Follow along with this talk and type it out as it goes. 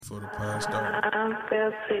before the pod started. I'm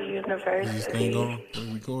still to university. Is this thing on?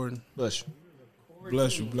 We recording? Bless you.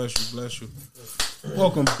 Bless you, bless you, bless you.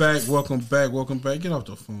 Welcome back. Get off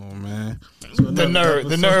the phone, man. The nerve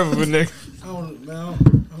of a nigga. I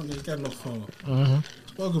don't even got no phone.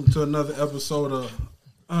 Welcome to another episode of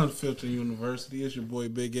Unfiltered University. It's your boy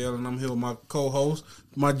Big L, and I'm here with my co-host,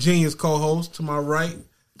 my genius co-host to my right.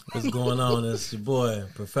 What's going on? It's your boy,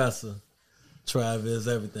 Professor Travis,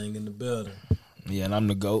 everything in the building. Yeah, and I'm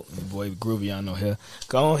the GOAT. Your boy Groovy, I know here.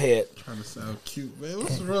 Go ahead. Trying to sound cute, man.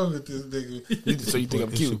 What's wrong with this nigga? So you think I'm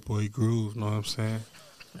It's your cute? boy Groove, know what I'm saying?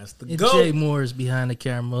 That's the MJ GOAT. Moore is behind the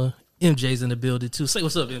camera. MJ's in the building too. Say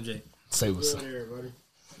what's up, MJ. Say what's up.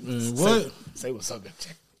 Man, what? Say what's up,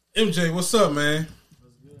 MJ. MJ, what's up, man?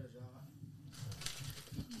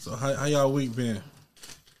 So how y'all week been?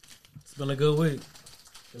 It's been a good week.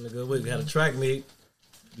 We had a track meet.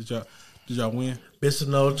 Did y'all win? Bishop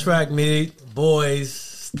No track meet. Boys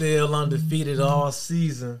still undefeated all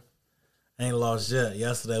season. Ain't lost yet.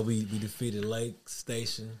 Yesterday we defeated Lake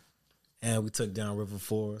Station and we took down River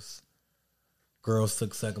Forest. Girls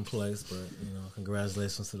took second place, but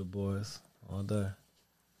congratulations to the boys all day.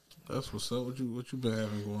 That's what's up. What you been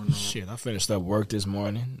having going on? Shit, I finished up work this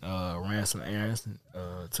morning. Ran some errands.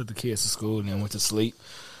 Took the kids to school and then went to sleep.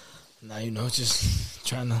 Now, just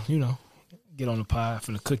trying to, get on the pod.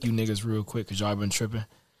 Finna cook you niggas real quick because y'all been tripping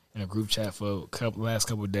in a group chat for last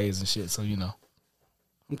couple of days and shit. So,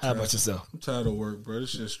 how about yourself? I'm tired of work, bro. This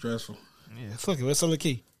shit's stressful. Yeah, fuck it. What's on the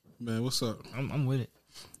key? Man, what's up? I'm with it.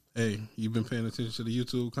 Hey, you been paying attention to the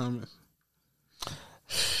YouTube comments?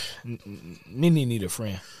 Nene need a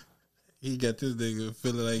friend. He got this nigga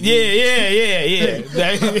feeling like Yeah.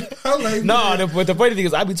 I'm like, No, but the funny thing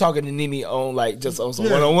is, I be talking to Nene on just on some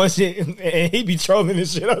one-on-one shit, and he be trolling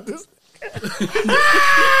this shit out this.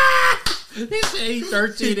 He said he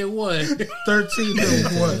 13 and 1. 13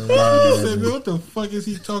 and what? He said, man, what the fuck is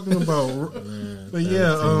he talking about? But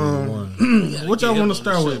yeah, what y'all want to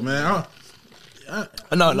start with, man?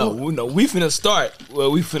 No, we finna start.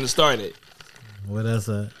 Well, we finna start it. What that's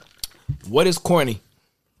that? What is corny?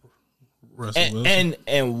 Russell Wilson.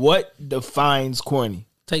 And what defines corny?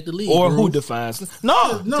 Take the lead. Or Groove. who defines?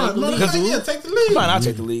 No, take the lead. Fine, I'll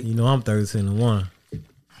take the lead. I'm 13 and 1.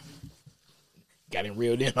 Got it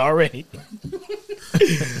reeled in already.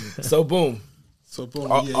 So boom. So boom,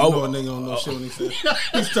 yeah, you know a nigga don't know shit when he said.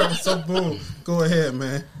 He's talking so boom. Go ahead,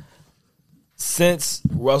 man. Since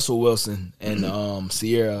Russell Wilson and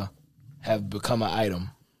Sierra have become an item,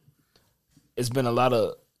 it's been a lot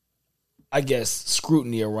of, I guess,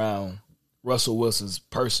 scrutiny around Russell Wilson's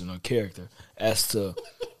person or character as to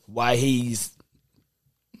why he's,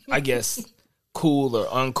 I guess, cool or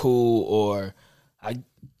uncool, or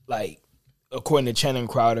according to Channing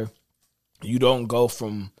Crowder, you don't go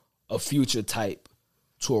from a Future type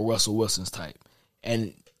to a Russell Wilson's type.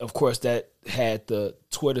 And of course that had the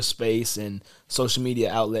Twitter space and social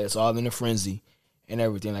media outlets all in a frenzy and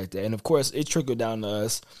everything like that. And of course it trickled down to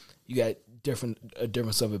us. You got a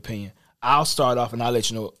difference of opinion. I'll start off and I'll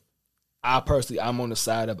let you know, I'm on the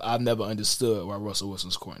side of I've never understood why Russell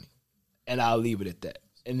Wilson's corny. And I'll leave it at that.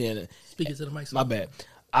 And then Speaking to the mic. my bad.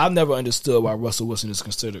 I've never understood why Russell Wilson is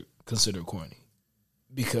considered corny.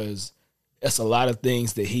 Because it's a lot of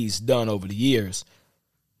things that he's done over the years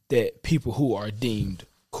that people who are deemed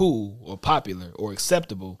cool or popular or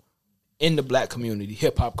acceptable in the black community,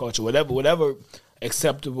 hip hop culture, whatever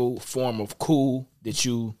acceptable form of cool that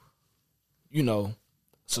you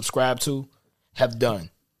subscribe to, have done.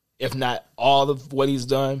 If not all of what he's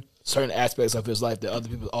done, certain aspects of his life that other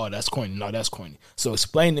people, that's corny. No, that's corny. So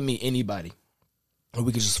explain to me, anybody, and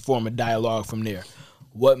we can just form a dialogue from there.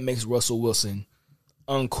 What makes Russell Wilson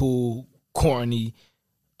uncool, corny,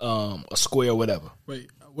 a square, whatever? Wait,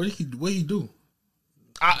 what he do?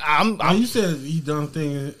 I'm you said he done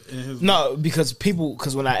things in his no, because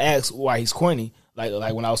when I ask why he's corny,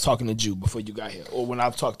 like when I was talking to Jew before you got here, or when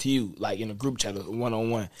I've talked to you like in a group chat or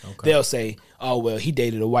one-on-one, they'll say, oh well, he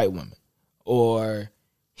dated a white woman, or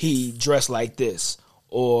he dressed like this,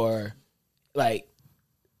 or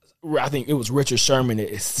I think it was Richard Sherman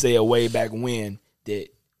that said way back when that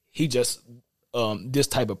he just this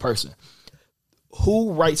type of person.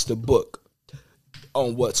 Who writes the book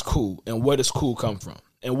on what's cool and where does cool come from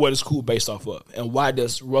and what is cool based off of, and why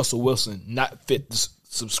does Russell Wilson not fit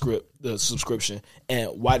the subscription,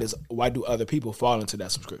 and why do other people fall into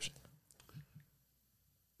that subscription?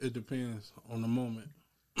 It depends on the moment.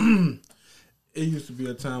 It used to be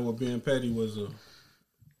a time where being petty was a.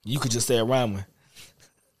 You could just say a rhyme one.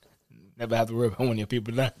 Never have to worry about one of your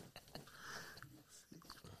people down.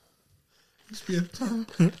 Used to be a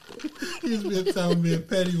time when being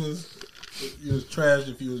petty was you was trash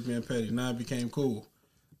if you was being petty. Now it became cool.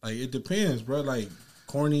 Like, it depends, bro. Like,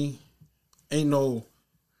 corny ain't no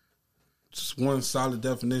just one solid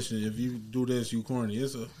definition. If you do this, you corny.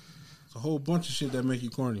 It's a whole bunch of shit that make you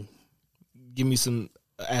corny. Give me some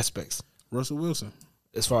aspects. Russell Wilson.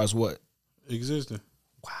 As far as what? Existing.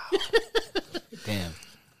 Wow. Damn.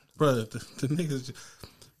 Bro, the niggas,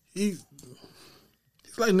 he's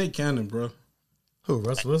like Nick Cannon, bro. Who,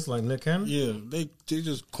 Russell Wilson like Nick Cannon? Yeah, they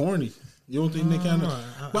just corny. You don't think Nick Cannon?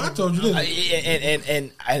 But I told you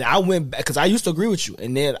this. And I went back because I used to agree with you,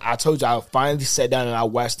 and then I told you I finally sat down and I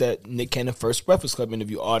watched that Nick Cannon first Breakfast Club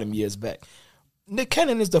interview all them years back. Nick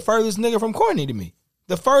Cannon is the furthest nigga from corny to me.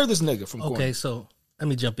 The furthest nigga from corny. Okay, so let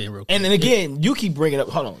me jump in real quick. And then again, you keep bringing up.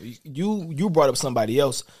 Hold on, you brought up somebody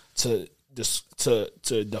else to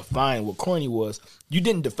define what corny was. You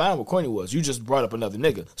didn't define what corny was. You just brought up another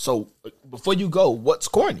nigga. So before you go, what's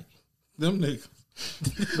corny? Them niggas.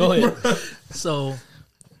 Go ahead. So,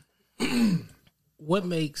 what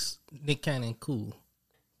makes Nick Cannon cool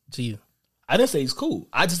to you? I didn't say he's cool.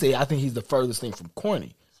 I just say I think he's the furthest thing from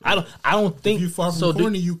corny. I don't think If you far from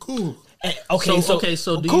corny, you cool. So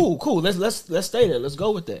cool. Let's stay there. Let's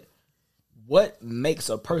go with that. What makes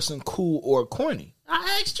a person cool or corny?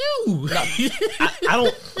 I asked you.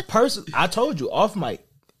 I told you off mic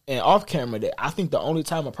and off camera that I think the only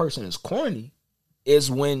time a person is corny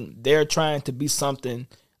is when they're trying to be something,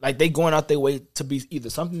 like they going out their way to be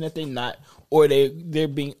either something that they're not, or they're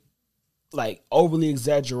being like overly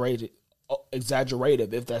exaggerative,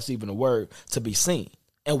 if that's even a word, to be seen.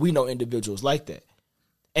 And we know individuals like that.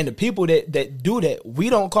 And the people that do that,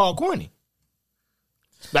 we don't call corny.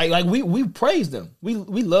 Like we praise them. We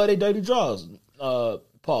love their dirty draws.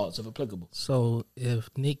 Pause if applicable. So if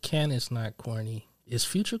Nick Cannon's not corny, is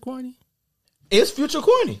Future corny? Is Future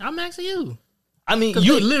corny? I'm asking you. I mean, Because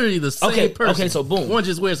you're literally the same person. Okay, so boom. One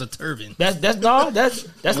just wears a turban. That's not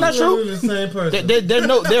true. The same person.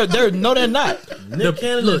 They're not. Nick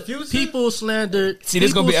Cannon Look, and Future? people slander. See, this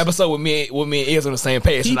is gonna be an episode with me and Iz on the same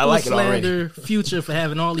page, and I like it already. People slander Future for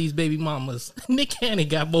having all these baby mamas. Nick Cannon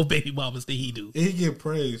got more baby mamas than he do, He get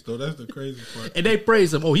praised though. That's the crazy part. and they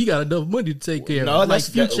praise him. Oh, he got enough money to take care No, of. that's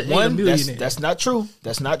Future ain't a millionaire. That's not true.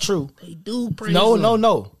 That's not true. They do praise No.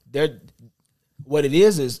 him. What it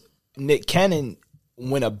is Nick Cannon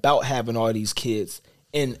went about having all these kids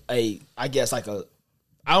in I guess like a,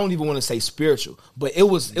 I don't even want to say spiritual, but it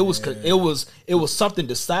was something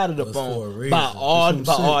decided upon by all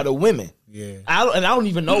the women. Yeah, I don't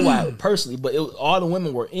even know why personally, but all the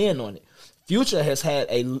women were in on it. Future has had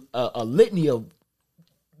a litany of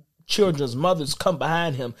children's mothers come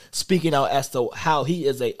behind him speaking out as to how he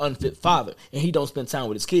is a unfit father and he don't spend time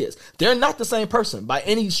with his kids. They're not the same person by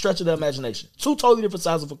any stretch of the imagination. Two totally different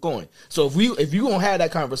sides of a coin. So if you gonna have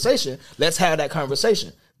that conversation, let's have that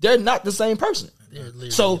conversation. They're not the same person. They're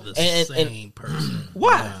literally So the same person.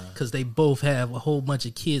 why? Because they both have a whole bunch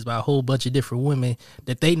of kids by a whole bunch of different women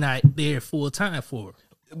that they not there full time for,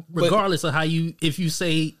 regardless of how you, if you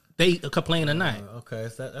say they complain or not. okay,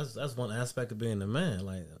 so that's one aspect of being a man.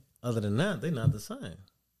 Like, other than that, they're not the same.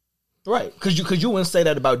 Right? Because you wouldn't say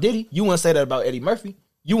that about Diddy. You wouldn't say that about Eddie Murphy.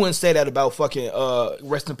 You wouldn't say that about fucking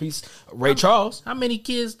rest in peace Ray Charles. How many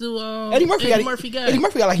kids do Eddie Murphy got Eddie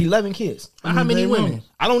Murphy got like 11 kids. How many women?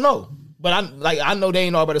 I don't know, but I know they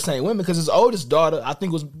ain't all about the same women because his oldest daughter I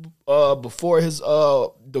think was before his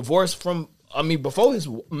divorce before his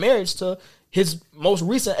marriage to his most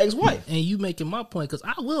recent ex-wife. And you making my point because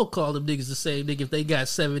I will call them niggas the same nigga if they got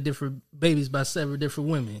 7 different babies by 7 different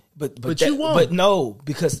women. But you won't. But no,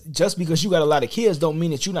 because just because you got a lot of kids don't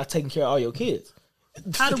mean that you're not taking care of all your kids.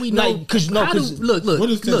 How do we know? Like, look. What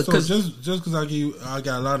is this? Look, So just because I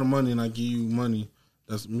got a lot of money and I give you money,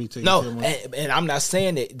 that's me taking care of money. And I'm not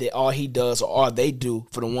saying that all he does or all they do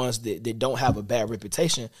for the ones that don't have a bad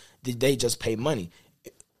reputation, that they just pay money.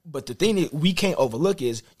 But the thing that we can't overlook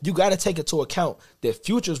is you got to take into account that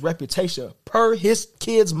Future's reputation per his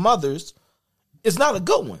kids' mothers is not a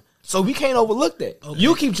good one. So we can't overlook that. Okay.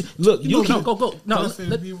 You keep go. No,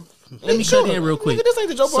 let me cut in real quick. This ain't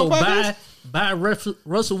the Joe So podcast. by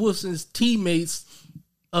Russell Wilson's teammates'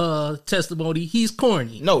 testimony, he's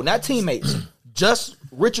corny. No, not teammates. Just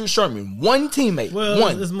Richard Sherman, one teammate. Well,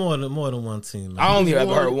 one. There's more than one team. I only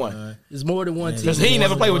ever heard one. There's more than one team. Because he ain't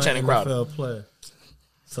never played with Channing Crowder. NFL player.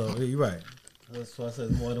 So you're right. That's why I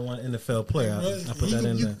said more than one NFL player. I put that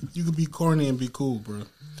in there. You could be corny and be cool, bro.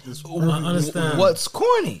 I understand. What's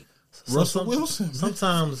corny? Russell Wilson.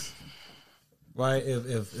 Sometimes, right?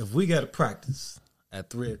 If we got to practice at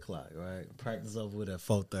 3:00, right? Practice over with at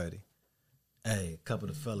 4:30. Hey, a couple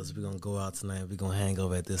of the fellas, we're gonna go out tonight. We're gonna hang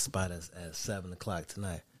over at this spot at 7:00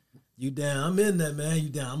 tonight. You down? I'm in there, man. You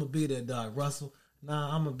down? I'm gonna be there, dog. Russell.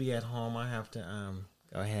 Nah, I'm gonna be at home. I have to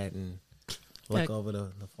go ahead and look over the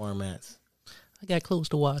formats. I got clothes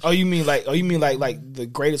to wash. Oh, you mean like the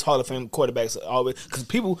greatest Hall of Fame quarterbacks always? Because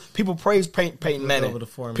people praise Peyton Manning.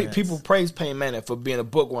 People praise Peyton Manning for being a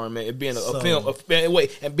bookworm and being a film.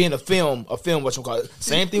 And being a film. What you call it?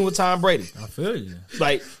 Same thing with Tom Brady. I feel you.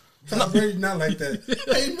 Like Tom Brady not like that.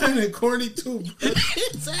 Peyton Manning corny too.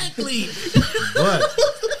 Exactly. But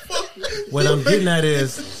what I'm getting at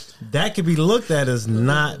is that could be looked at as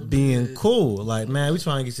not being cool. Like, man, we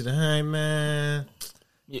trying to get you to hang, man.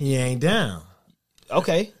 He ain't down.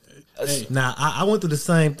 Okay. Now, I went through the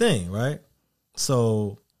same thing, right?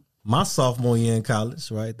 So, my sophomore year in college,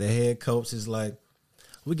 right, the head coach is like,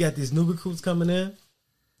 we got these new recruits coming in.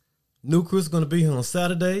 New recruits are going to be here on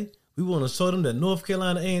Saturday. We want to show them that North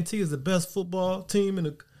Carolina A&T is the best football team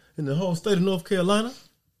in the whole state of North Carolina.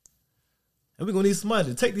 And we're going to need somebody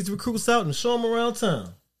to take these recruits out and show them around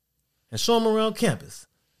town. And show them around campus.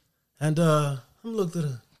 And I'm looking at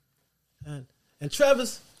her. And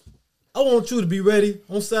Travis, I want you to be ready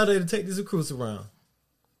on Saturday to take these recruits around.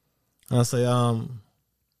 And I say,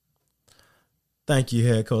 thank you,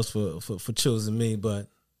 head coach, for choosing me. But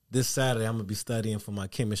this Saturday, I'm going to be studying for my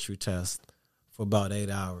chemistry test for about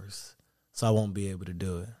 8 hours. So I won't be able to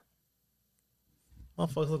do it.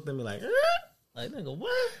 Motherfuckers looked at me like nigga,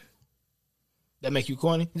 what? That make you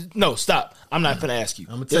corny? No, stop. I'm not finna ask you.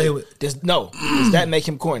 I'm gonna tell you what. Does that make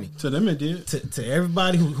him corny? To them it did. To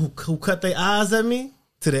everybody who cut their eyes at me,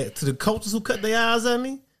 to the coaches who cut their eyes at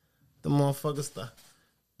me, the motherfuckers thought,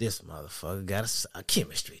 this motherfucker got a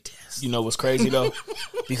chemistry test. You know what's crazy though?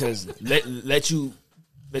 Because let your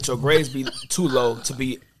grades be too low to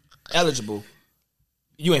be eligible,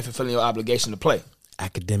 you ain't fulfilling your obligation to play.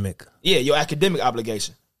 Academic. Yeah, your academic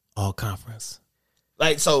obligation. All conference.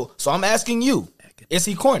 Like so I'm asking you, is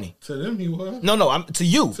he corny? To them he was. No, I'm to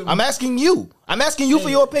you. I'm asking you. I'm asking you for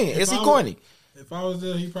your opinion. Is he corny? If I was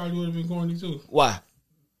there, he probably would have been corny too. Why?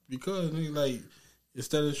 Because nigga, like,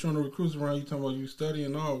 instead of showing the recruits around, you talking about you studying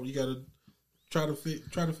and all, you gotta try to fit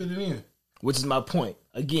it in. Which is my point.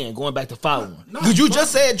 Again, going back to following. Because you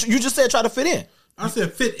just said try to fit in. I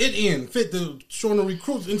said fit it in. Fit the showing the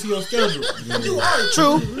recruits into your schedule.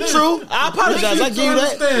 True. I apologize. I give you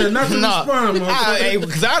that. Not to respond,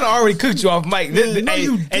 because I already cooked you off mic.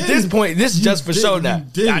 At this point, this is just for show now.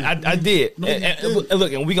 I did. And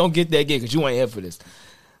look, and we gonna get there again because you ain't here for this.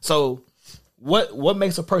 So, what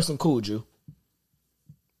makes a person cool, Drew?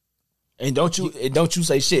 And don't you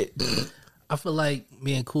say shit. I feel like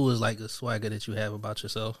being cool is like a swagger that you have about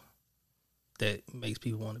yourself that makes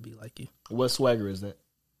people want to be like you. What swagger is that?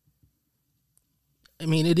 I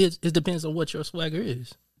mean, it depends on what your swagger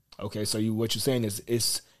is. Okay, so what you're saying is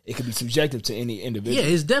it could be subjective to any individual.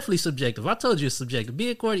 Yeah, it's definitely subjective. I told you it's subjective.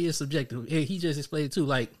 Being corny is subjective. He just explained it too.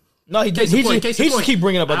 Like, no, he just keep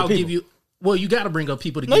bringing up other people. Well, you got to bring up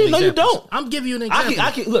people to give examples. No, you don't. I'm giving you an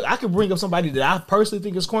example. I can bring up somebody that I personally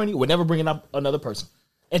think is corny, would never bring up another person.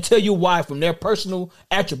 And tell you why from their personal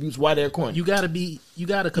attributes why they're corny. You gotta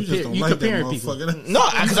compare. You comparing people. No,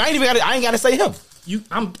 because I ain't gotta say him.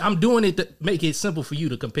 I'm doing it to make it simple for you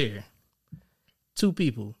to compare. Two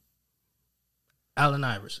people. Allen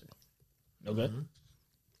Iverson. Okay.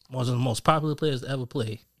 One of the most popular players to ever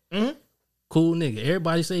play. Mm-hmm. Cool nigga.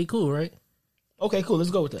 Everybody say he cool, right? Okay, cool. Let's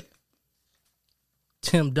go with that.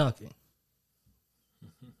 Tim Duncan.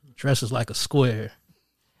 Dresses like a square.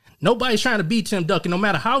 Nobody's trying to beat Tim Duncan, no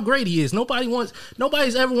matter how great he is.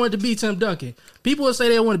 Nobody's ever wanted to beat Tim Duncan. People will say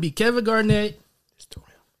they want to beat Kevin Garnett,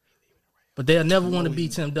 but they'll never want to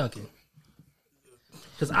beat Tim Duncan.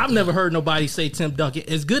 Because I've never heard nobody say Tim Duncan.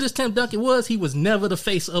 As good as Tim Duncan was, he was never the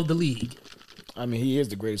face of the league. I mean, he is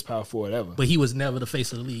the greatest power forward ever. But he was never the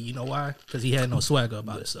face of the league. You know why? Because he had no swagger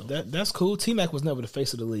about himself. That's cool. T-Mac was never the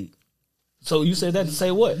face of the league. So you said that to say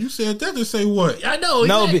what? You said that to say what? I know,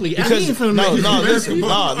 exactly. No,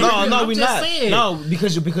 we're not. Saying. No,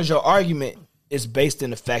 because your argument is based in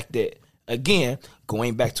the fact that, again,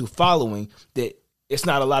 going back to following, that it's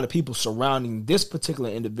not a lot of people surrounding this particular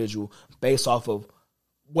individual based off of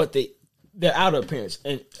what their outer appearance.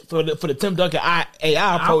 And for the Tim Duncan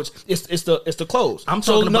AI approach, it's the clothes. I'm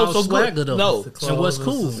talking about swagger though. No, and what's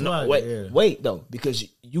cool? No, wait though, because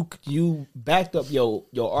you backed up your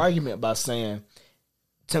argument by saying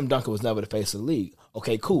Tim Duncan was never the face of the league.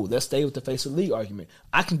 Okay, cool. Let's stay with the face of the league argument.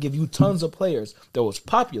 I can give you tons of players that was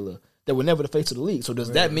popular that were never the face of the league. So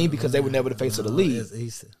does that mean because they were never the face of the league?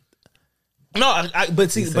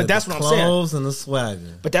 But that's what I'm saying. Clothes and the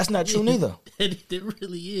swagger. But that's not true neither. It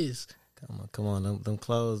really is. Come on, them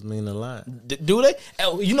clothes mean a lot. Do they?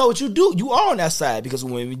 You know what you do? You are on that side because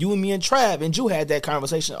when you and me and Trav and Jew had that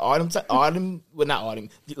conversation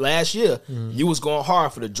last year, you was going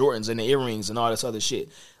hard for the Jordans and the earrings and all this other shit.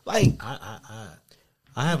 Like I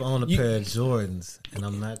have owned a pair of Jordans and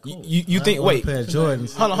I'm not cool. You think? Wait, a pair of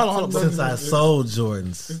Jordans. Hold on. Since I sold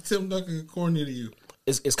Jordans, Is Tim Duncan corny to you?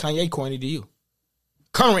 Is Kanye corny to you?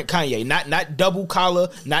 Current Kanye, not double collar,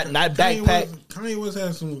 not backpack. Kanye West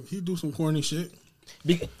has some. He do some corny shit.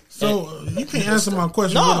 You can't and answer my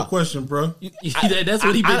question with a question, bro. That's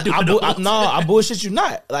what he been doing. I bullshit you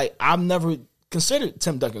not. Like I've never considered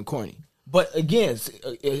Tim Duncan corny. But again,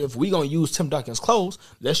 if we gonna use Tim Duncan's clothes,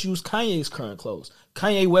 let's use Kanye's current clothes.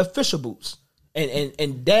 Kanye wear Fisher boots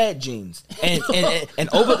and dad jeans and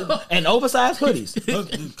oversized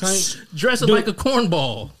hoodies, dressing like a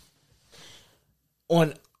cornball.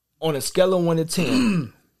 On a scale of 1 to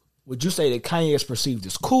 10, would you say that Kanye is perceived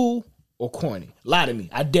as cool or corny? Lie to me.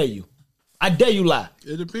 I dare you. I dare you lie.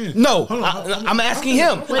 It depends. No, I'm asking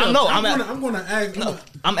him. I'm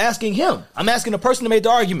asking him. I'm asking the person that made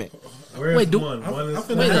the argument. One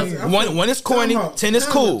is corny, 10 is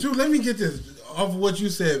cool. Drew, let me get this off of what you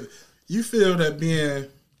said. You feel that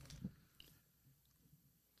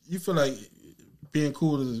you feel like being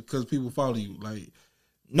cool is because people follow you, like.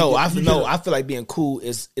 No, I feel like being cool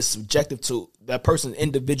is subjective to that person's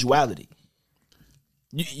individuality.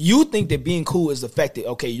 You think that being cool is affected.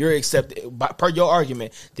 Okay, you're accepted per your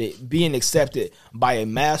argument that being accepted by a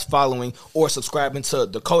mass following or subscribing to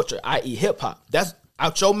the culture, i.e., hip hop. That's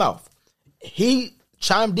out your mouth. He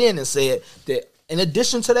chimed in and said that in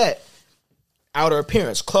addition to that, outer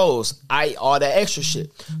appearance, clothes, i.e., all that extra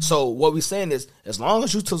shit. So what we're saying is, as long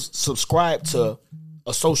as you subscribe to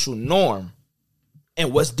a social norm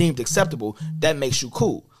and what's deemed acceptable, that makes you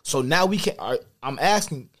cool. So now I'm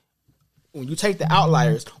asking, when you take the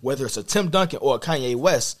outliers, whether it's a Tim Duncan or a Kanye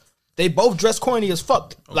West, they both dress corny as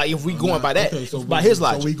fuck. Like if we going by that, by his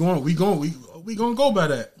logic. So we gonna go by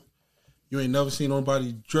that. You ain't never seen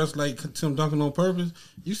nobody dressed like Tim Duncan on purpose.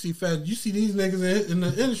 You see these niggas in the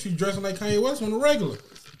industry dressing like Kanye West on the regular.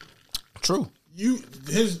 True.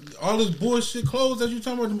 All this bullshit clothes that you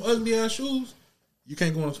talking about, them ugly ass shoes. You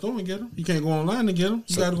can't go in the store and get them. You can't go online and get them.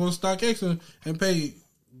 You got to go to StockX and pay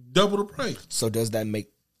double the price. So does that make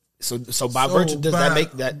does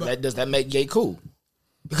that make gay cool?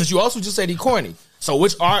 Because you also just said he corny. So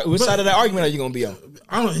which side of that argument are you gonna be on?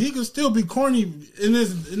 He could still be corny, and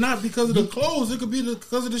it's not because of the clothes. It could be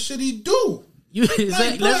because of the shit he do. You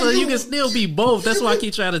can still be both. That's why I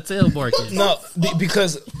keep trying to tell Marcus. No,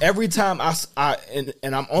 because every time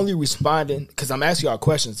and I'm only responding because I'm asking y'all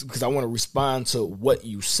questions because I want to respond to what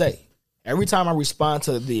you say. Every time I respond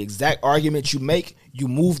to the exact argument you make, you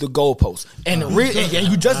move the goalpost, and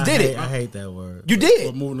you just did it. I hate that word. You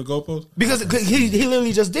did moving the goalpost because he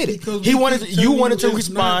literally just did it. You wanted to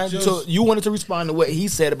respond to what he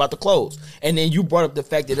said about the clothes, and then you brought up the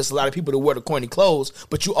fact that there's a lot of people that wear the corny clothes,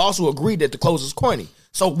 but you also agreed that the clothes is corny.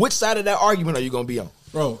 So which side of that argument are you going to be on,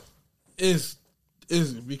 bro? Is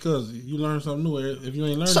because you learn something new. If you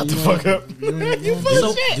ain't learning, shut the fuck up.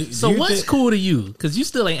 So what's cool to you? Because you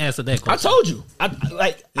still ain't answered that question. I told you.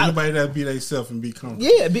 Anybody that be themselves and be comfortable.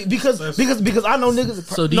 Yeah, because I know niggas.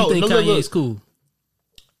 So do you think Kanye's cool?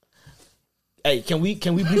 Hey, can we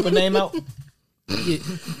bleep a name out?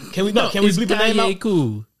 Can we bleep a name out?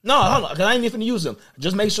 Cool. No, hold on, because I ain't even finna use him.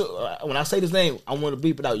 Just make sure when I say this name, I want to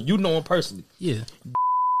bleep it out. You know him personally. Yeah.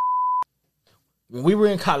 When we were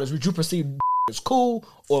in college, would you perceive as cool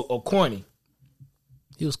or corny?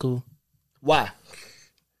 He was cool. Why?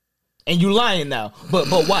 And you lying now, but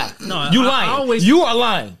why? No, you lying. You are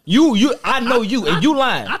lying. I know you, and you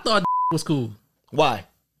lying. I thought was cool. Why?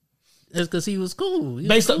 It's because he was cool.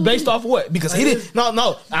 Based off what? Because he didn't.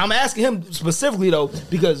 No. I'm asking him specifically though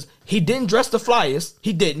because he didn't dress the flyest.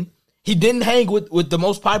 He didn't. He didn't hang with the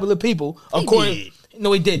most popular people.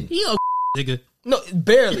 No, he didn't. He a nigga. No,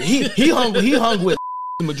 barely. He hung with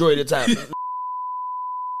the majority of the time.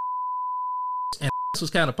 And was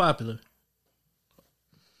kind of popular.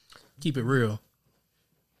 Keep it real.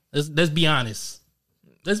 Let's be honest.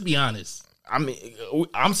 I mean,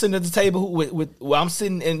 I'm sitting at the table I'm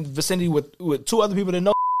sitting in vicinity with two other people that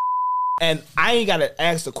know, and I ain't gotta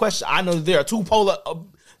ask the question. I know that there are two polar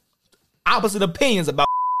opposite opinions about.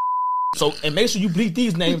 So and make sure you bleep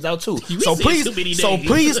these names out too. So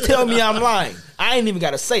please tell me I'm lying. I ain't even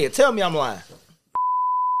gotta say it. Tell me I'm lying.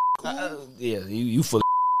 Yeah, you full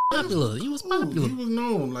popular. He was popular. He was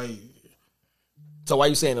known like. So why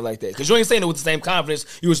you saying it like that? Because you ain't saying it with the same confidence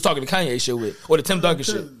you was talking to Kanye shit with or the Tim Duncan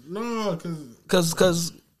shit. No,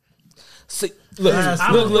 because See, look.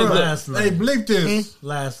 Last Hey, night. bleep this.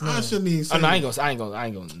 Last I night. shouldn't even say Oh, no, I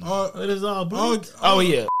ain't gonna. It is all blue. Oh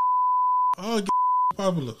yeah. All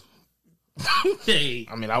popular. Hey,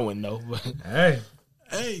 I mean, I wouldn't know, but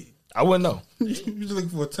Hey, I wouldn't know. You just looking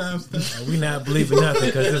for a timestamp? we not believing nothing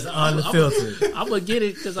because it's unfiltered. I'm gonna get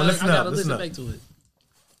it because I Listen gotta up, listen listen back to it.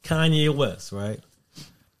 Kanye West, right?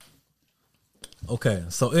 Okay,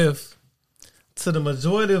 so if to the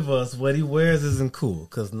majority of us, what he wears isn't cool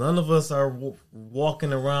because none of us are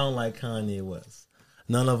walking around like Kanye West.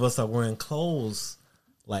 None of us are wearing clothes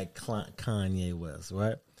like Kanye West,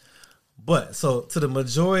 right? But so to the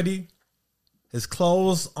majority, his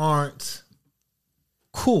clothes aren't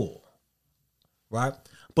cool, right?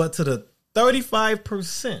 But to the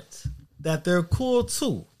 35% that they're cool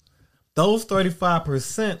too, those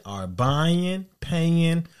 35% are buying,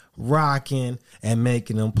 paying, rocking, and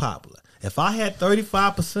making them popular. If I had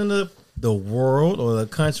 35% of the world or the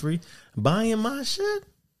country buying my shit,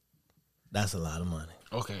 that's a lot of money.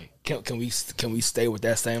 Okay, can we stay with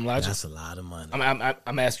that same logic? That's a lot of money.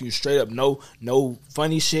 I'm asking you straight up. No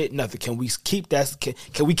funny shit. Nothing. Can we keep that?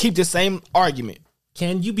 Can we keep the same argument?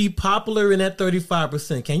 Can you be popular in that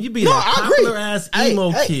 35%? Can you be No, that I agree. popular ass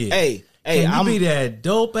emo kid? Hey, Can I'm you be that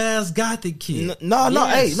dope ass gothic kid? No,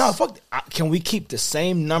 Yes. fuck. Can we keep the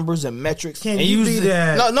same numbers and metrics? Can and you use be the-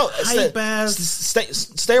 that hype stay, ass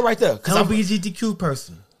stay right there. Cause I'm LGBTQ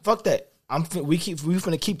person? fuck that. We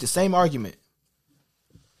finna keep the same argument.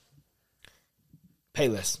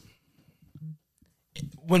 Payless.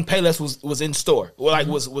 When Payless was in store, or like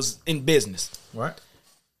was in business, Right.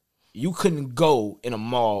 you couldn't go in a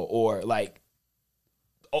mall or like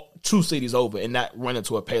 2 cities over and not run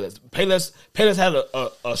into a Payless. Payless had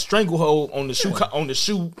a stranglehold on the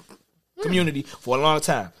shoe community for a long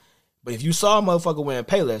time. But if you saw a motherfucker wearing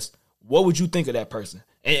Payless, what would you think of that person?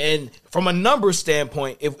 And from a numbers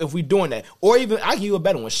standpoint, if we doing that, or even I give you a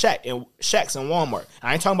better one, Shaq's and Walmart.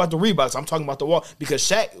 I ain't talking about the Reeboks. I'm talking about the Wall because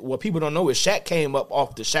Shaq. What people don't know is Shaq came up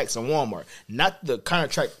off the Shaq's and Walmart, not the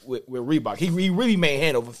contract with Reebok. He really made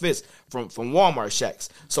hand over fist from Walmart Shaq's.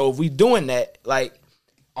 So if we doing that, like,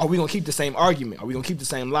 are we gonna keep the same argument? Are we gonna keep the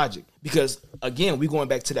same logic? Because again, we going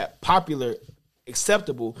back to that popular,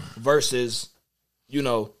 acceptable versus,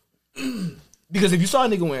 because if you saw a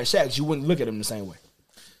nigga wearing Shaq's, you wouldn't look at him the same way.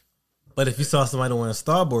 But if you saw somebody wearing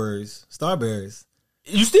Starberries,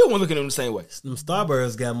 You still wouldn't look at him the same way. them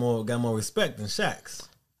Starberries got more respect than Shaq's.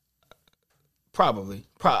 Probably.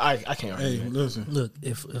 I can't argue. Hey, that. listen. Look,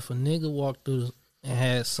 if a nigga walked through and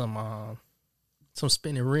had some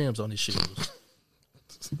spinning rims on his shoes,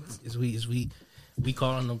 is we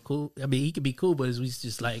calling them cool? I mean, he could be cool, but is we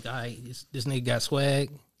just like, all right, this nigga got swag.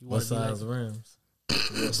 You What wanna be size rims?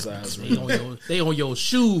 What size they on your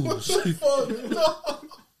shoes.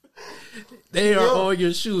 They are on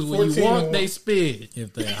your shoes. When you 14 walk, and they one. spin.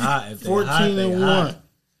 If they hot, if they 14 hot, they and hot. 1.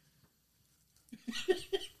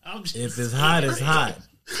 I'm just If it's hot, it's hot.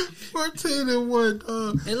 14 and 1,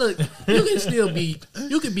 dog. And look,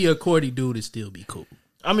 you can be a corny dude and still be cool.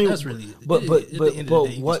 I mean, That's really- but at the end of the day,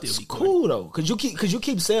 you can what's still be cool though? Because you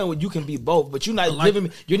keep saying you can be both, but you're not like- giving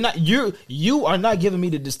me. You are not giving me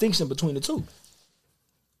the distinction between the two.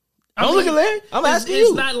 I Don't mean, look at Larry. I'm asking it's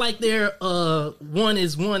you. not like they're one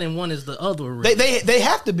is one and one is the other. They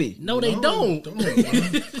have to be. No, they don't.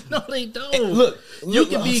 No, they don't. Look, you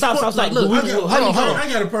can be stop. like, look, Hold on. I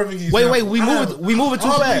got a perfect example. Wait, we move it too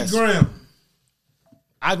Aubrey fast. Graham.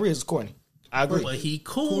 I agree. It's corny. I agree. but he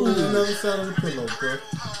Cool cool. on the other side of the pillow, bro.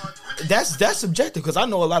 That's subjective because I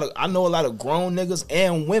know a lot of grown niggas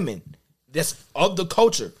and women that's of the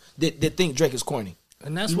culture that think Drake is corny.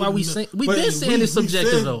 And that's why we've But been saying it's we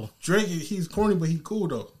subjective said though. Drake, he's corny, but he cool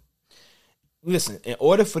though. Listen, in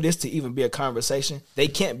order for this to even be a conversation, they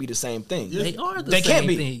can't be the same thing. They are the They same can't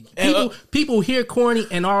be. thing. And, People hear corny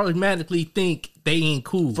and automatically think they ain't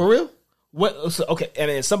cool. For real? What? So, okay, and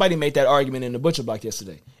then somebody made that argument in the Butcher Block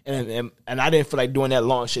yesterday, and I didn't feel like doing that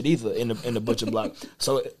long shit either in the Butcher Block.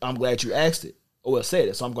 So I'm glad you asked it or said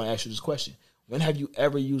it. So I'm going to ask you this question: when have you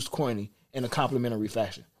ever used corny in a complimentary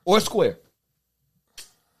fashion or square?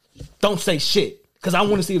 Don't say shit because I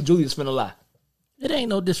want to see if Julia's finna lie. It ain't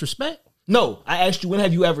no disrespect. No, I asked you when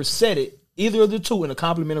have you ever said it, either of the two, in a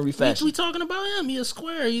complimentary fashion. We talking about him. He a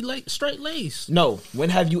square. He like straight laced. No, when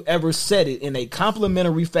have you ever said it in a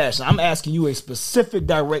complimentary fashion? I'm asking you a specific,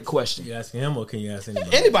 direct question. You asking him or can you ask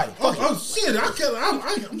anybody? Anybody? Fuck it. Oh shit! I'm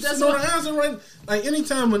sitting on the answer right. Like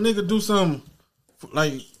anytime a nigga do something,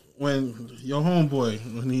 like when your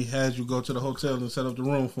homeboy when he had you go to the hotel and set up the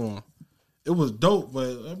room for him, it was dope.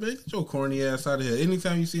 But man, get your corny ass out of here.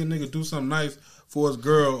 Anytime you see a nigga do something nice for his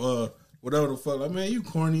girl, whatever the fuck. Like, man, you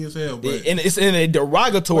corny as hell. But And it's in a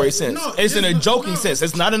derogatory sense. no, it's in a it's joking not. sense.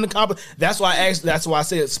 It's not in the compliment. That's why I asked. That's why I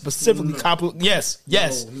said specifically compliment. Yes.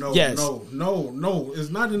 Yes. No. It's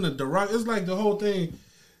not in the derog. It's like the whole thing.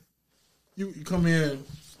 You come in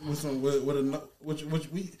with some with a which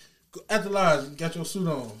we at the lodge got your suit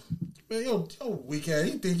on. Man, yo weak ass.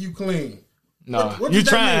 You think you clean? No, What you does that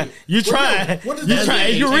trying. mean? You trying. What does You that trying.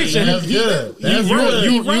 mean? You reaching. That's good. That's good.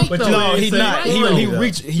 He right, But though. No, ain't he say not. clean, He though.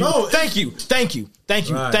 reach. No, Thank you. Right.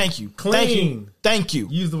 Thank you. Clean. Thank you.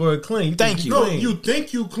 Use the word clean. Thank you. No, clean. you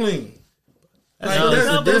think you clean. That's No, a there's a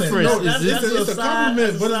compliment. difference. No, Is this- it's a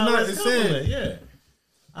compliment, but it's not. It's compliment. saying. Yeah.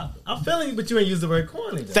 I'm feeling you, but you ain't use the word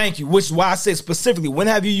corny. Though. Thank you. Which is why I said specifically, when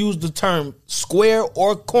have you used the term square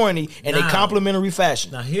or corny in a Now. complimentary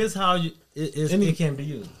fashion? Now here's how it can be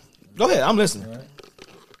used. Go ahead. I'm listening. Right?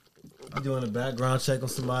 You're doing a background check on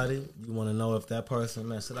somebody. You want to know if that person,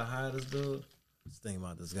 man, should I hire this dude? Just think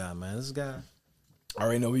about this guy, man. This guy. I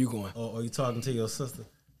already know where you going. Or you talking to your sister.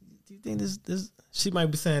 Do you think this? She might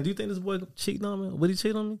be saying, do you think this boy cheating on me? Would he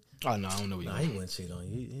cheat on me? Oh no, I don't know where you Nah, going. he wouldn't cheat on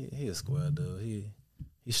you. He a square dude.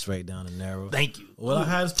 He's straight down and narrow. Thank you. Well, I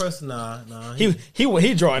had this person. Nah.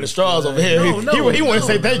 He drawing the straws over here. He want to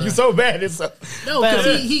say thank you so bad. It's so, No,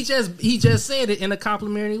 because he just said it in a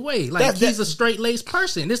complimentary way. Like That- he's a straight laced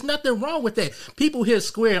person. There's nothing wrong with that. People hear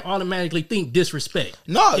square and automatically think disrespect.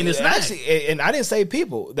 No, and it's not. actually, and I didn't say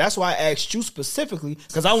people. That's why I asked you specifically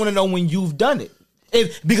because I want to know when you've done it.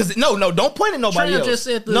 Because no, don't point at nobody Trav else. just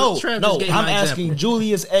said the- no, Trav no. just gave I'm my asking example.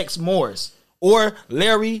 Julius X Morris or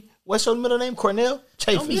Larry. What's your middle name? Cornell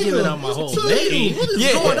Don't be Chafee. giving out my whole Tell name. you. What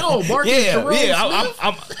is going on, Marcus Jerome Smith?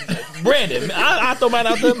 I'm Brandon. I throw mine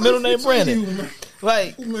out there. Middle name Brandon.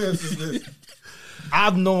 Like Who man is this?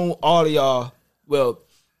 I've known all of y'all. Well,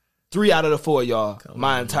 3 out of the 4 of y'all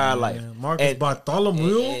my entire life. Marcus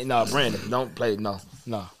Bartholomew. No, Brandon, don't play. No.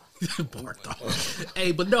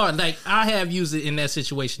 Hey, but no, like I have used it in that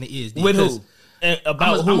situation. It is With because who? And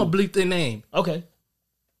about I'm who? gonna bleep their name. Okay.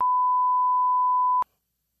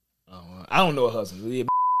 Oh, I don't know a husband. Yeah,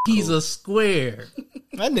 He's a square.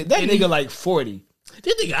 that nigga like 40.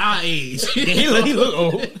 This nigga our age. He look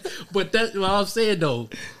old. But that's what I'm saying though.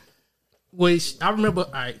 Which I remember.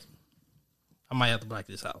 All right, I might have to black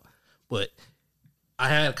this out, but I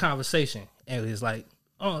had a conversation and it was like,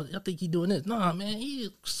 "Oh, I think he doing this." Nah, man, he a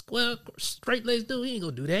square, straight laced dude. He ain't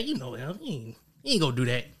gonna do that. You know him. He ain't gonna do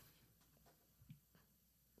that.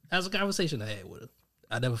 That was a conversation I had with her.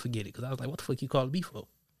 I never forget it because I was like, "What the fuck you calling me for?"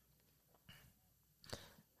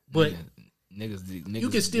 But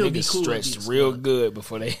Niggas, can still be niggas cool with stretched these real good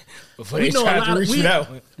before they we know a try lot to of reach you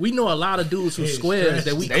that way. we know a lot of dudes who squares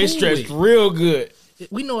that we They cool stretched with. real good.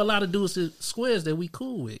 We know a lot of dudes who squares that we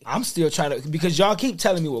cool with. I'm still trying to because y'all keep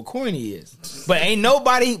telling me what corny is, but ain't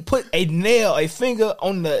nobody put a finger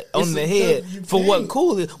on the head you for what can't.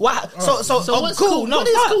 cool is. Why? So what's cool? cool? No, What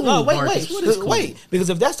is no, cool, no, wait, Marcus? What is cool? wait. Because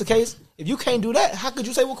if that's the case, if you can't do that, how could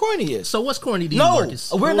you say what corny is? So what's corny to you, No,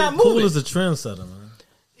 Marcus? we're not Cool moving. is a trendsetter, man.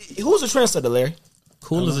 Who's a trendsetter, Larry?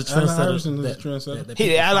 Cool is a Allen trendsetter. Iverson is a trendsetter.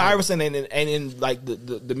 He, Allen Iverson, ain't in like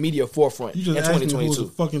the media forefront You in just asked me who's a 2022.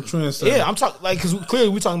 fucking trendsetter. Yeah, I'm talking like because clearly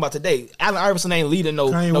we're talking about today. Allen Iverson ain't leading no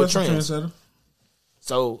Kanye West a trends. trendsetter.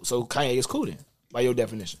 So Kanye is cool then, by your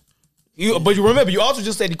definition. But you remember, you also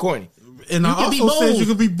just said he corny. And I can be also said both. you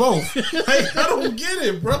could be both. Like, I don't get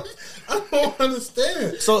it, bro. I don't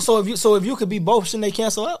understand. So if you could be both, shouldn't they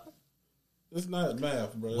cancel out? It's not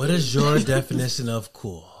math, bro. What is your definition of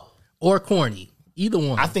cool? Or corny? Either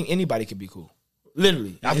one. I think anybody could be cool.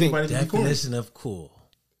 Literally, I think Anybody can be corny. Definition of cool.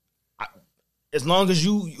 as long as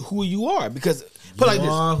you who you are. Because You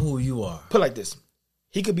are who you are. put it like this: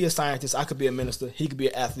 he could be a scientist, I could be a minister, he could be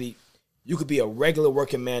an athlete, you could be a regular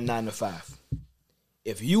working man 9 to 5.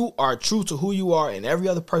 If you are true to who you are, and every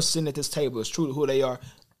other person sitting at this table is true to who they are,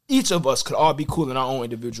 each of us could all be cool in our own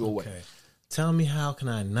individual way. Okay. Tell me, how can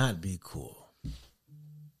I not be cool?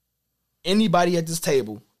 Anybody at this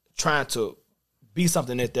table trying to be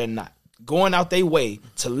something that they're not, going out their way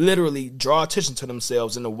to literally draw attention to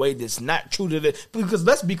themselves in a way that's not true to them. Because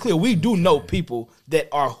let's be clear, we do know people that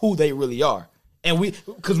are who they really are. And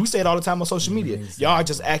because we say it all the time on social media, y'all are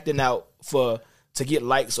just acting out to get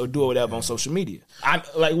likes or do whatever on social media.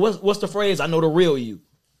 What's the phrase? I know the real you.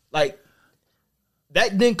 Like,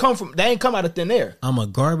 that ain't come out of thin air. I'm a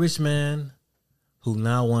garbage man who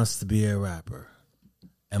now wants to be a rapper.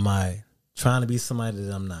 Am I trying to be somebody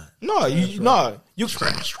that I'm not? No, you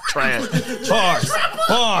trash.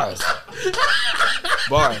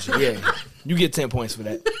 Bars. Yeah, you get 10 points for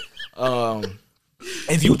that.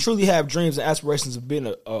 If you truly have dreams and aspirations of being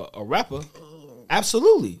a rapper,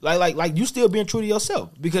 Absolutely. Like you still being true to yourself.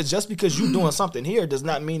 Because just because you doing something here does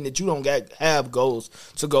not mean that you don't have goals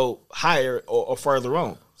to go higher or further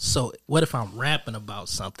on. So what if I'm rapping about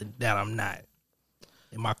something that I'm not?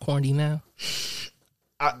 Am I corny now?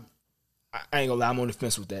 I ain't gonna lie, I'm on the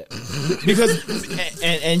fence with that. Because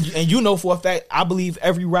and you know for a fact, I believe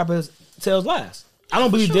every rapper tells lies. I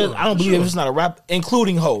don't believe sure, I don't believe it's not a rap,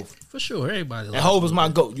 including Hove. For sure, everybody. And Hove is my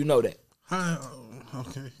GOAT, you know that.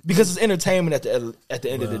 Okay. Because it's entertainment at the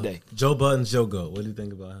end of the day. Joe Budden's your GOAT. What do you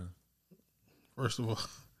think about him? First of all,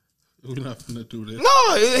 we're not finna do this.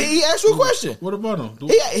 No, he asked you a question. What about him?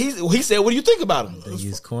 He said, "What do you think about him?" Think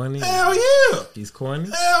he's corny? Hell yeah. He's corny?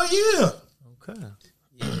 Hell yeah. Okay.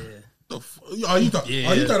 Oh, you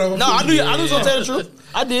thought I was No, I knew he was gonna tell the truth.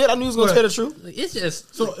 I did. I knew he was gonna tell the truth. It's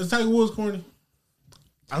just So is Tiger Woods corny?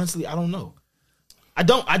 Honestly, I don't know. I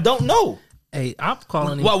don't know. hey, I'm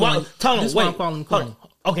calling him. Well, corny. tell him. This is why Wait. I'm calling him Hold corny.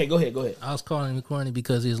 on. Okay, go ahead. I was calling him corny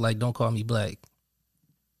because he's like, "Don't call me black."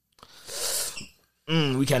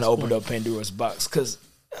 We kind of opened up Pandora's box because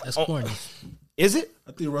That's corny. is it?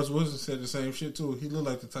 I think Russ Wilson said the same shit too. He looked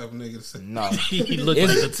like the type of nigga to say. No. He looked like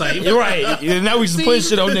the type. You're right. Now we just putting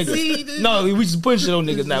shit on see, niggas. No, we just putting shit on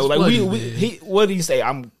niggas now. Like funny, what did he say?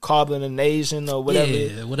 I'm cobbling a nation or whatever.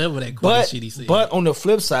 Yeah, whatever that corny shit he said. But on the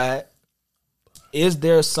flip side, is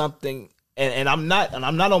there something? And I'm not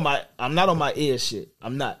on my ear shit.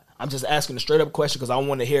 I'm not. I'm just asking a straight up question because I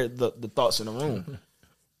want to hear the thoughts in the room.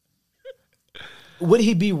 Would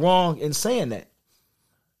he be wrong in saying that?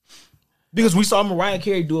 Because we saw Mariah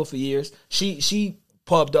Carey do it for years. She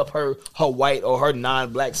pubbed up her white or her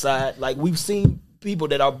non-black side. Like we've seen people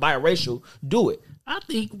that are biracial do it. I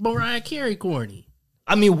think Mariah Carey corny.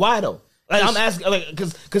 I mean, why though? Like I'm asking, like,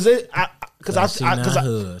 because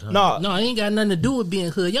no, No, it ain't got nothing to do with being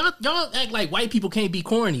hood. Y'all act like white people can't be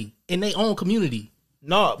corny in their own community.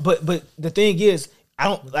 no, but the thing is, I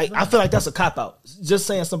don't like. I feel like that's a cop out. Just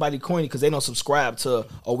saying somebody corny because they don't subscribe to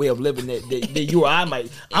a way of living that you or I might.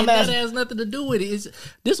 That has nothing to do with it.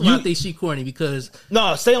 This is why I think she corny because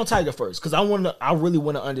No, stay on Tiger first, because I really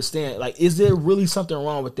want to understand. Like, is there really something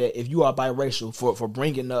wrong with that if you are biracial for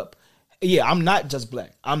bringing up? Yeah, I'm not just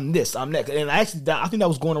black. I'm this. I'm that. And I think that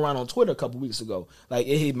was going around on Twitter a couple weeks ago. Like,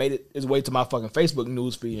 he made it his way to my fucking Facebook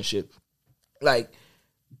news feed and shit. Like,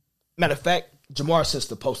 matter of fact, Jamar's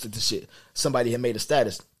sister posted this shit. Somebody had made a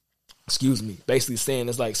status. Excuse me, basically saying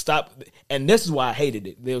it's like stop. And this is why I hated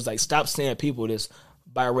it. It was like stop saying people that's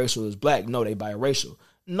biracial is black. No, they biracial.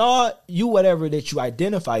 No, you whatever that you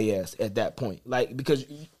identify as at that point. Like, because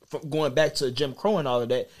from going back to Jim Crow and all of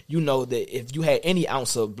that, you know that if you had any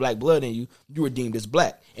ounce of black blood in you, you were deemed as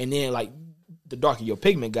black. And then like the darker your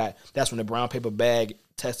pigment got, that's when the brown paper bag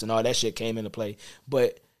test and all that shit came into play.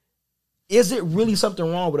 But is it really something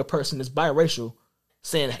wrong with a person that's biracial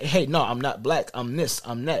saying, hey, no, I'm not black, I'm this,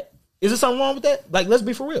 I'm that? Is there something wrong with that? Like, let's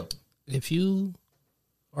be for real. if you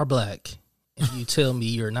are black and you tell me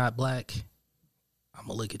you're not black, I'm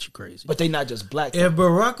gonna look at you crazy. But they not just black. If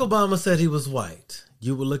Barack Obama said he was white,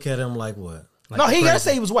 you would look at him like what? Like No, he crazy. gotta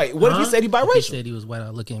say he was white. What if he said he If he biracial? said he was white, I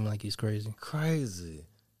look at him like he's crazy. Crazy,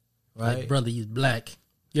 right? Like, brother, you're black.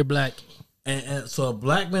 You're black. And so a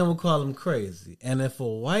black man would call him crazy. And if a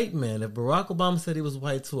white man, if Barack Obama said he was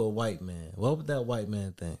white to a white man, what would that white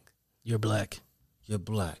man think? You're black. You're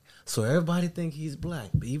black. So everybody think he's black,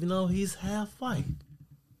 but even though he's half white,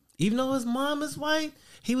 even though his mom is white,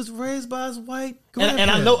 he was raised by his white grandparents.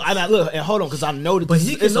 And I know, and I look, and hold on, because I know that But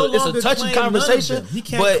he can it's no a longer touchy claim conversation. None of them. He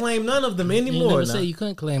can't but claim none of them You anymore. never now. say you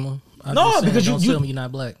couldn't claim him. I'm No, just saying, because don't you- tell me you're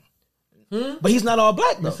not black. but he's not all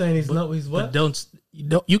black though. You're saying he's not. He's But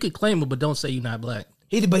what? you could claim him, but don't say you're not black.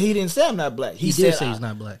 But he didn't say I'm not black. He said did say he's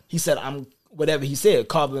not black. He said I'm whatever he said,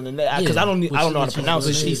 cobbling and that. Because I don't know how to pronounce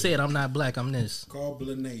it. He said I'm not black. I'm this.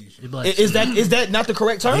 Carbonation. You're black. Is that not the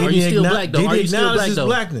correct term? Are you still black, though? Did Are he you still acknowledge black, his though?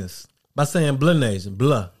 blackness by saying Blanasian,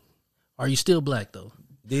 blah? Are you still black though?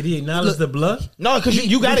 Did he acknowledge the blah? No, because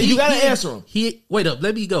you got to answer him. He wait up.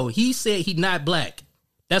 Let me go. He said he's not black.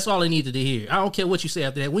 That's all I needed to hear. I don't care what you say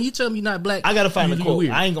after that. When you tell me you're not black, I gotta find you the quote.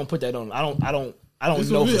 weird. I ain't gonna put that on. I don't This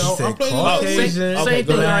know. is For weird. sure. I'm Said playing Caucasian, same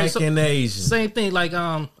thing, all right, black, so- and Asian. Same thing. Like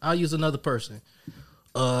I'll use another person.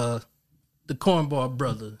 The Cornball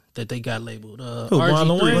brother that they got labeled.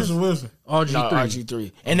 Marlon Wayans? Russell Wilson. RG3. No,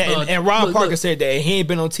 RG3. And Rob look, Parker look. said that he ain't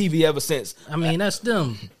been on TV ever since. I mean, that's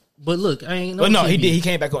them. But look, I ain't. But no, he TV. did. He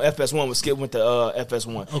came back on FS1 when Skip went to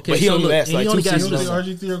FS1. Okay, but he so only look, lasted and like he 2 only got seasons. You some- don't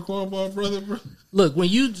think RG3 a cornball brother, bro? Look, when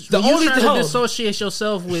you only try thing- to dissociate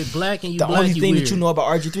yourself with black and you The black, only you thing weird. that you know about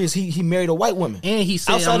RG3 is he married a white woman. And he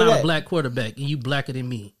said Outside I'm of not that. a black quarterback, and you blacker than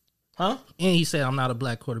me. Huh? And he said I'm not a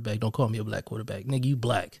black quarterback. Don't call me a black quarterback, nigga. You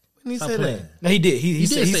black. When he Stop said playing. that? No, he did. He did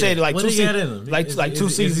say said it that. like What two he got in seasons. him? Like Is 2 he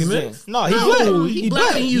seasons in. mixed? No, he No, black. he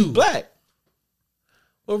black than you. He black.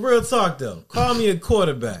 Well, real talk though. Call me a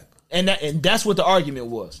quarterback. And that's what the argument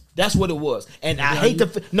was. That's what it was. And I hate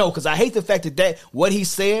because I hate the fact that what he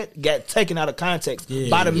said got taken out of context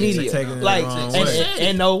by the media. taken it Like the wrong and, way.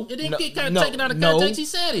 and no, It didn't no, get no, taken out of no, context. He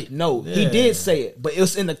said it. No, he did say it, but it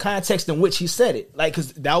was in the context in which he said it. Like,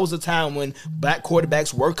 because that was a time when black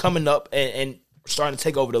quarterbacks were coming up and starting to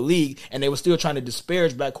take over the league, and they were still trying to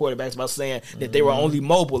disparage black quarterbacks by saying that they were only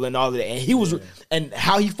mobile and all of that. And he was, and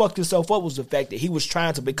how he fucked himself up was the fact that he was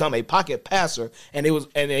trying to become a pocket passer, and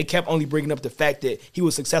they kept only bringing up the fact that he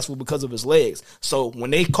was successful because of his legs. So when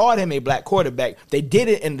they called him a black quarterback, they did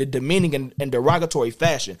it in the demeaning and derogatory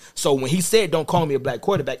fashion. So when he said, "Don't call me a black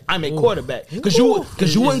quarterback," I'm a quarterback, because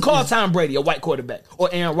you wouldn't call Tom Brady a white quarterback or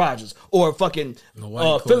Aaron Rodgers or fucking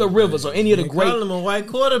Phillip Rivers or any of the great. Call him a white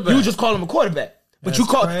quarterback. You just call him a quarterback. But That's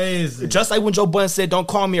crazy. Just like when Joe Budden said, "Don't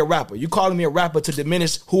call me a rapper." You calling me a rapper to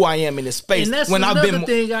diminish who I am in this space. And that's when another I've been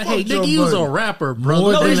thing I hate. Joe Nigga, he's a Budden. rapper, bro.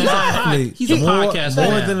 More No, than he's an not. athlete. He's a podcaster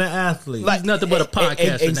More now. than an athlete. He's nothing but a podcaster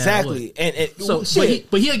now. Exactly. And So,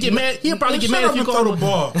 shit. but he'll get mad. He'll probably get mad if you call him. the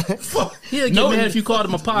ball. Fuck. He'll get No, mad if you called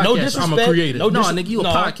him a podcast. No disrespect. I'm a creator. No, dis- nigga, you a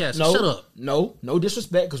podcaster. No, Shut up. No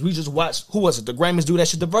disrespect, because we just watched. Who was it? The Grammys do that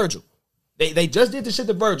shit to Virgil. They just did the shit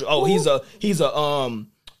to Virgil. Oh, he's a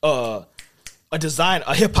designer,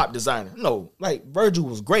 a hip hop designer. No, like Virgil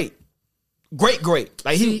was great. Great.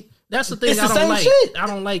 Like See, that's the thing it's I the don't same like. shit. I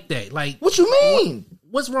don't like that. Like, What you mean?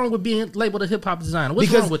 what's wrong with being labeled a hip hop designer?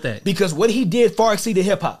 What's wrong with that? Because what he did far exceeded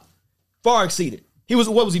hip hop. Far exceeded. He was,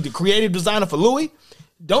 what was he, the creative designer for Louis?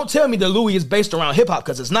 Don't tell me that Louis is based around hip hop,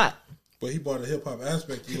 because it's not. But he brought a hip hop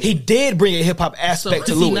aspect to it. He did bring a hip hop So aspect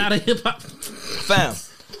to is he Louis. not a hip hop? Fam.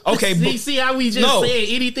 Okay, See how we just No. said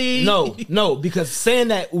anything? No, because saying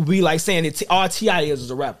that would be like saying that all T.I. is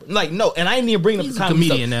a rapper. Like, no, and I ain't even bringing up He's the a comedy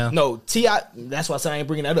comedian stuff. now. No, T.I., that's why I said I ain't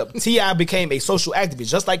bringing that up. T.I. became a social activist,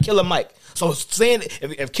 just like Killer Mike. So saying,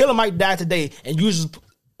 if Killer Mike died today and you just,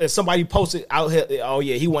 if somebody posted out here, oh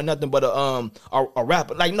yeah, he wasn't nothing but a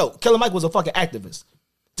rapper. Like, no, Killer Mike was a fucking activist.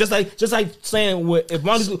 Just like saying when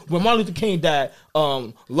Martin Luther King died,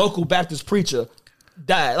 local Baptist preacher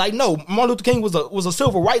died. Like, no, Martin Luther King was a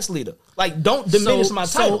civil rights leader. Like, don't diminish my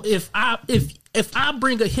title. So if I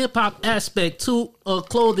bring a hip hop aspect to a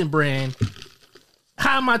clothing brand,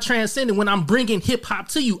 how am I transcending when I'm bringing hip hop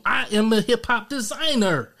to you? I am a hip hop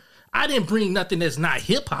designer. I didn't bring nothing that's not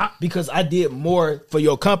hip hop. Because I did more for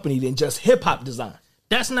your company than just hip hop design.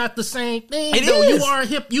 That's not the same thing. It though. is.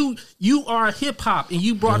 You are hip hop, and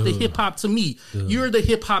you brought the hip hop to me. You're the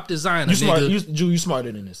hip hop designer. You smart, nigga. you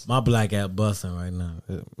smarter than this. My black app busting right now.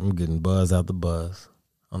 I'm getting buzz out the buzz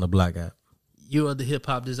on the black app. You are the hip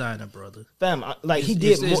hop designer, brother. Fam, like he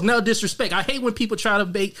did It's more. no disrespect. I hate when people try to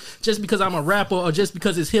make just because I'm a rapper or just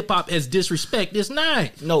because it's hip hop as disrespect. It's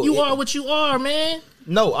not. No, you are what you are, man.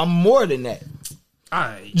 No, I'm more than that. All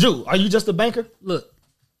right, Jew, are you just a banker? look.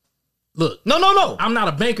 No. I'm not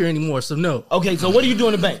a banker anymore, so no, Okay, so what do you do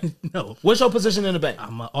in the bank? no. What's your position in the bank?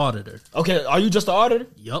 I'm an auditor. Okay, are you just an auditor?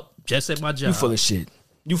 Yup, just at my job. You full of shit.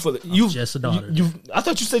 You full of you. just an auditor. I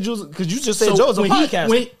thought you said you was, because you just said Joe's a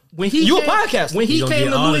podcaster. When he You a came, podcaster. When he He gonna came get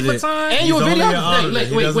to Louis audited. Vuitton, And you a He's video. only an auditor. Wait,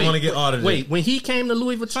 He wait, doesn't wait. want to get audited. Wait, when he came to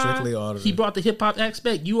Louis Strictly Vuitton, audited. he brought the hip hop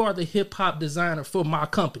aspect. You are the hip hop designer for my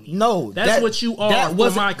company. No, that's what you are for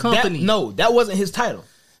wasn't- my company. That wasn't his title.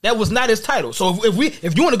 That was not his title. So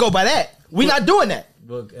if you want to go by that, we're not doing that.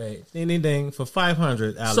 Book, hey, ding ding for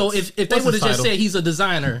 500. Alex. So if they What's would his have just title? said he's a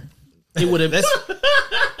designer, it would have.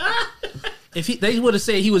 If they would have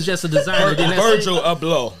said he was just a designer, then that's Virgil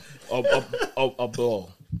Abloh. A blow.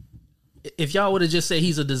 if y'all would have just said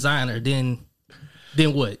he's a designer, then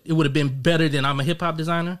what? It would have been better than I'm a hip hop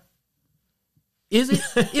designer. Is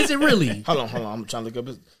it? Is it really? Hold on. I'm trying to look up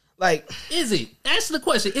his. Like, Is it? Answer the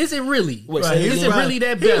question. Is it really? wait, Right, say he it is again. it really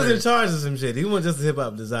that He was better? in charge of some shit. He wasn't just a hip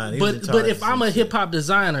hop designer. He was in But charge if of I'm some a shit. hip hop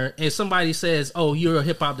designer and somebody says, "Oh, you're a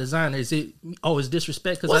hip hop designer," is it? Oh, it's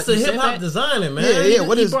disrespect because What's the hip hop designer, man? Yeah,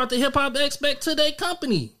 what he is- brought the hip hop aspect to their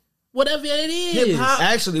company, whatever it is. Hip-hop.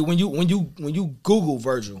 Actually, when you Google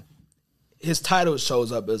Virgil, his title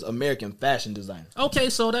shows up as American fashion designer. Okay,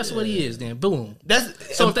 so that's what he is. Then boom.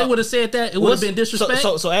 That's So if they would have said that, it would have been disrespect.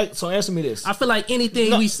 So answer me this. I feel like anything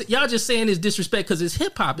No. we say, y'all just saying is disrespect because it's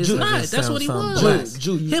hip hop. It's Jew, not. that That's what he sounds was.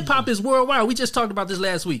 Jew, Hip hop is worldwide. We just talked about this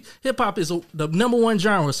last week. Hip hop is the number one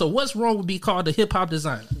genre. So what's wrong with be called the hip hop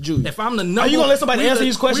designer? Jew. If I'm the number, Are you gonna let somebody we're answer the-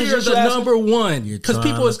 these questions We're that you the ask? number one You're because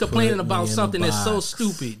people trying is to complaining put about me in something a that's so box.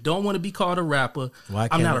 stupid. Don't want to be called a rapper. Why I'm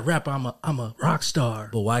can't not I- a rapper. I'm a rock star.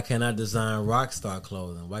 But why can't I design design rock star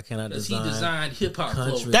clothing? Why can't I Because he design designed hip hop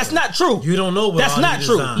country? clothing. That's not true. You don't know what That's all not he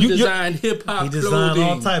true. designed. He You- designed hip hop He clothing. designed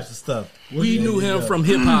all types of stuff. We knew him from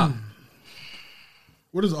hip hop.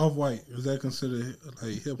 What is Off-White? Is that considered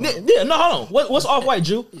like hip hop? Yeah, no, hold on. What's Off-White,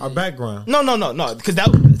 Jew? Our background. No, because that.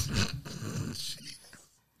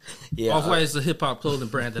 Yeah, Off-White is a hip hop clothing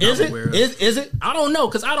brand that is I'm it? aware of. Is it? I don't know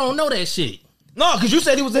because I don't know that shit. No, because you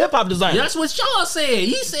said he was a hip hop designer. That's what y'all said.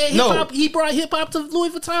 He said hip No. hop. He brought hip hop to Louis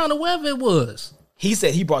Vuitton or wherever it was. He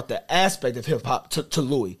said he brought the aspect of hip hop to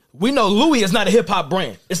Louis. We know Louis is not a hip hop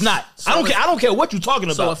brand. It's not. I don't care what you're talking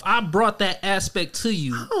So about. if I brought that aspect to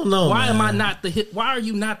you, I don't know, why am I man. not the hip? Why are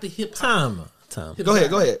you not the hip hop? Time. Go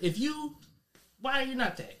ahead. If you, why are you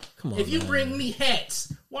not that? Come on, If you man. bring me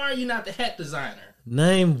hats, why are you not the hat designer?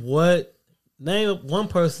 Name one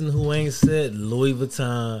person who ain't said Louis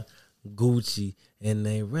Vuitton, Gucci, and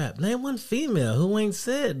they rap. Name one female who ain't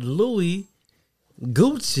said Louis,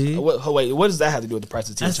 Gucci. Wait, what does that have to do with the price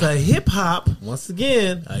of That's attention? a hip hop, once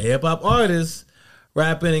again, a hip hop artist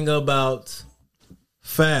rapping about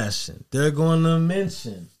fashion. They're going to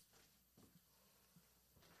mention.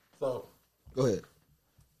 So, Go ahead.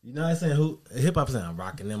 you're not saying who hip hop saying I'm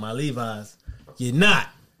rocking in my Levi's. You're not.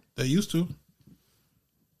 They used to.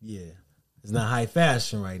 Yeah. It's not high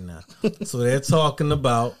fashion right now. So they're talking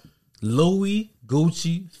about Louis,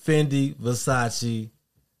 Gucci, Fendi, Versace.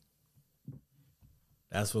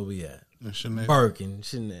 That's where we at. And Chanel. Birkin,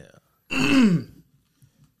 Chanel.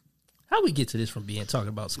 How we get to this from being talking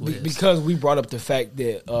about squares? Because we brought up the fact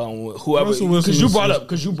that whoever, Russell Wilson because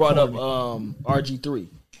you was brought up RG3,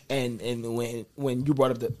 and when you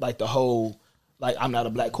brought up the whole like I'm not a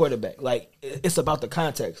black quarterback, like it's about the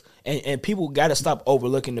context, and people got to stop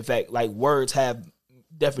overlooking the fact like words have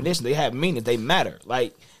definition, they have meaning, they matter.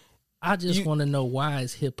 Like I just want to know, why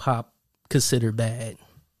is hip hop considered bad?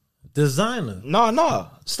 Designer. no,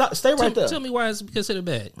 stay right there. Tell me why it's considered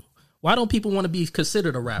bad. Why don't people want to be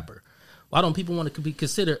considered a rapper? Why don't people want to be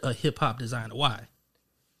considered a hip hop designer? Why?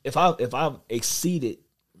 If I've exceeded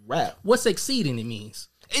rap, What's exceeding it means?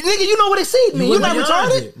 hey, nigga, you know what exceed mean? You're not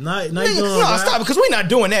retarded. Not Nigga, you doing no, rap. stop, because we're not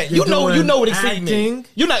doing that. You You're know doing what exceed mean. acting.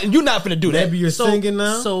 You're not finna do that. Maybe you're singing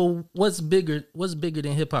now. So what's bigger? What's bigger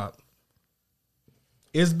than hip hop?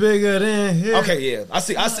 It's bigger than hip. Okay, yeah, I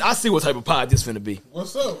see what type of pod this finna be.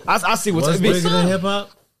 What's up? I see what What's type of bigger than hip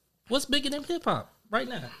hop? What's bigger than hip hop right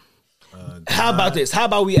now? How about this? How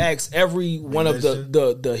about we ask every one of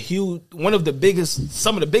the huge, one of the biggest,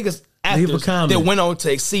 some of the biggest Leave a actors comment. that went on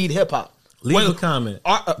to exceed hip hop. Leave a comment.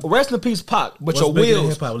 Rest in peace, Pac. But What's your bigger than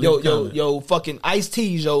Wills, hip-hop? Leave a comment. yo, fucking Ice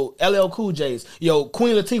T's, yo, LL Cool J's, yo,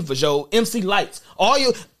 Queen Latifah's, yo, MC Lights, all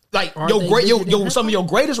your like Are yo they great, bigger than yo, some of your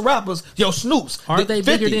greatest rappers, yo, Snoops. Are they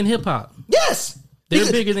bigger 50. than hip hop? Yes, They're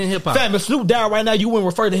He- bigger than hip hop. Fam, if Snoop died right now, you wouldn't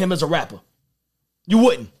refer to him as a rapper. You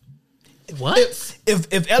wouldn't. What?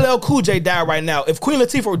 If LL Cool J died right now, if Queen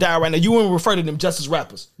Latifah died right now, you wouldn't refer to them just as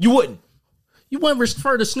rappers. You wouldn't. You wouldn't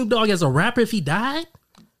refer to Snoop Dogg as a rapper if he died?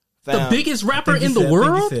 The Fam, biggest rapper in the I think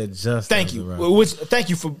world? he said just Thank as a you. rapper. Thank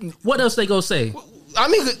you for. What else they gonna say? I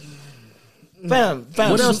mean, fam.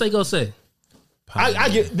 What else they gonna say? I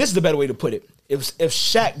get. This is the better way to put it. If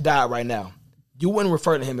Shaq died right now, you wouldn't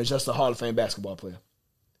refer to him as just a Hall of Fame basketball player.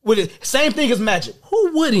 With it, same thing as Magic.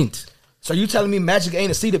 Who wouldn't? So you telling me Magic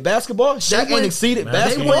ain't exceeded basketball? Shaq ain't wouldn't- exceeded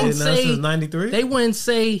Magic basketball? ain't wouldn't did nothing say since 93? They wouldn't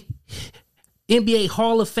say NBA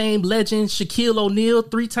Hall of Fame legend Shaquille O'Neal,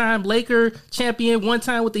 3-time Laker champion, 1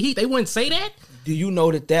 time with the Heat. They wouldn't say that. Do you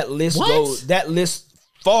know that list What? goes? That list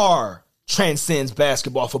far transcends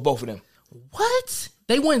basketball for both of them. What?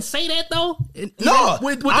 They wouldn't say that though. No,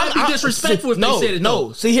 would that be disrespectful if no, they said it? no.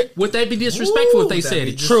 Though? See here, Would that be disrespectful if they Ooh, said that'd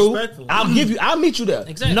it? be true. disrespectful. I'll meet you there.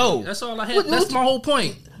 Exactly. No, That's all I had. What- That's what- my whole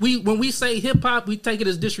point. When we say hip hop, we take it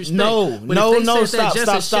as disrespect. No, But no, if they no, said that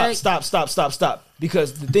just as Shaq- stop.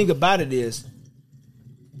 Because the thing about it is,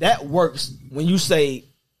 that works when you say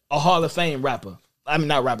a Hall of Fame rapper. I mean,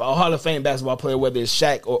 not rapper, a Hall of Fame basketball player, whether it's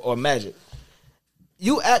Shaq or Magic.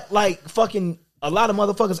 You act like fucking a lot of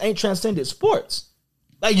motherfuckers ain't transcended sports.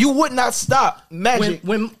 Like, you would not stop Magic.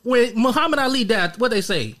 When Muhammad Ali died, what they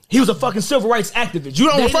say? He was a fucking civil rights activist. You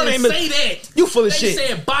don't They refer to didn't him say as... that. You full of They shit.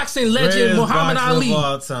 said boxing legend Greatest Muhammad boxer Ali. of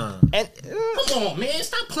all time. And, Come on, man,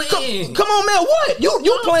 stop playing. come on, man, what? You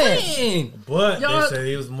Stop playing. But Y'all- they said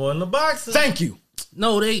he was more than a boxer. Thank you.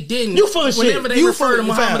 No, they didn't. You full of shit. Whenever they You refer to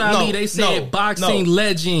full of- Muhammad fam, Ali, no, they said no, boxing no.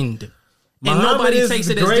 legend. And Muhammad nobody is takes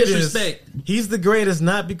the it as greatest. disrespect. He's the greatest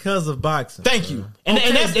not because of boxing. Thank you. And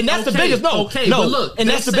that's the Okay, biggest. No, okay, no. but look, and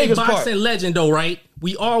they that's the say biggest boxing part. legend, though, right?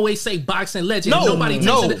 We always say boxing legend. No, Nobody takes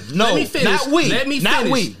no, it. no, Let me finish. not we, Let me not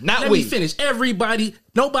finish. we, not Let we. me finish. Everybody,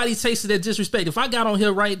 nobody takes it as disrespect. If I got on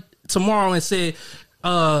here right tomorrow and said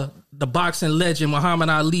the boxing legend Muhammad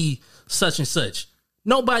Ali, such and such.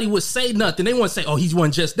 Nobody would say nothing. They wouldn't say, oh, he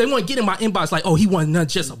wasn't just. They wouldn't get in my inbox like, oh, he wasn't not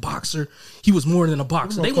just a boxer. He was more than a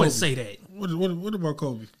boxer. They wouldn't say that. What about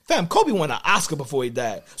Kobe? Fam, Kobe won an Oscar before he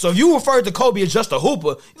died. So if you refer to Kobe as just a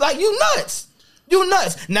hooper, like, you nuts. You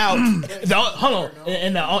nuts. Now, hold on.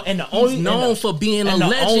 And the only He's known for being a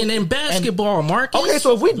legend in basketball, Marcus. Okay,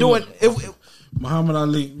 so if we doing... Muhammad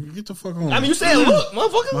Ali, get the fuck on. I mean, you saying, look,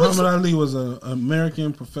 motherfucker. Muhammad Ali was an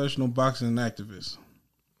American professional boxing activist.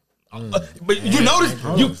 But you notice,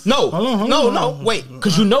 wait,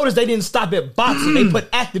 because you notice they didn't stop at boxing. They put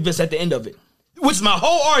activists at the end of it, which is my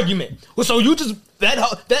whole argument. So you just that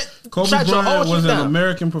Kobe Bryant was an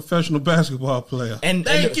American professional basketball player. And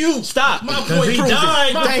thank you. Stop. My point He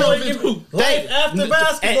died right after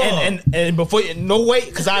basketball. And before no wait,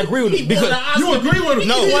 because I agree with him. Because you agree with him?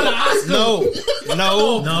 No,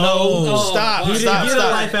 stop. He didn't get a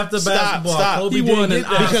life after basketball. Stop. Kobe He won didn't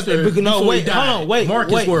an get that. Oscar. Because no, before wait, he died. hold on, wait.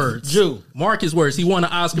 Marcus words. Jew. Marcus words. He won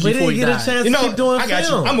an Oscar But he before he didn't get died. a chance You to keep know, doing I got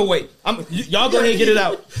film. you. I'm gonna wait. Y'all go ahead and get it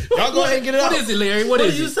out. Y'all go ahead and get it out. What is it, Larry? What What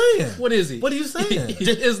is are you it? saying? What is it? What are you saying?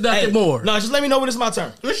 It's nothing more. No, just let me know when it's my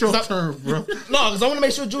turn. It's your turn, bro. No, because I want to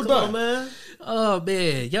make sure Drew done. Oh, man. Oh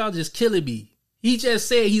man, y'all just killing me. He just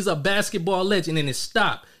said he's a basketball legend and it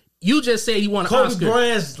stopped. You just said he won an Kobe Oscar,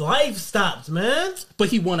 Bryant's life stopped, man. but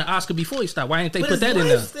he won an Oscar before he stopped. Why ain't they But put his that in life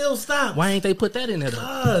there? still stopped. Why ain't they put that in there? Though?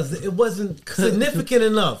 Because it wasn't significant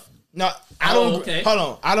enough. No, I don't. Okay. Hold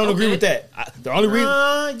on, I don't agree with that. The only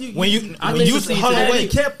reason when you hold on, He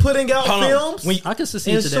wait, kept putting out hold on. films When I can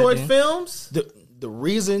succeed and to short that. films. the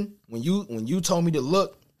reason when you told me to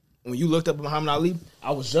look, when you looked up Muhammad Ali,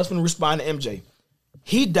 I was just gonna respond to MJ.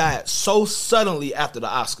 He died so suddenly after the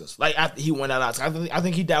Oscars, like after he won that Oscar. I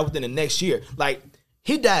think he died within the next year. Like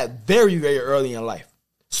he died very, very early in life.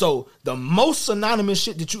 So the most synonymous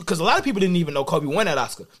shit that because a lot of people didn't even know Kobe won that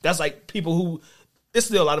Oscar. That's like people who. There's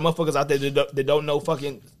still a lot of motherfuckers out there that don't know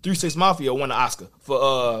fucking 3 6 Mafia won the Oscar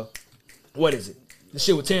for what is it? The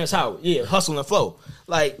shit with Terrence Howard. Yeah, Hustle and Flow.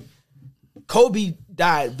 Like Kobe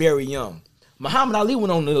died very young. Muhammad Ali went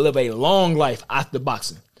on to live a long life after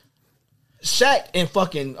boxing. Shaq and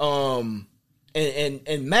fucking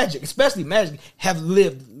and Magic, especially Magic, have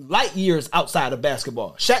lived light years outside of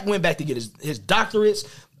basketball. Shaq went back to get his doctorates,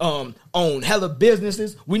 owned hella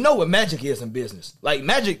businesses. We know what Magic is in business. Like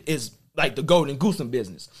Magic is like the golden goose in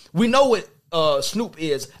business. We know what Snoop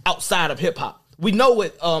is outside of hip hop. We know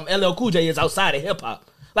what LL Cool J is outside of hip hop.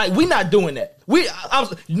 Like we not doing that.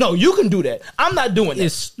 No, you can do that. I'm not doing that.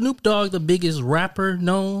 Is Snoop Dogg the biggest rapper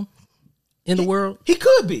known in the world? He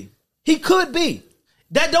could be. He could be.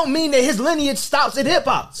 That don't mean that his lineage stops at hip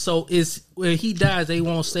hop. So is when he dies, they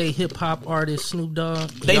won't say hip hop artist Snoop Dogg.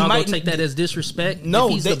 They Y'all might gonna take that as disrespect. No,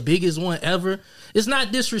 if he's the biggest one ever. It's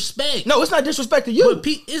not disrespect. No, it's not disrespect to you. But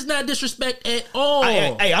it's not disrespect at all.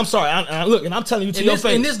 Hey, I'm sorry. Look, and I'm telling you to your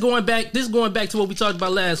face. And this going back to what we talked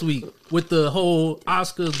about last week with the whole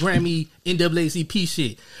Oscars, Grammy, NAACP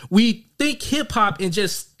shit. We think hip hop and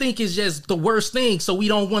just think it's just the worst thing, so we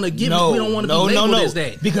don't want to give it. We don't want to be labeled as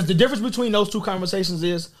that. Because the difference between those two conversations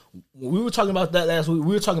is when we were talking about that last week.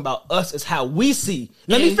 We were talking about us as how we see.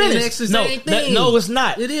 Let me finish. It's the same thing. No, it's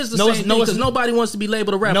not. It is the same thing because nobody wants to be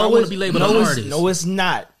labeled a rapper. I want to be labeled an artist. No, it's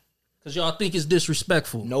not. Because y'all think it's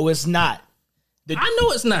disrespectful. No, it's not. I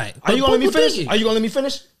know it's not. Are you gonna let me finish? Are you gonna let me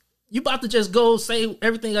finish? You about to just go say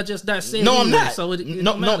everything I just said? No, I'm not. So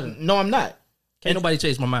no, I'm not. Can't nobody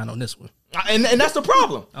change my mind on this one. And that's the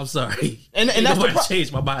problem. I'm sorry. And that's nobody the problem.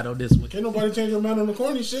 change my mind on this one. Can't nobody change your mind on the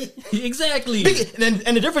corny shit. Exactly.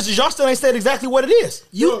 And the difference is y'all still ain't said exactly what it is.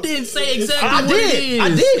 You didn't say exactly I what did. it is.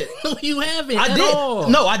 I did. No, you haven't. I at did. all.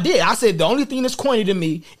 No, I did. I said the only thing that's corny to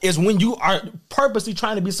me is when you are purposely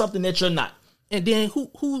trying to be something that you're not. And then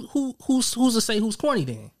who's to say who's corny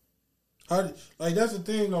then? Like that's the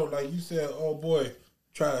thing though. Like you said, oh boy,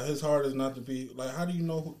 try his hardest not to be like. How do you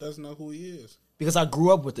know that's not who he is? Because I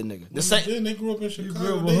grew up with the nigga. The same. Then they grew up in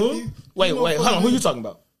Chicago. Wait, hold on. Who you talking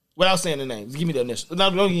about? Without saying the names, give me the initial. No,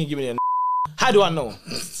 don't even give me the. How do I know him?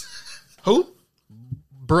 Who?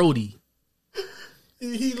 Brody.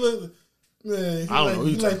 He look. Man, I don't know who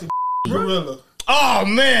you like the gorilla. Oh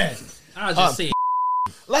man. I just said.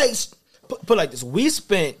 Like put like this. We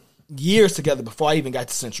spent years together before I even got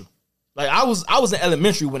to Central. Like I was in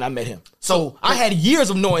elementary when I met him. So I had years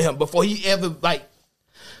of knowing him before he ever like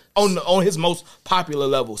on his most popular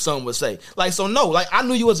level, some would say. Like so no, like I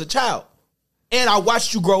knew you as a child. And I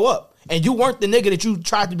watched you grow up. And you weren't the nigga that you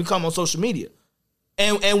tried to become on social media.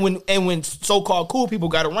 And when so-called cool people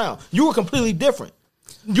got around, you were completely different.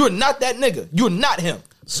 You're not that nigga. You're not him.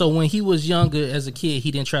 So when he was younger as a kid,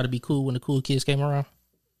 he didn't try to be cool when the cool kids came around?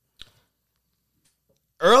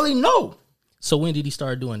 Early, no. So when did he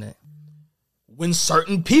start doing that? When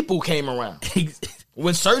certain people came around.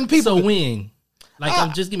 When certain people. So when?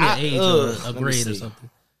 Like, just give me an age or a grade or something.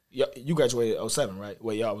 Yeah, you graduated 07, right?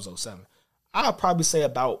 Well, y'all was 07. I'll probably say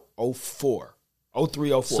about 04. 03,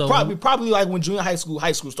 04. So, probably like when junior high school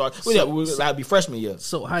started. Well, yeah, that'd be freshman year.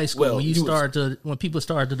 So high school, when people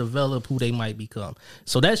start to develop who they might become.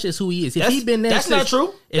 So that's just who he is. If he's been that, that's not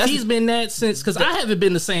true. If he's been that since, because I haven't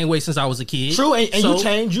been the same way since I was a kid. True, and you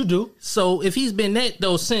change, you do. So if he's been that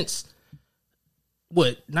though since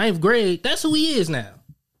ninth grade, that's who he is now.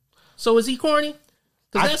 So is he corny?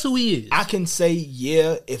 Because that's who he is. I can say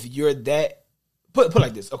yeah if you're that. Put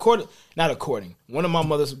like this. One of my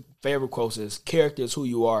mother's favorite quotes is, "Character is who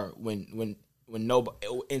you are when nobody.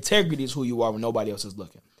 Integrity is who you are when nobody else is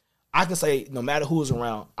looking." I can say no matter who's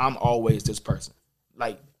around, I'm always this person.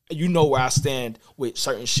 Like, you know where I stand with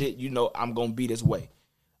certain shit. You know I'm gonna be this way.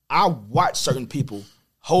 I watch certain people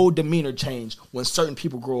whole demeanor change when certain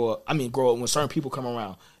people grow up when certain people come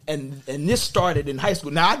around. And this started in high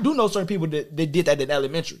school. Now I do know certain people that did that in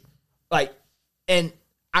elementary. Like, and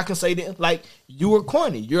I can say that, like, you were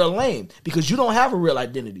corny, you're lame, because you don't have a real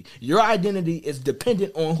identity. Your identity is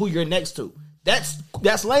dependent on who you're next to.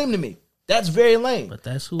 That's lame to me. That's very lame. But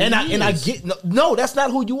that's who and he I, is. And I get no, that's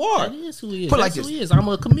not who you are. That is who he is. Put That's like who this. he is. I'm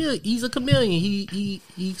a chameleon. He's a chameleon.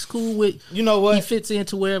 He's cool with. You know what? He fits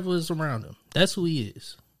into wherever is around him. That's who he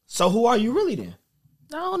is. So who are you really then?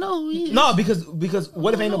 I don't know who he is. No, because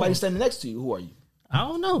what if ain't nobody standing next to you? Who are you? I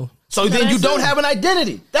don't know. So then you don't have an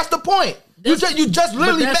identity. That's the point. You just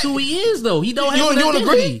literally. But that's who he is, though. He don't have an You don't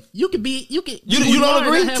identity. agree? You could be. You can. You don't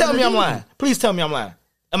agree? Tell me I'm lying. Please tell me I'm lying.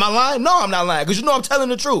 Am I lying? No, I'm not lying, because you know I'm telling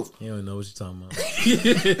the truth. You don't know what you're talking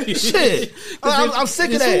about. Shit, I'm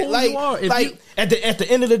sick of that. Like at the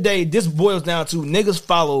end of the day, this boils down to niggas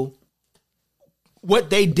follow what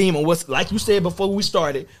they deem, and what's, like you said before we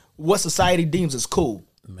started, what society deems as cool.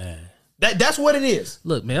 Man, that's what it is.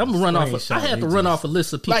 Look, man, I'm gonna run off. I have to run off a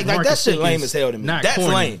list of people. Like that shit lame as hell to me. That's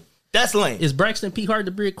corny. lame. That's lame. Is Braxton P. Hard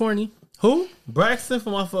to be corny? who? Braxton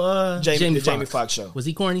from off of Jamie Foxx show. Was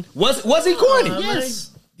he corny? Was he corny?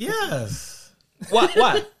 Yes. Yes. Why?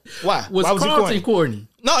 Was Why was Carlton he corny?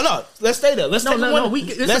 No. Let's stay there. Let's take No.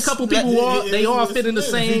 There's a couple people they all fit in the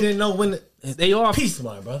He same. didn't know when. They all Peace,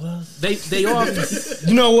 my brothers. They all.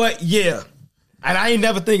 You know what? Yeah. And I ain't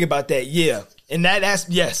never think about that. Yeah. And that's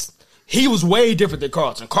yes. He was way different than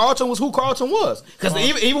Carlton. Carlton was who Carlton was. Because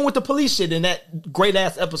even with the police shit in that great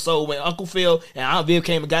ass episode when Uncle Phil and Aunt Viv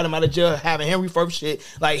came and got him out of jail having Henry Firth shit,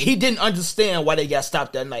 like, he didn't understand why they got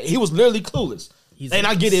stopped that night. He was literally clueless. And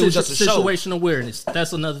I get it was just a show. Situational awareness.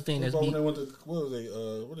 That's another thing that's When they went to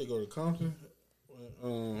where they go to Compton?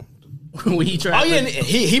 when he tried. Oh yeah, and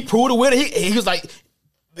he proved it with it. He was like,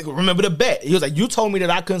 remember the bet? He was like, you told me that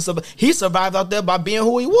I couldn't survive. He survived out there by being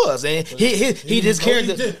who he was, and his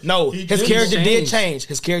character did change.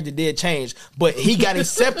 His character did change, but he got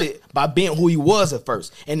accepted by being who he was at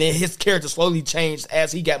first, and then his character slowly changed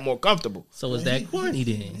as he got more comfortable. So is that corny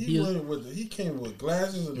then? He came with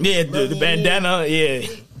glasses. And the bandana. Yeah.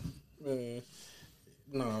 Man,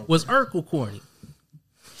 no. Was Urkel corny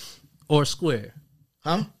or square?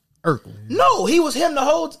 Huh? Urkel. No, he was him the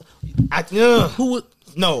whole. Who would?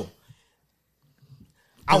 No.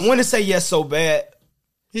 I want to say yes so bad.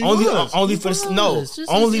 Only for the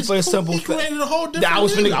simple fact. I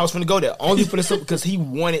was finna go there. Only for the simple, because he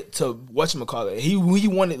wanted to whatchamacallit. He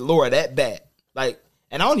wanted Laura that bad. Like,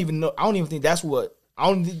 and I don't even think that's what. I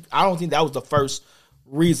don't think that was the first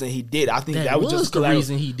reason he did. I think that was just the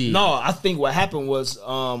reason he did. No, I think what happened was,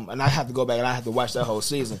 and I have to go back and I have to watch that whole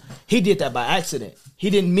season. He did that by accident. He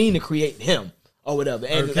didn't mean to create him or whatever.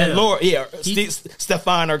 And Laura,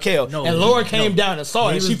 Stefan Urkel. No, and Laura came down and saw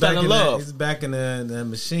it, and she fell in love. He's back in the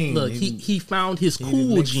machine. Look, he found his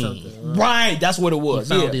cool gene. Right, that's what it was.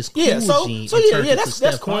 He found his cool gene.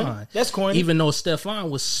 That's corny. That's corny. Even though Stefan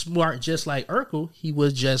was smart just like Urkel, he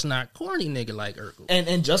was just not corny nigga like Urkel.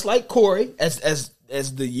 And just like Corey, as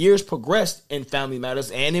the years progressed in Family Matters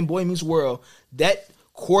and in Boy Meets World, that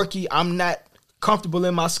quirky, I'm not comfortable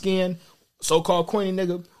in my skin, so-called corny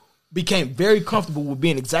nigga, became very comfortable with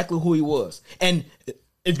being exactly who he was. And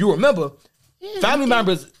if you remember, Family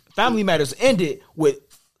Matters ended with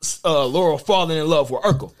Laura falling in love with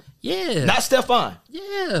Urkel. Yeah. Not Stefan.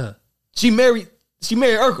 Yeah. She married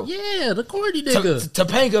Urkel. Yeah, the corny nigga.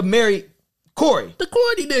 Topanga married Corey. The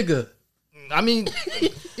corny nigga. I mean,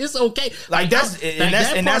 it's okay. Like that's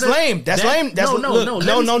lame. That's lame. That's no.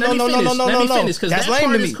 Let me finish, that's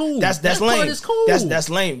lame to me. Cool. That's lame. That's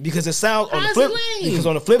lame because it sounds on the flip. Because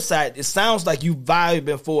on the flip side, it sounds like you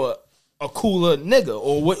vibing for a cooler nigga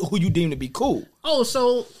or who you deem to be cool. Oh,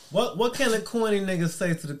 so What can a corny nigga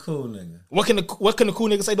say to the cool nigga? What can the cool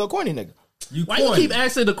nigga say to a corny nigga? why you keep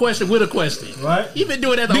asking the question with a question? Right? You been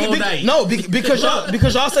doing that the whole night. No, because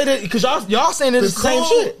y'all say that because y'all saying it's the same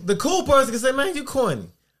shit. The cool person can say, "Man, you corny."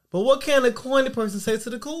 But what can a corny person say to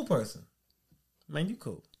the cool person? Man, you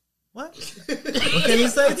cool. What? What can he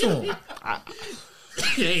say to him?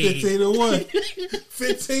 15-1.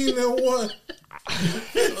 15-1.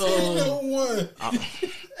 15-1.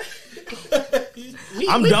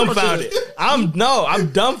 I'm dumbfounded. I'm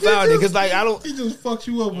dumbfounded because like I don't. He just fucked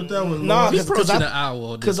you up with that one. Nah,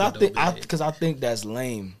 Lord. because I I think that's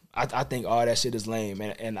lame. I think all that shit is lame,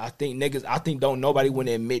 and I think don't nobody want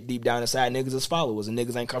to admit deep down inside niggas is followers and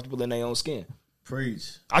niggas ain't comfortable in their own skin.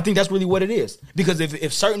 Preach. I think that's really what it is. Because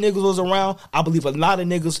if certain niggas was around, I believe a lot of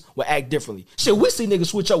niggas would act differently. Shit, we see niggas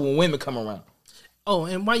switch up when women come around. Oh,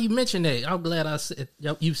 and why you mentioned that, I'm glad I said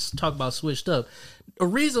you talk about switched up. The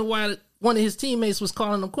reason why one of his teammates was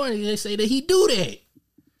calling him corny, they say that he do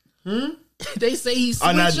that. They say he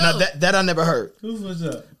switched up. That I never heard. Who switched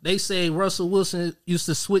up? They say Russell Wilson used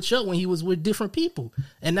to switch up when he was with different people,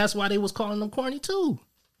 and that's why they was calling him corny too.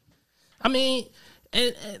 I mean,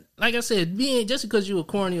 and like I said, just because you a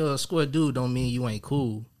corny or a square dude don't mean you ain't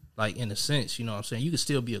cool. Like in a sense, you know what I'm saying? You can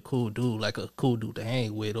still be a cool dude, like a cool dude to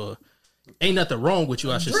hang with, or ain't nothing wrong with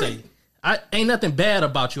you, I should say. Ain't nothing bad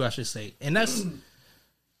about you, I should say. And that's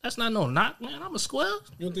not no knock, man. I'm a square.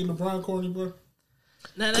 You don't think LeBron corny, bro?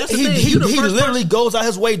 Now, that's the He thing. You the first literally person- goes out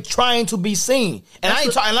his way trying to be seen, and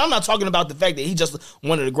I'm not talking about the fact that he's just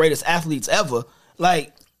one of the greatest athletes ever.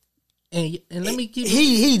 Like, and let me keep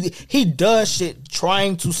he does shit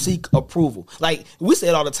trying to seek approval. Like we say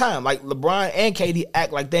it all the time. Like LeBron and KD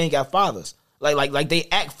act like they ain't got fathers. Like they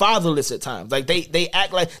act fatherless at times. Like they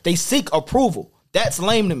act like they seek approval. That's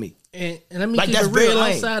lame to me. And let me Like, keep that's it real. very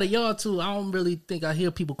lame. Outside of y'all too, I don't really think I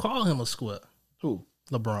hear people call him a square. Who?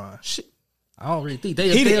 LeBron. Shit. I don't really think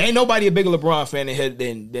Ain't nobody a bigger LeBron fan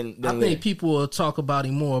than I Larry. think people will talk about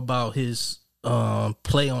him more about his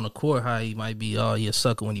play on the court, how he might be a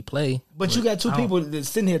sucker when he play. But you got two people that's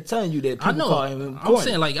sitting here telling you that people I know. call him I'm corny.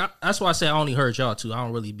 saying like that's why I say I only heard y'all two. I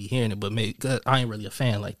don't really be hearing it, but maybe 'cause I ain't really a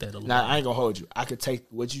fan like that. Now I ain't gonna hold you. I could take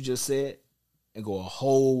what you just said and go a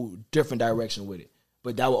whole different direction with it,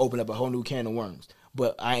 but that will open up a whole new can of worms.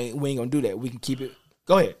 But we ain't gonna do that. We can keep it.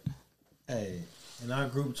 Go ahead. Hey, in our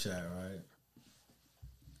group chat, right?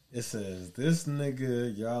 It says, this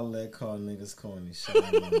nigga, y'all let call niggas corny. Shame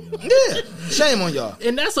on y'all. Yeah, shame on y'all.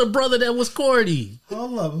 And that's a brother that was corny.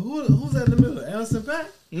 Hold up. Who's that in the middle? Anderson Paak?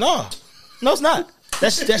 No, it's not.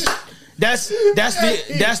 That's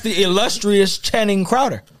the illustrious Channing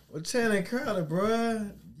Crowder. Well, Channing Crowder,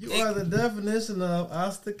 bruh. You are the definition of I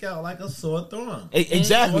stick out like a sore thumb.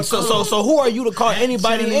 Exactly. So who are you to call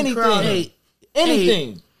anybody Channing anything? Crowder.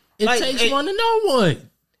 Anything? It Like, takes one to know one.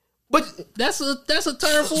 But That's a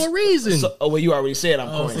term for a reason. you already said I'm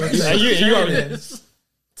corny. so You already. Channing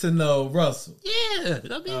to know Russell. Yeah,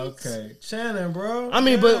 I mean, Okay. Channing, bro. I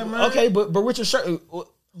mean, Yeah, man. but Richard Sherman. Who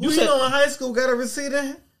you know in high school got a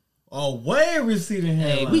receding? Oh, way receding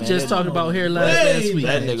hairline. we just talked about hairlines Hey, last week.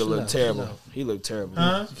 That nigga looked terrible. He looked terrible.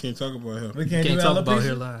 Huh? You can't talk about him. We can't, Can't do talk about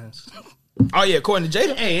alopecia? hairlines. Oh yeah, according to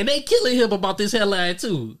Jada, Hey, and they killing him about this headline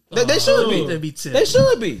too. They should be. Let me tell they you.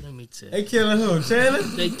 should be. Let me tell you. They killing who?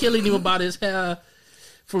 Channing? They killing him about his hair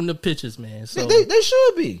from the pictures, man. So They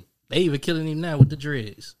should be. they even killing him now with the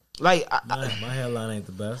dreads. Like My hairline ain't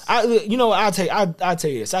the best. I'll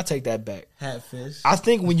tell you this. I take that back. Hatfish. I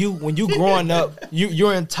think when you growing up,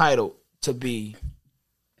 you're entitled to be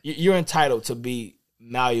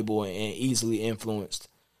malleable and easily influenced.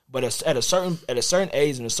 But at a certain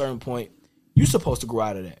age and a certain point, you're supposed to grow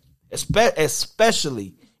out of that.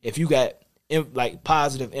 Especially if you got like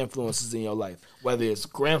positive influences in your life, whether it's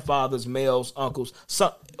grandfathers, males, uncles.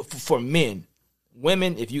 For men,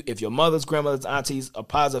 women, if your mother's, grandmother's, aunties, a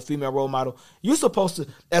positive female role model, you're supposed to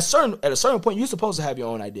at a certain point you're supposed to have your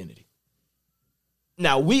own identity.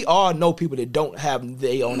 Now we all know people that don't have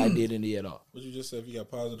their own identity at all. What you just said, if you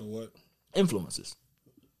got positive what? Influences.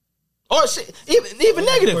 Or shit, even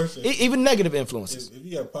negative, question. even negative influences. If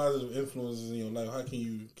you got positive influences in your life, how can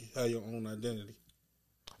you have your own identity?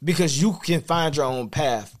 Because you can find your own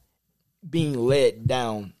path, being led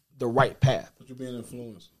down the right path. But you're being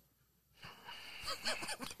influenced.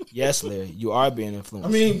 Yes, Larry, you are being influenced.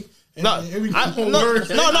 I mean, we can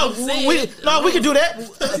do that.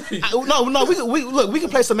 We can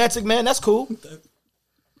play semantic, man. That's cool.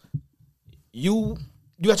 You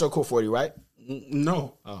got your core 40, right?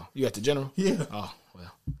 No. Oh, you got the general? Yeah. Oh,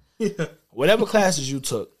 well. Yeah. Whatever classes you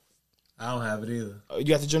took, I don't have it either. You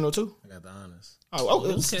got the general too? I got the honors.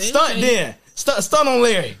 Okay. Okay. Then. Stunt on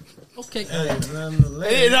Larry. Okay. No,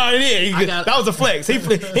 it is. That was a flex.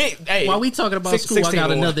 Hey, While we talking about school, I 16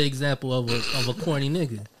 got or more. another example of a corny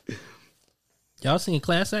nigga. Y'all seen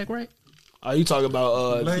Class Act, right? Are you talking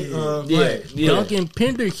about Blake. yeah. Duncan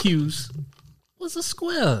Penderhughes was a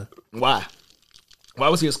square. Why? Why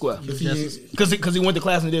was he a square? Because he went to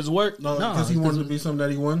class and did his work. No, No, because he because wanted to be something that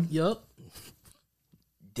he won. Yup.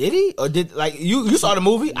 Did he? Or did like you saw the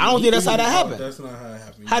movie? I don't think that's how that happened. That's not how it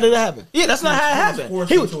happened. How did that happen? Yeah, that's not how it happened.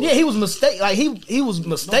 forced He was into it. he was mistaken. Like he was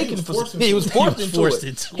mistaken was for. forced Yeah, he was into it. forced He was into forced it.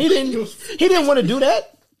 into He didn't want to do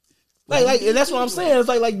that. Like and that's what I'm saying. It's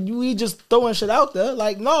like we just throwing shit out there.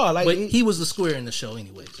 Like no, like But he was a square in the show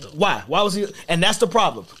anyway. So. why? Why was he? And that's the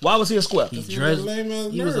problem. Why was he a square? He He dressed. was a lame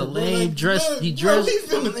ass He was a nerd, bro. lame Like, dress. man, He bro, dressed. he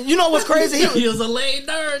finna- You know what's crazy? He was a lame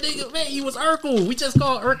nerd, nigga. Man, he was Urkel. We just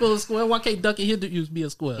called Urkel a square. Why can't Duncan Hughes be a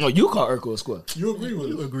square? No, you call Urkel a square. You agree with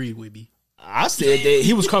You it? agreed with me. I said that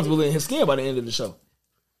he was comfortable in his skin by the end of the show.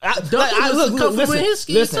 Duncan was comfortable in his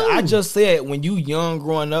skin, listen. too. I just said when you young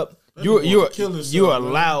growing up, you're man.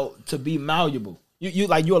 allowed to be malleable.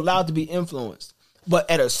 You're allowed to be influenced. But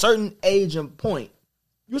at a certain age and point,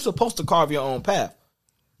 you're supposed to carve your own path.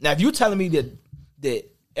 Now, if you're telling me that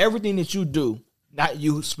everything that you do, not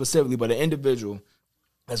you specifically, but an individual,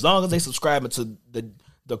 as long as they subscribe to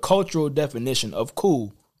the cultural definition of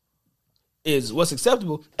cool, is what's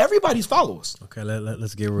acceptable, everybody's followers. Okay,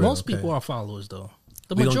 let's get real. Most okay. people are followers, though.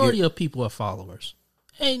 The We don't majority of people are followers.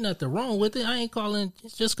 Ain't nothing wrong with it. I ain't calling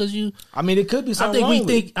it's just because you. I mean, it could be something wrong with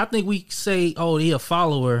it. I think we say, oh, he a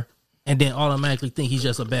follower, and then automatically think he's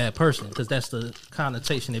just a bad person because that's the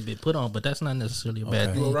connotation that been put on. But that's not necessarily a bad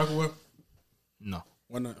You thing. wear Rockaway? No.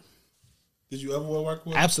 Why not? Did you ever wear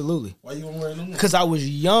Rockaway? Absolutely. Why you don't wear it no more? Because I was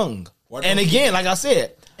young. Why And don't again, like I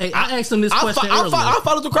said, Hey, I asked him this question earlier. I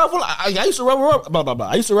followed the crowd. I used to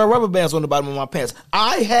I used to wear rubber bands on the bottom of my pants.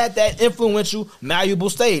 I had that influential, malleable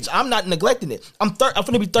stage. I'm not neglecting it. I'm going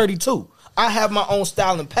to be 32. I have my own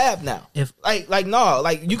style and path now. If-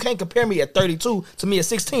 you can't compare me at 32 to me at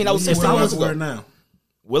 16. That was You 16 wear months Rockaway ago. now.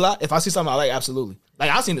 Will I? If I see something I like, absolutely. Like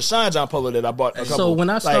I seen the Shine John polo that I bought. A couple, So when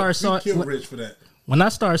I like, start You kill Rich for that. when I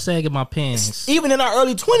start sagging my pants, even in our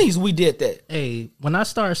early 20s, we did that. hey, when I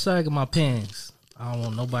start sagging my pants, I don't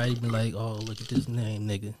want nobody to be like, oh, look at this name,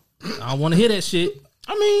 nigga. I don't want to hear that shit.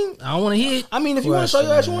 I mean, I don't want to hear it. if you want to show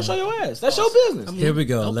your ass, you want to show your ass. That's your business. Here we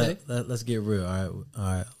go. Okay. Let's get real. All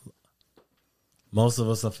right. Most of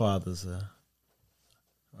us are fathers. All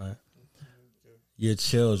right. Your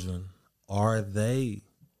children, are they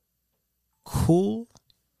cool,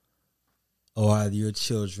 or are your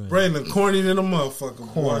children Brandon, corny than a motherfucker.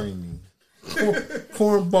 corny?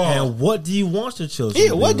 Cornball. And what do you want your children? Yeah,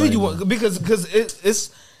 to be what do right you now? want? Because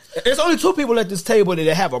it's only two people at this table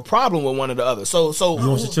that have a problem with one or the other. So You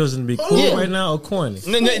want your children to be cool Yeah. right now or corny?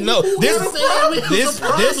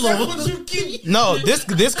 no,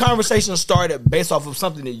 this conversation started based off of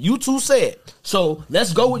something that you two said. So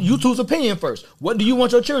let's go with you two's opinion first. What do you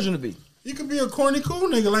want your children to be? You could be a corny cool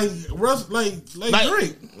nigga like Russ, like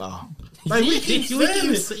Drake. No. Like we keep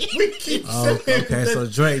saying it. We keep saying Okay, so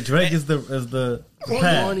that. Drake is the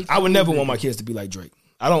path. I would never want my kids to be like Drake.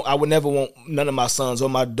 I would never want none of my sons or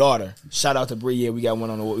my daughter. Shout out to Bree. Yeah, we got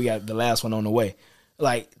one on the way. We got the last one on the way.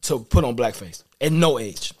 Like to put on blackface at no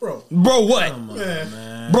age, Bro. what?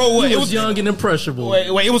 Man. Bro, what? He was young and impressionable. Wait,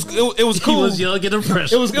 it was cool. He was young and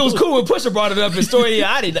impressionable. It was cool when Pusha brought it up in story.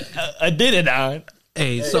 Yeah, I did it on.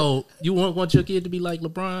 Hey, so you want your kid to be like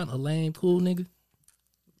LeBron, a lame, cool nigga?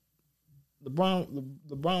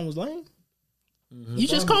 LeBron was lame. You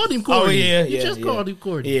just called him corny. Oh yeah, You just called him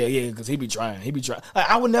corny. Yeah, because he be trying. Like,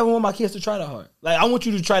 I would never want my kids to try that hard. Like I want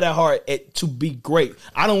you to try that hard to be great.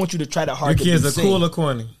 I don't want you to try that hard. Your to kids be are seen. cool or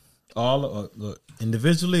corny? Look,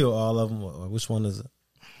 individually or all of them? Or which one is it?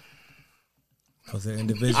 Because they're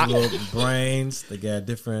individual brains. They got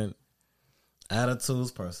different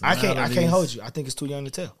attitudes, I personalities. can't hold you. I think it's too young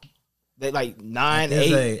to tell. They like 9,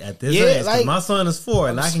 8. At this age, 'cause my son is 4,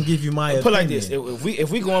 and I can give you my Put it like opinion. this: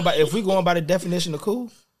 if we going by the definition of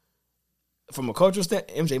cool, from a cultural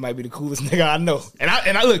standpoint, MJ might be the coolest nigga I know. And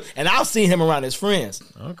I look, and I've seen him around his friends.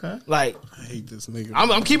 Okay. Like I hate this nigga.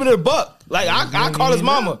 I'm keeping it a buck. Like I call his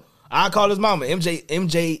mama.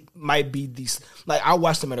 MJ might be these. Like I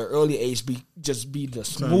watched him at an early age be the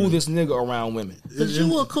smoothest nigga around women. Cause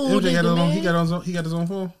you a cool MJ nigga, man. He got his own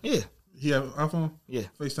phone. Yeah. He have an iPhone. Yeah.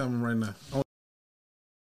 FaceTime him right now.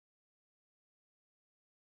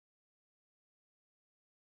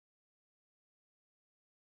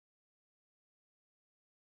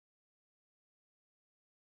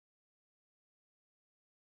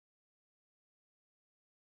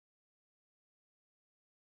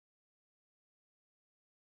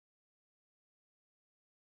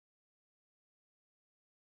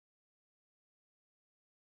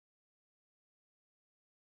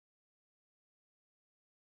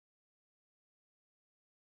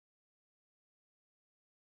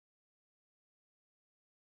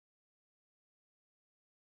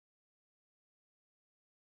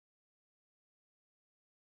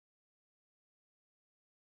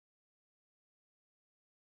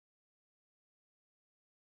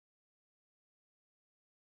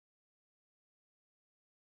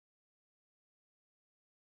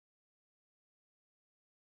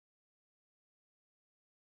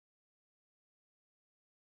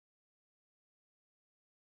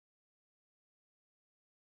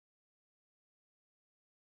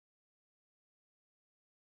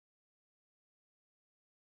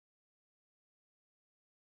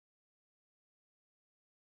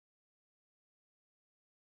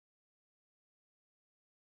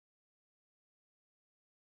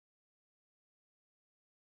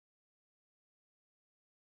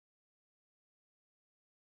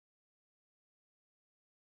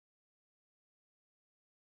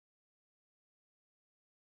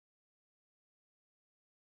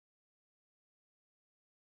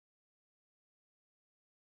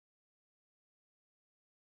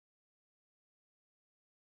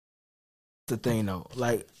 the thing though.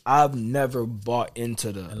 Like I've never bought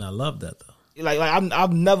into the. And I love that though. Like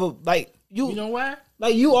I've never like you. You know why?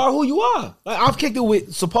 Like you are who you are. Like I've kicked it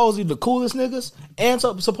with supposedly the coolest niggas and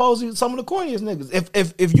supposedly some of the corniest niggas.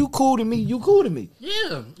 If you cool to me, you cool to me.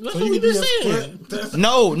 Yeah, that's So what you we can been be saying.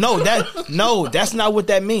 That's not what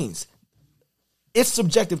that means. It's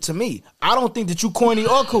subjective to me. I don't think that you corny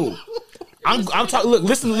or cool. I'm talking. Look,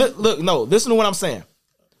 listen to what I'm saying.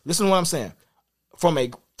 Listen to what I'm saying. From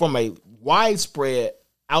a widespread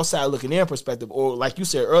outside looking in perspective, or like you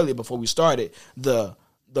said earlier before we started, the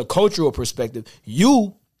cultural perspective,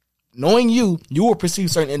 knowing you will perceive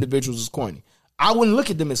certain individuals as corny. I wouldn't look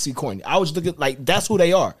at them and see corny. I would just look at like that's who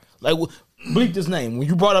they are. Like bleep this name. When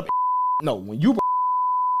you brought up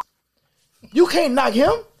you can't knock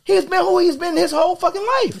him. He's been who he's been his whole fucking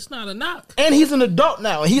life. It's not a knock. And he's an adult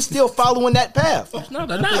now, and he's still following that path. It's not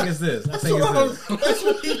a I knock. think it's this. That's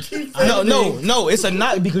what he keeps saying. No, it's a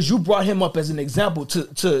knock because you brought him up as an example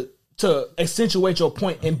to accentuate your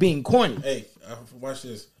point in being corny. Hey, watch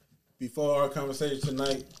this. Before our conversation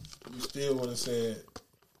tonight, you still would have said,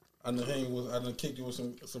 I done kicked you with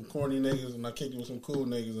some corny niggas, and I kicked you with some cool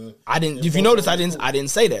niggas. And I didn't. If you notice, I didn't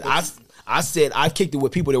say that. I said I kicked it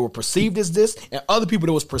with people that were perceived as this, and other people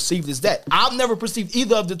that was perceived as that. I've never perceived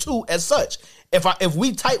either of the two as such. If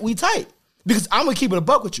we tight, we tight. Because I'm gonna keep it a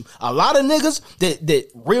buck with you. A lot of niggas that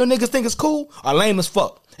real niggas think is cool are lame as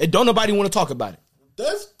fuck, and don't nobody want to talk about it.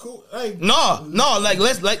 That's cool. Like, No. Like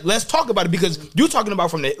let's talk about it because you're talking about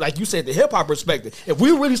from the like you said the hip hop perspective. If we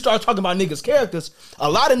really start talking about niggas' characters, a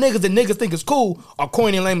lot of niggas that niggas think is cool are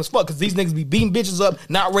corny and lame as fuck because these niggas be beating bitches up,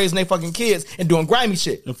 not raising their fucking kids, and doing grimy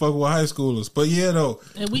shit. and fuck with high schoolers. But yeah, though.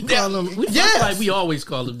 And we call them. I feel like we always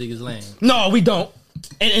call them niggas lame. No, we don't.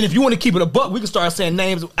 And if you want to keep it a buck, we can start saying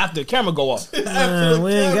names after the camera go off. Man,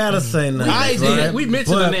 we ain't gotta say nothing. I did. right? We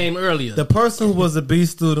mentioned the But name earlier. The person who was a B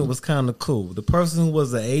student was kind of cool. The person who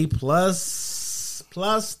was an A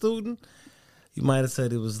plus student, you might have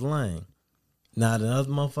said it was lame. Now the other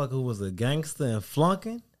motherfucker who was a gangster and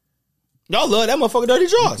flunking, Y'all love that motherfucker Dirty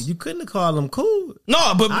Jaws. you couldn't call him cool.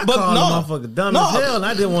 No, but I no. called the motherfucker dumb as hell, and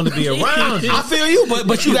I didn't want to be around you. I feel you,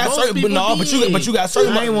 but you got Most certain, but people no, did. but you got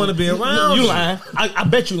certain. I ain't want to be around You you. lying? I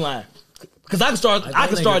bet you lying. Because I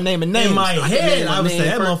can start naming names In my head, name my I would name say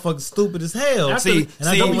that first. mother stupid as hell. See, and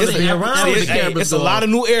I don't want to be around after you. the cameras it's a go lot off. of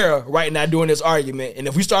new era right now doing this argument, and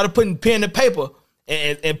if we started putting pen to paper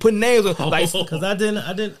and putting names like Because I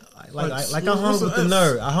didn't like I hung what's with the the-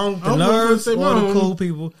 nerd. I hung with the I'm not gonna nerds, say all the mine. cool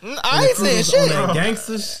people. I ain't saying shit. That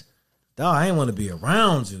gangsters. Dog, I ain't want to be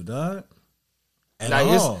around you, dog. At Like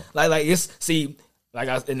all.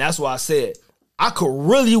 and that's why I said I could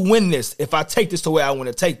really win this if I take this the way I want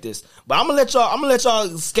to take this. But I'm gonna let y'all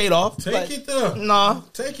skate off. Take it though. Nah.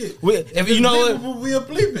 Take it. If you know what, we are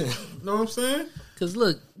bleeping. Know what I'm saying? Because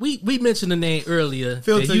look, we mentioned the name earlier.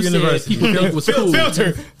 Filter that you University. said people think was cool.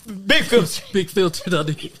 filter, big filter. Big filter,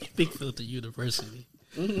 Big Filter University.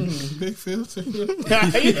 Big filter.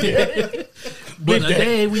 But the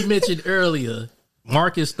name we mentioned earlier,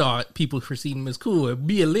 Marcus thought people perceived him as cool. And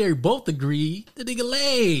me and Larry both agreed the nigga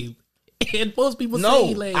lame. And most people say No,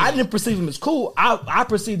 he lame. I didn't perceive them as cool. I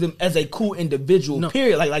perceived them as a cool individual. No.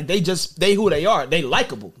 Period. Like they who they are. They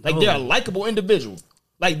likable. Like they're a likable individual.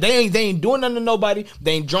 Like they ain't doing nothing to nobody.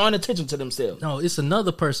 They ain't drawing attention to themselves. No, it's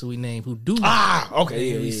another person we named who do.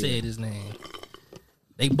 Okay. we Yeah. said his name.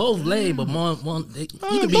 They both lame, but one he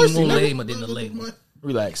Oh, could be mercy, more nigga. lamer than the lamer.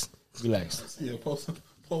 Relax. Yeah, pull up.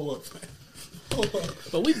 Pull up.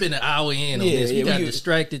 But we've been an hour in on Yeah, this. We yeah, got we-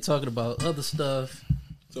 distracted talking about other stuff.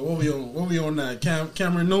 So what we on now?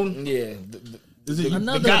 Cameron Newton? Yeah. Is it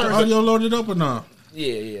Another the person- audio loaded up or not?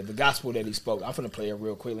 Yeah. The gospel that he spoke. I'm finna play it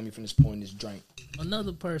real quick. Let me finish pouring this drink.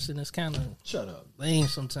 Another person that's kind of Shut up. lame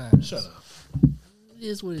sometimes. Shut up. It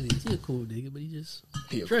is what it is. He a cool nigga, but he just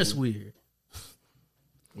He a dress cool- weird.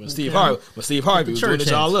 When Steve Harvey was doing church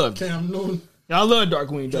it, y'all hats. loved. Cam Newton Y'all love Dark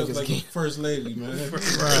Queen dressed Douglas like King. a first lady, man. Right.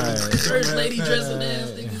 First lady dressing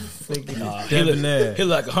ass nigga. He look Debonair.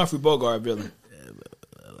 like a Humphrey Bogart villain.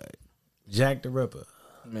 Jack the Ripper.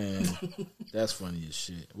 Man, that's funny as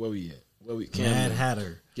shit. Where we at? Mad Cameron,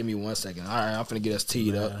 Hatter. give me 1 second. All right, I'm finna get us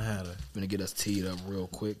teed up. Mad Hatter. Finna get us teed up real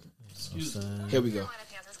quick. Son. Here we go. Carolina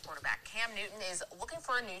Panthers quarterback Cam Newton is looking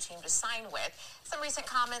for a new team to sign with. Some recent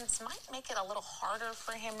comments might make it a little harder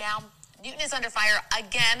for him now. Newton is under fire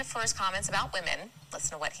again for his comments about women.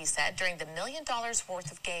 Listen to what he said during the $1 Million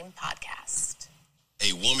Worth of Game podcast.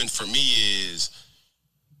 A woman for me is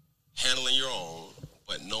handling your own,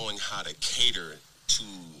 but knowing how to cater to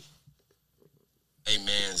a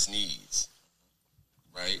man's needs,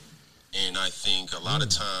 right? And I think a lot of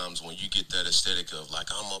times when you get that aesthetic of like,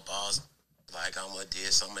 I'm a boss, like I'm a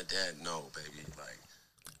this, I'm a that. No, baby, like,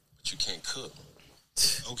 but you can't cook.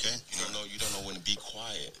 Okay. You don't know when to be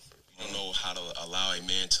quiet. You don't know how to allow a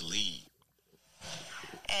man to lead.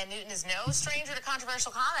 And Newton is no stranger to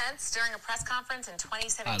controversial comments. During a press conference in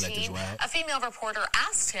 2017, a female reporter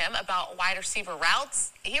asked him about wide receiver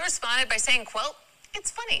routes. He responded by saying, quote, "It's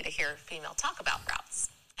funny to hear a female talk about routes,"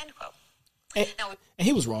 end quote. And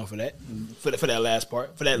he was wrong for that. For that last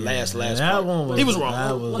part. For that last that part. one was- he was wrong.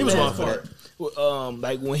 that was- He was wrong for that.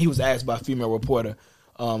 Like when he was asked by a female reporter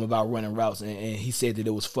about running routes, and he said that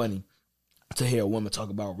it was funny to hear a woman talk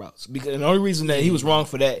about routes. Because the only reason that he was wrong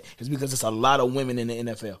for that is because there's a lot of women in the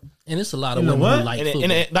NFL. And it's a lot of You know women who what? like And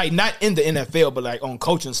football. like not in the NFL, but like on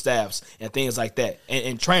coaching staffs and things like that,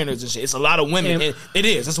 and trainers and shit. It's a lot of women. And- It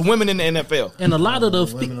is. It's women in the NFL. And a lot of the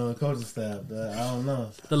women on the coaching staff. I don't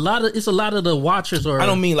know. it's a lot of the watchers or I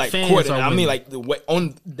don't mean like fans court. are I mean women. like the way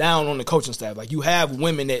on down on the coaching staff. Like you have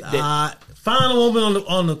women that Find a woman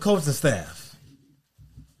on the coaching staff.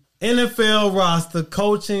 NFL roster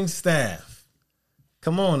coaching staff.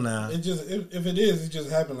 Come on now. It just if it is, it just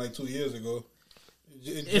happened like 2 years ago.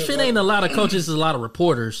 if it ain't a lot of coaches, it's a lot of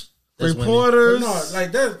reporters. that's women. Reporters, No,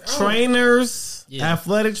 like that. trainers, Yeah.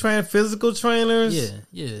 athletic trainers, physical trainers,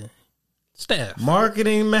 Yeah. Staff.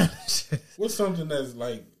 marketing managers. What's something that's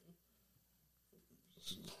like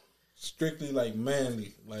strictly like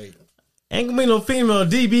manly, like Ain't gonna be no female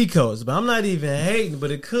DB coach, but I'm not even hating,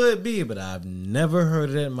 but it could be, but I've never heard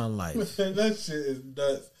of that in my life. that shit is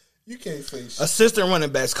nuts. You can't say shit. assistant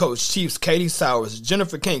running backs coach Chiefs Katie Sowers,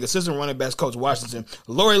 Jennifer King, assistant running backs coach Washington,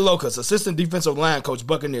 Lori Locust, assistant defensive line coach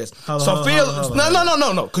Buccaneers. Hold Sophia,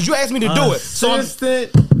 on. no, because you asked me to do it. So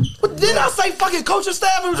Assistant, did I say fucking coaching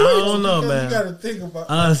staff? I don't know, You man. gotta think about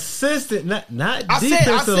Assistant, not I said-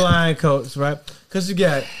 defensive line coach, right? Because you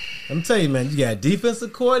got, I'm telling you, man, you got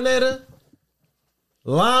defensive coordinator,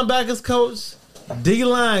 linebackers coach, D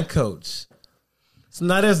line coach. So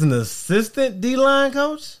now there's an assistant D line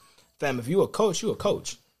coach. Fam, if you a coach, you a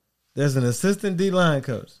coach. There's an assistant D line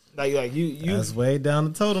coach. Like you That's way down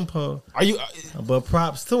the totem pole. are you? But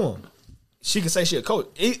props to him. She can say she a coach.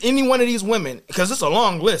 Any one of these women, because it's a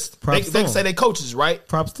long list. They Props to can them. say they coaches, right?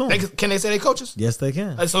 Props to They him. can they say they coaches? Yes, they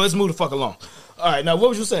can. So let's move the fuck along. All right, now what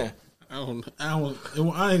was you saying?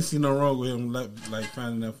 I ain't see no wrong with him like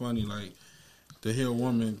finding that funny, like to hear a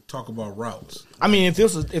woman talk about routes. I mean, if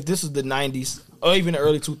this is the 90s or even the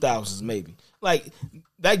early 2000s, maybe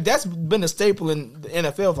that's been a staple in the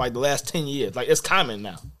NFL for like the last 10 years. Like it's common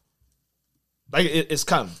now. Like it's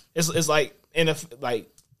common. It's like NFL, like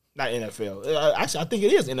not NFL. Actually, I think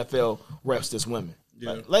it is NFL reps this women.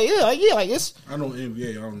 Yeah. Like it's. I know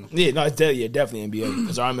NBA. I don't know. Yeah, no, it's definitely NBA.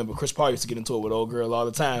 Because I remember Chris Paul used to get into it with old girl all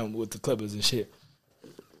the time with the Clippers and shit.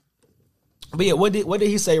 But yeah, what did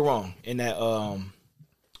he say wrong in that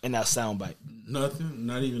soundbite? Nothing.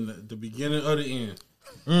 Not even the beginning or the end.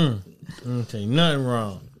 Okay, nothing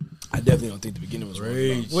wrong. I definitely don't think the beginning was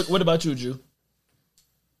wrong. What about you, Drew?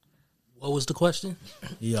 What was the question?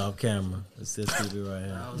 He off camera. Let's just keep it right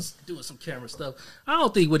here. I was doing some camera stuff. I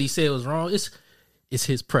don't think what he said was wrong. It's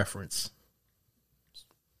his preference.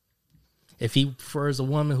 If he prefers a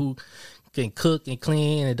woman who can cook and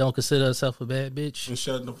clean and don't consider herself a bad bitch, And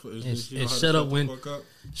shut up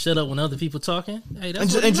shut up when other people talking. Hey,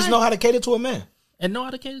 that's And just know how to cater to a man. and know how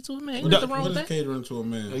to cater to a man. Ain't nothing wrong What with is that. catering to a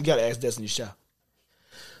man? You gotta ask Destiny Shaw.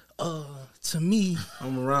 To me,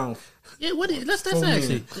 I'm around. yeah. That's For men.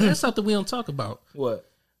 actually that's something we don't talk about. What?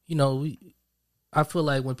 You know, I feel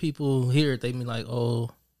like when people hear it, they be like, "Oh,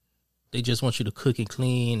 they just want you to cook and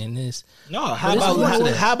clean and this." No, how But it's more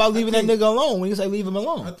to that. about leaving that nigga alone when you say leave him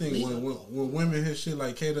alone? I think when women hear shit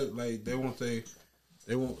like cater, like they want they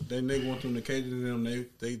nigga want them to cater to them.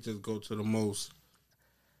 They just go to the most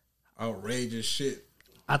outrageous shit.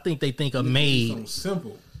 I think they think a Something maid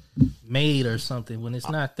simple. or something when it's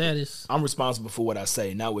not that. It's I'm responsible for what I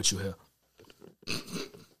say, not what you hear.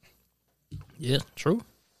 yeah, true.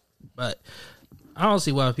 But I don't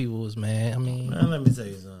see why people was mad. I mean, Man, let me tell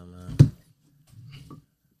you something, man.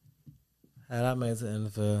 Had I made it to the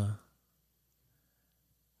NFL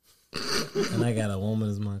and I got a woman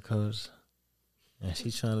as my coach and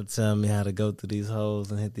she trying to tell me how to go through these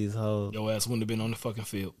holes and hit these holes. Your ass wouldn't have been on the fucking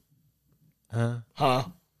field. Huh?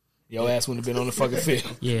 Your ass wouldn't have been on the fucking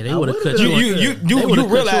field. yeah, they would have cut You you.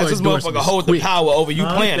 realize this motherfucker hold the power over you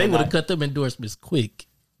playing. They or would have not. cut them endorsements quick.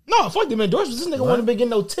 No, fuck them endorsements. This nigga wouldn't have been getting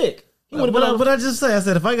no tick. He would have been What I just say, I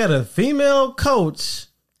said if I got a female coach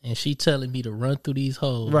and she telling me to run through these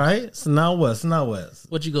holes. Right. So now what?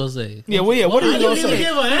 What you gonna say? Yeah, well, yeah. What are you gonna didn't even say?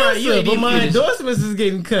 give an Right, you answer, ain't but even my finished. endorsements is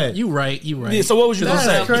getting cut. You right. Yeah, so what was you gonna say?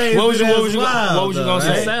 That's crazy. What was you That's gonna wild,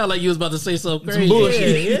 say? It sounded like you was about to say something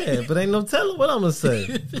crazy. Yeah, but ain't no telling what I'm gonna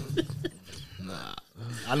say.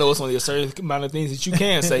 I know it's only a certain amount of things that you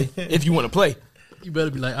can say if you want to play. You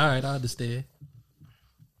better be like, all right, I understand.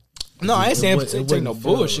 No, I ain't saying It take wouldn't no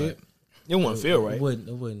feel bullshit. right. It wouldn't feel right. It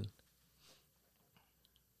wouldn't.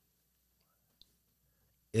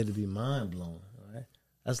 It'd be mind blowing, right?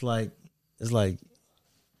 It's like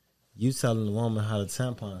you telling the woman how the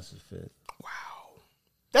tampon should fit.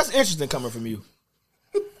 That's interesting coming from you.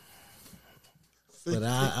 But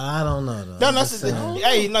I don't know though. No, I'm that's just saying,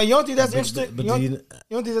 hey. No, you don't think that's interesting? but you, do don't, you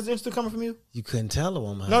don't think that's interesting coming from you? you couldn't tell a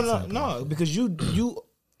woman how No, the tampon no, fit. because you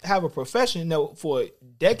have a profession that for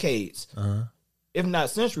decades, if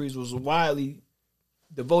not centuries, was widely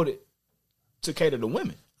devoted to cater to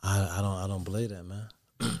women. I don't believe that, man.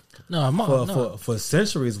 No, For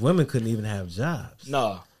centuries, women couldn't even have jobs.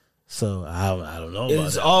 No, So I don't know. About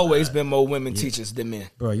it's that. always been more women teachers than men.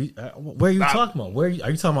 Bro, where are you talking about? Are you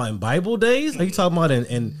talking about in Bible days? Are you talking about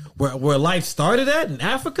in where life started at in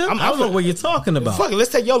Africa? I don't know what you're talking about. Fuck it,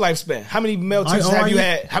 let's take your lifespan. How many male teachers are have you you-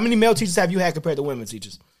 had? How many male teachers have you had compared to women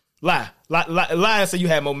teachers? Lie and say you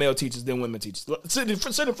had more male teachers than women teachers. Sit in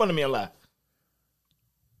front of me and lie.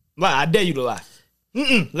 I dare you to lie.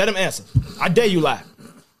 Let him answer. I dare you lie.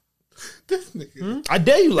 This nigga. I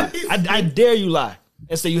dare you lie. I dare you lie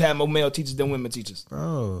and say you had more male teachers than women teachers.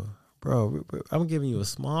 Bro, I'm giving you a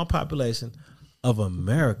small population of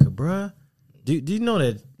America, bro. Do you know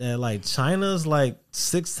that like China's like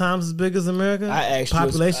 6 times as big as America? I asked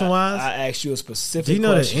population wise. I asked you a specific. Do you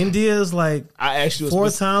know question. that India is like I asked you a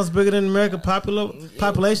 4 times bigger than America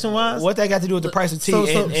population wise? What that got to do with the price of tea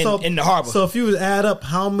in the harbor? So if you would add up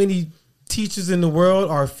how many teachers in the world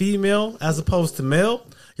are female as opposed to male,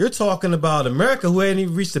 you're talking about America, who ain't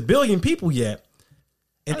even reached 1 billion people yet,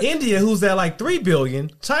 and India, who's at like 3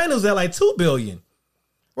 billion, China's at like 2 billion.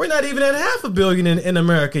 We're not even at 500 million in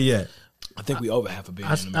America yet. I think we over 500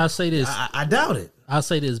 million. I say this. I doubt it. I'll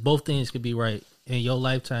say this. Both things could be right. In your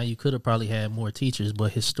lifetime, you could have probably had more teachers,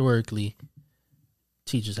 but historically,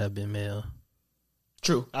 teachers have been male.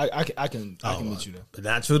 True. I can meet you there. But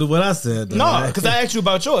not true to what I said. Though, No, right? because I asked you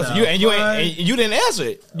about yours. You didn't answer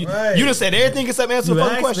it. You just said everything except answer You the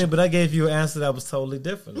fucking asked question. me, but I gave you an answer that was totally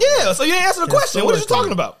different. Yeah, so you didn't answer the question. What are you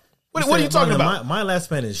talking about? What are you talking about? My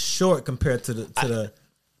lifespan is short compared to the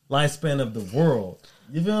lifespan of the world.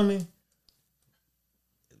 You feel me?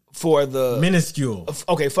 For the Minuscule.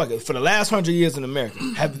 okay, fuck it. For the last 100 years in America,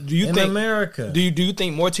 do you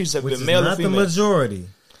think more teachers have Which been is male or not the female? majority.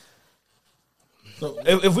 So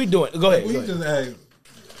If we do it, go ahead. we just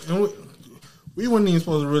asked, and we weren't even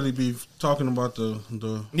supposed to really be talking about the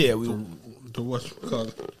what you call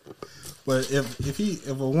it. But if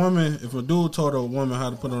a dude told a woman how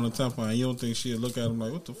to put on a tampon, you don't think she'd look at him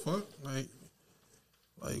like, what the fuck? Like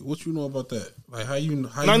what you know about that? Like how you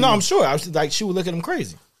I'm sure. I was like, she would look at him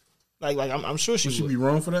crazy. Like I'm sure she would she would. be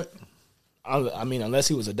wrong for that? I mean, unless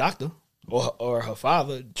he was a doctor or her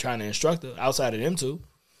father trying to instruct her. Outside of them two,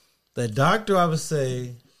 The doctor, I would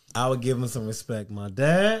say, I would give him some respect. My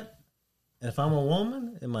dad, and if I'm a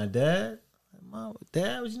woman, and my dad, what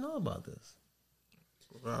you know about this?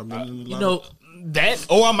 You know, that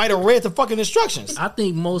or I might have read the fucking instructions. I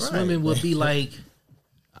think most women would be like,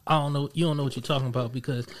 I don't know, you don't know what you're talking about,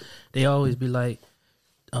 because they always be like,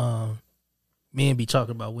 men be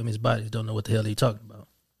talking about women's bodies, don't know what the hell they talking about.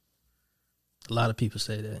 A lot of people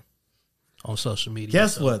say that on social media.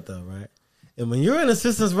 Guess what, though, right? And when you're an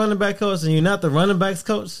assistant running back coach and you're not the running backs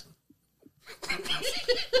coach,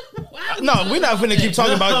 No, we're not finna keep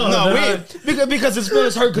talking about because his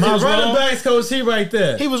feelings hurt because he my was running wrong. backs coach, he right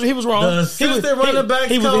there. He was wrong. The assistant running backs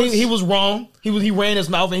he coach. he was wrong. He ran his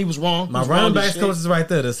mouth and he was wrong. He My was running wrong as backs shit. coach is right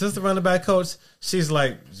there. The assistant running back coach, she's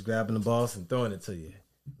like just grabbing the balls and throwing it to you.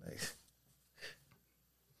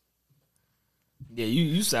 Yeah,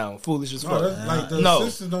 you sound foolish as fuck. No, that's like the No.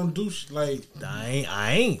 assistants don't do like. I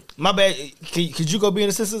ain't. My bad. Could you go be an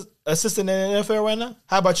assistant in the NFL right now?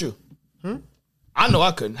 How about you? I know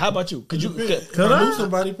I couldn't. How about you? Could you? If I knew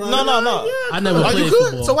somebody, probably. No. I never Oh, you played could.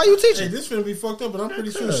 football. So why you Hey, teaching? this finna be fucked up, but I'm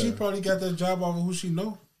pretty sure she probably got that job off of who she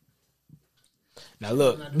know. Now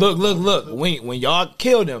look. When y'all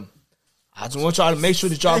killed him, I just want y'all to make sure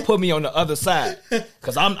that y'all put me on the other side,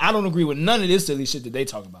 because I don't agree with none of this silly shit that they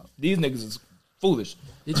talking about. These niggas is foolish.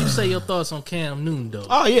 Did you say your thoughts on Cam Newton, though?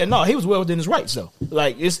 Oh yeah, no, he was well within his rights though.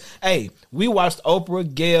 Like we watched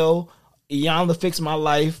Oprah, Gail, Iyanla Fix My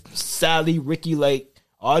Life, Sally, Ricky Lake,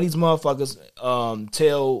 all these motherfuckers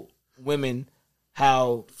tell women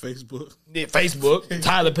how Facebook,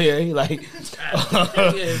 Tyler Perry, like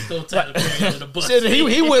throw Tyler Perry in the bus. shit,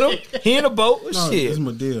 he with him. He in a boat. No, Shit. it's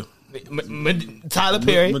Madea. Tyler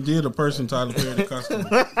Perry. Madea, the person Tyler Perry, the customer.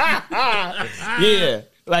 Yeah.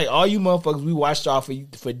 Like all you motherfuckers we watched y'all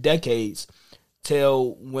for decades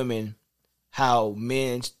tell women how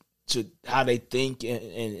men should, how they think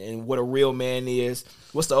and what a real man is.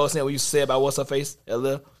 What's the old saying we used to say about what's her face,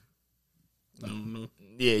 Ella? I don't know.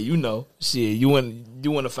 Yeah, you know. Shit, you want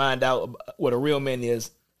to find out what a real man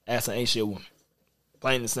is, ask an ancient woman.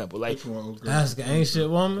 Plain and simple. Like ask an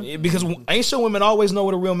ancient woman? Because ancient women always know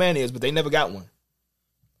what a real man is, but they never got one.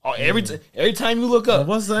 Every time you look up,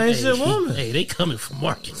 what's the ancient woman? Hey, they coming for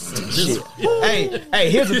Marcus. hey,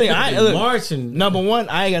 here's the thing. Marching. Number one,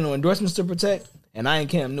 I ain't got no endorsements to protect, and I ain't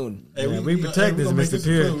Cam Newton. Hey, we protect this, Mr.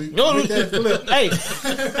 Perry.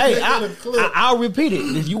 I'll repeat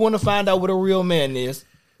it. If you want to find out what a real man is,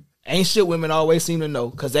 ancient women always seem to know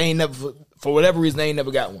because they ain't never, for whatever reason, they ain't never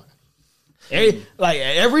got one.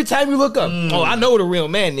 Every time you look up, I know what a real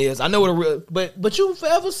man is. I know what a real, but you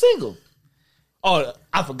forever single. Oh,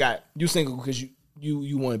 I forgot. You single because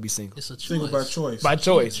you want to be single. It's a choice. Single by choice. By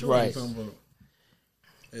choice, right.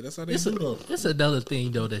 Hey, that's how they do though. It's another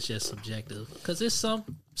thing though that's just subjective. Because it's some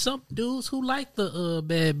dudes who like the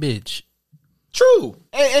bad bitch. True.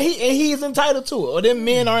 And he's entitled to it. Or them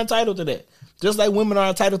men are entitled to that. Just like women are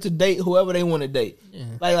entitled to date whoever they want to date. Yeah.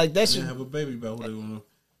 Like that shit. Have a baby about who they want to.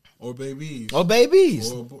 Or babies. Or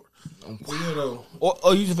babies. Or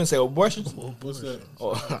you just gonna say abortions? What's that?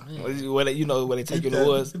 Where they, where they take you in the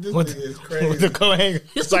woods. This nigga is crazy. With the coat hanger.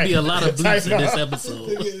 This will be a lot of bleeps in this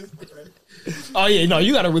episode. Oh yeah, no,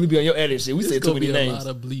 you gotta really be on your edit shit. We say too many names. A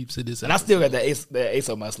lot of bleeps in this episode. And I still got that ace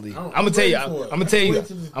on my sleeve. I'm gonna tell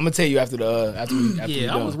you after we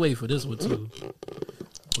I was waiting for this one too.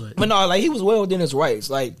 But no, like he was well within his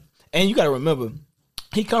rights. Like, and you gotta remember,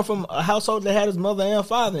 he come from a household that had his mother and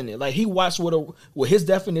father in it. Like he watched what his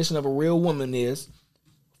definition of a real woman is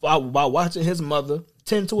by watching his mother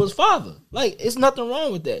tend to his father. Like it's nothing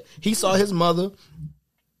wrong with that. He saw his mother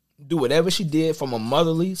do whatever she did from a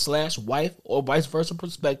motherly / wife or vice versa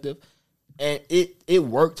perspective, and it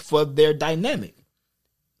worked for their dynamic.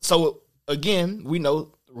 So again, we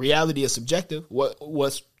know reality is subjective.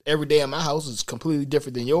 What's every day in my house is completely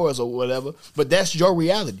different than yours or whatever, but that's your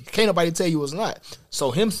reality. Can't nobody tell you it's not. So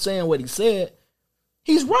him saying what he said,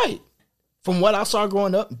 he's right. From what I saw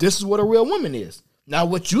growing up, this is what a real woman is. Now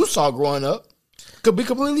what you saw growing up could be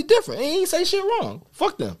completely different. And he ain't say shit wrong.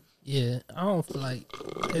 Fuck them. Yeah, I don't feel like,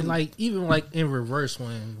 and like even like in reverse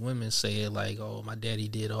when women say it like, oh, my daddy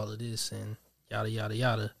did all of this and yada yada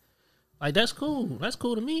yada. Like that's cool. That's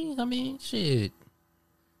cool to me. I mean, shit.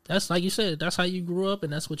 That's like you said, that's how you grew up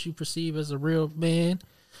and that's what you perceive as a real man.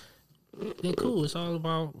 Then cool. It's all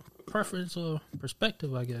about preference or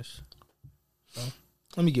perspective, I guess. So.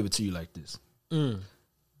 Let me give it to you like this.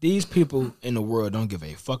 These people in the world don't give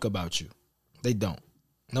a fuck about you. They don't.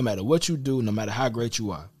 No matter what you do, no matter how great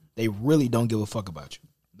you are, they really don't give a fuck about you.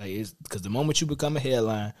 Like it's because the moment you become a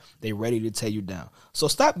headline, they ready to tear you down. So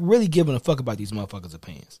stop really giving a fuck about these motherfuckers'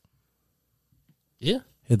 opinions. Yeah.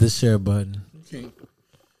 Hit the share button.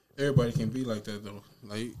 Everybody can be like that though.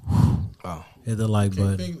 Like, hit the like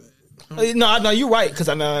button. No, you're right because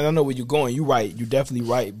I know where you're going. You're right. You're definitely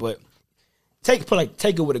right. But take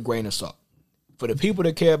it with a grain of salt. For the people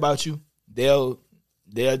that care about you, they'll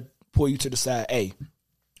pull you to the side. Hey,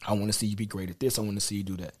 I want to see you be great at this. I want to see you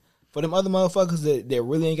do that. For them other motherfuckers that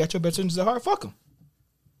really ain't got your best interests at heart, fuck them.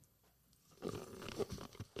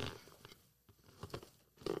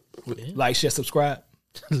 Yeah. Like, share, subscribe.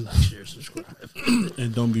 Like, share, subscribe.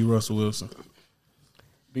 And don't be Russell Wilson.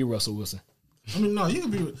 Be Russell Wilson. I mean, no, you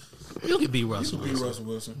can be Russell Wilson. Be Russell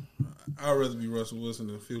Wilson. I'd rather be Russell Wilson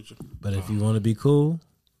in the future. But if you want to be cool,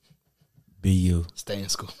 be you. Stay in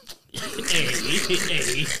school.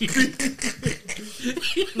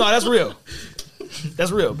 No, that's real.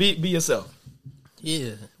 That's real. Be yourself.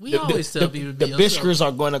 Yeah, we always tell people to be yourself. The Bishkers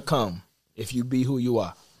are going to come if you be who you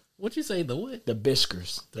are. What you say? The what? The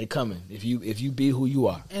Bishkers. They coming if you be who you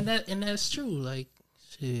are. And that's true. Like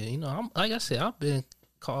shit, like I said, I've been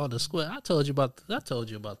called a square. I told you about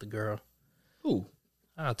the girl. Who?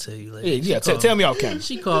 I'll tell you later. Yeah, tell me off camera.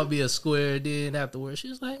 She called me a square. Then afterwards, she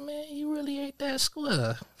was like, "Man, you really ain't that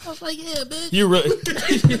square." I was like, "Yeah, bitch." You really?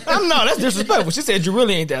 No, that's disrespectful. She said you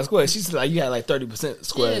really ain't that square. She said like you had like 30%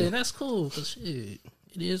 square. Yeah, that's cool. Cause shit,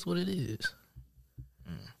 it is what it is.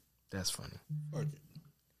 That's funny. Fuck it.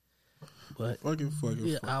 But fuck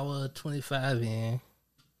it. Hour 25 in.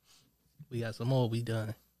 We got some more. We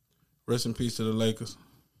done. Rest in peace to the Lakers.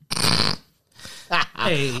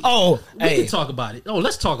 Hey, we hey, can talk about it. Oh,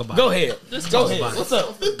 let's talk about go it. ahead. Let's Go talk ahead. about What's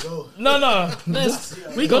it. up? No.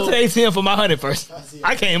 We Go to the ATM for my 100 first.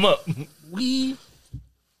 I came up. We,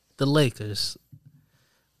 the Lakers,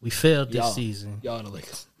 we failed this Y'all. season, Y'all the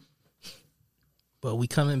Lakers. but we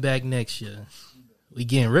coming back next year. We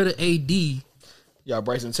getting rid of AD, Y'all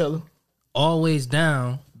Bryson Tiller always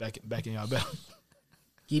down. back in y'all back.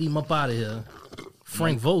 Get him up out of here.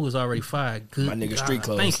 Frank Vogel's already fired. Good My nigga God, street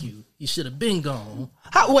clothes. Thank you. He should have been gone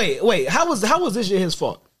Wait. How was this year his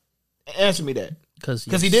fault? Answer me that. because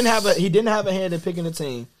Because he didn't have a hand in picking the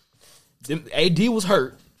team. AD was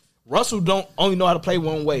hurt. Russell don't only know how to play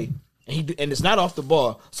one way, and it's not off the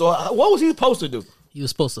ball. So what was he supposed to do? He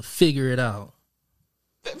was supposed to figure it out.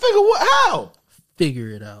 Figure what? How? Figure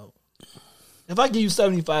it out. If I give you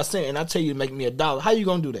 75 cents and I tell you to make me $1, how you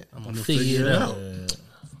gonna do that? I'm gonna figure it out.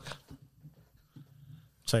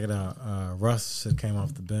 Check it out. Russ should came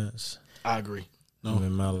off the bench. I agree. No,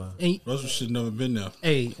 Melo. And, Russell should never been there.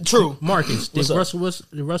 hey, True. Marcus, did What's up?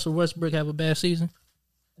 Russell Westbrook have a bad season?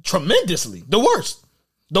 Tremendously, the worst.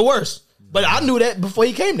 But I knew that before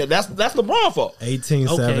he came there. That's LeBron's fault. 18,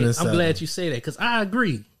 Okay, 7, and I'm 7. glad you say that because I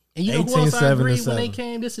agree. And you know who 18, else I 7, agree and when they 7.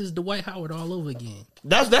 came? This is Dwight Howard all over again.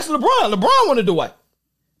 That's LeBron. LeBron wanted Dwight.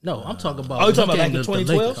 No, I'm talking about. Oh, you talking when about he back came in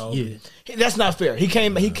to the 2012? Lakers. Yeah, That's not fair. He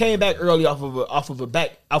came back early off of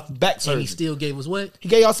back and surgery. he still gave us what? He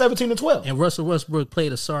gave y'all 17 and 12. And Russell Westbrook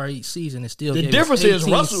played a sorry season and still The gave difference us is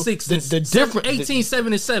 18, Russell- 6, the and difference- 18,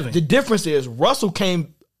 7, and 7. The difference is Russell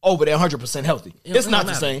came over there 100% healthy. It's not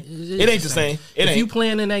the same. It ain't the same. It If ain't. you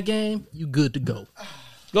playing in that game, you good to go.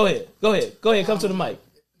 Go ahead. Come to the mic.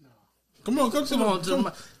 Come on, come to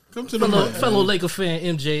the Fellow, mic. fellow Laker fan,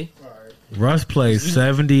 MJ. Russ played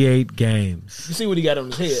 78 games. You see what he got on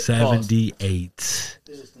his head? 78.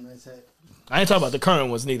 I ain't talking about the current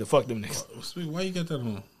ones neither. Fuck them niggas. Sweet, why you got that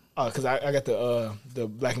on? Because I got the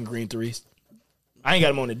black and green threes. I ain't got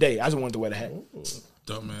them on today. I just wanted to wear the hat.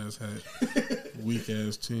 Dumbass hat. Weak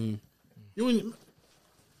ass team. You ain't.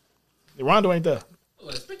 Rondo ain't there.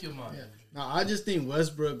 Speak your mind. No, I just think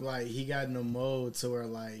Westbrook, like, he got in a mode to where,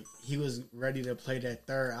 like, he was ready to play that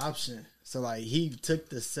third option. So, like, he took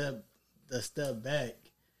the step back,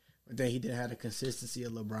 but then he didn't have the consistency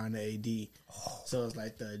of LeBron and AD. So it's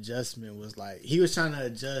like the adjustment was like he was trying to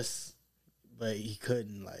adjust, but he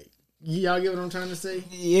couldn't. Like, y'all get what I'm trying to say?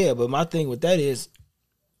 Yeah, but my thing with that is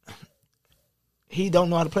he don't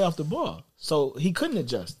know how to play off the ball, so he couldn't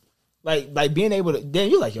adjust. Like being able to. Damn,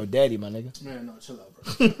 you like your daddy, my nigga. Man, no, chill out,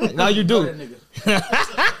 bro. No, you do. That nigga.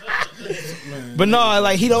 But no,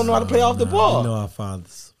 like he don't know how to play off the We ball. know our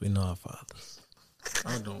fathers.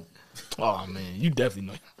 I don't. Oh man, you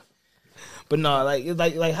definitely know. But no,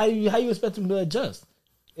 like how you expect him to adjust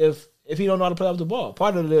if he don't know how to play off the ball?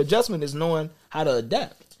 Part of the adjustment is knowing how to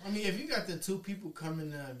adapt. I mean, if you got the two people coming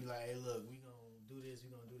there and be like, "Hey, look, we gonna do this, we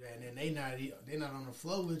gonna do that," and then they not on the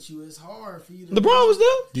flow with you, it's hard for you to. LeBron was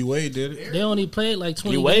there. D Wade did it. They only played like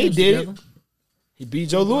 20 D-Wade games did together. it. He beat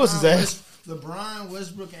Joe Lewis's ass. LeBron,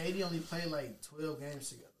 Westbrook, and AD only played like 12 games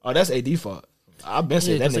together. Oh, that's AD fault. I've been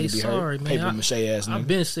saying Yeah, that 'cause nigga they be sorry, hurt. man. Paper mache ass I've nigga.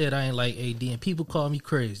 been said I ain't like AD, and people call me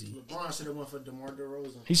crazy. LeBron should have went for DeMar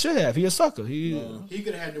DeRozan. He should have. He a sucker. He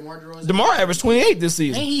could have had DeMar DeRozan. DeMar averaged 28 this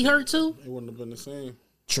season. Ain't he hurt too? It wouldn't have been the same.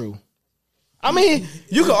 True. I mean,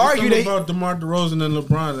 you could argue Something that. about DeMar DeRozan and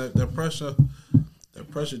LeBron. That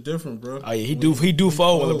pressure different, bro. Oh yeah, he do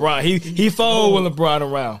fold when LeBron. He fold when LeBron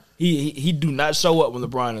around. He do not show up when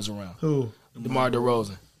LeBron is around. Who? DeMar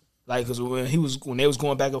DeRozan. Like, because when they was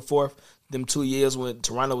going back and forth, them 2 years when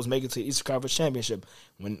Toronto was making it to the Eastern Conference Championship,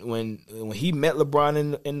 when he met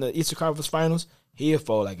LeBron in the Eastern Conference Finals, he'd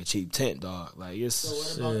fall like a cheap tent, dog. Like it's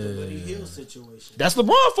So what about the Buddy Hield situation? that's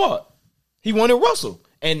LeBron's fault. He wanted Russell,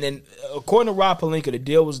 and then according to Rob Pelinka, the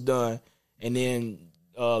deal was done, and then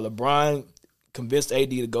LeBron convinced AD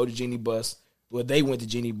to go to Genie Bus. Well, they went to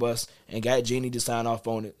Genie Bus and got Genie to sign off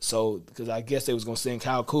on it. So, because I guess they was going to send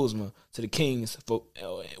Kyle Kuzma to the Kings for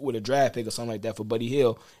with a draft pick or something like that for Buddy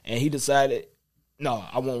Hield. And he decided, no,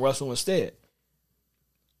 I want Russell instead.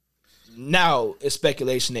 Now, it's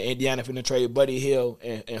speculation that Indiana finna trade Buddy Hield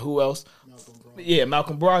and who else?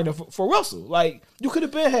 Malcolm Brogdon for Russell. Like, you could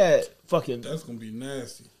have been had fucking... That's gonna be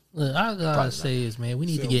nasty. Look, I gotta say is, man, we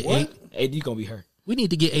need to get what? AD going to be hurt. we need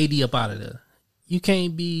to get AD up out of there. You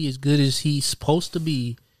can't be as good as he's supposed to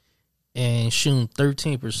be and shooting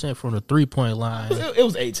 13% from the 3-point line. It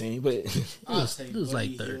was 18, but... It was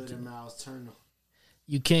like Buddy Hield 13. and Miles Turner.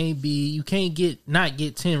 You can't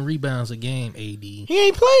get 10 rebounds a game, AD. he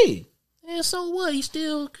ain't played. And so what? He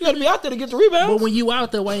still. You got to be out there to get the rebounds. But when you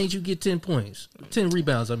out there, why ain't you get 10 points? 10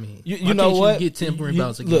 rebounds, I mean. You Why know can't what? You get 10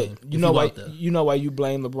 rebounds a Look, game. you know why you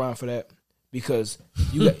blame LeBron for that? because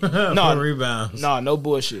you got no rebounds. no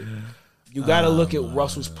bullshit. You got to look at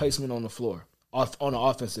Russell's placement on the floor on the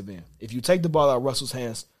offensive end. If you take the ball out of Russell's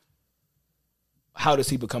hands, how does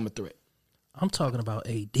he become a threat? I'm talking about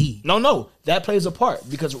AD. No, that plays a part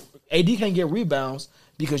because AD can't get rebounds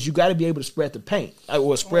because you got to be able to spread the paint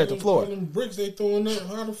or spread the floor. Them bricks they throwing up.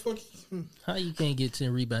 How the fuck? How you can't get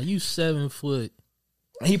 10 rebounds? You 7 foot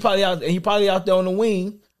He probably out there on the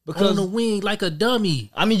wing because on the wing like a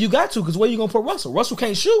dummy. I mean, you got to because where you gonna put Russell? Russell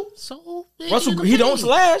can't shoot. So Russell he don't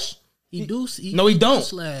slash. He do. No, he don't.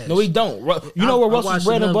 Slash. No, he don't. You know where I Russell's watched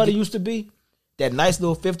bread and enough butter get- used to be? That nice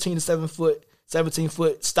little 15 to 17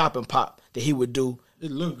 foot stop and pop that he would do.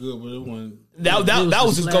 It looked good, but it wasn't. That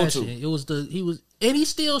was his go slashing. to. It was and he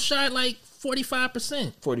still shot like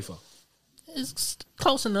 45%. 44. It's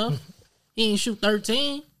close enough. He ain't shoot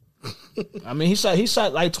 13. I mean, he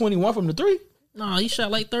shot like 21 from the three. No, he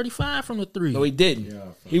shot like 35 from the 3. No, he didn't.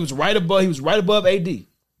 He was right above AD.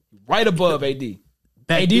 Right above AD.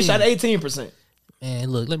 Back AD then. shot 18%. Man,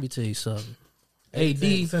 look, let me tell you something. AD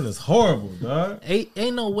 10 is horrible, dog.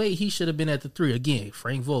 ain't no way he should have been at the 3 again.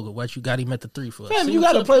 Frank Vogel, what you got him at the 3 for? Fam, Send you him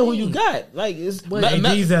got to the play who paint. you got. Like it's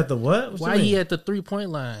AD's at the what? What Why you he mean? at the 3-point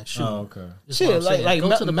line? Shoot. Oh, okay. That's what shit. I'm saying. Like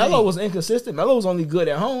Go to the Melo paint. was inconsistent. Melo was only good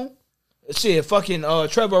at home. Shit, fucking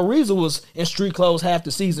Trevor Ariza was in street clothes half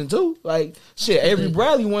the season too. Like shit, Avery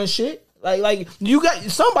Bradley won shit. Like you got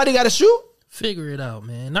somebody got to shoot. Figure it out,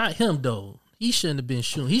 man. Not him though. He shouldn't have been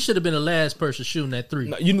shooting. He should have been the last person shooting that 3.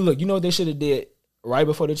 No, you know what they should have did right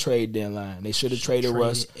before the trade deadline. They should have traded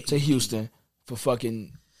Russ to Houston for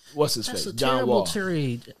fucking what's his That's face, a John terrible Wall.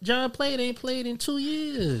 trade. John ain't played in 2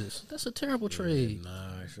 years. That's a terrible trade. Nah,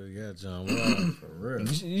 I sure got John Wall for real.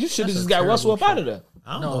 You should have That's just a got Russell up terrible out of there.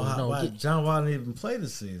 I don't No, know why get- John Wall didn't even play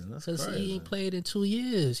this season. That's Because crazy. he ain't played in 2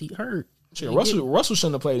 years. He hurt. Shit, Man, Russell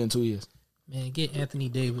shouldn't have played in 2 years. Man, get Anthony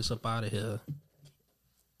Davis up out of here.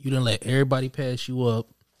 You done let everybody pass you up.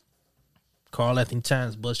 Karl Anthony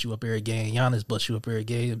Towns bust you up every game. Giannis bust you up every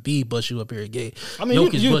game. B bust you up every game. I mean,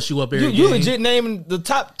 Jokic bust you up every you game. legit naming the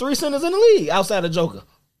top 3 centers in the league outside of Joker.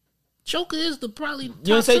 Joker is the probably top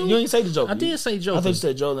You two. ain't say the Joker. I did say Joker. I thought you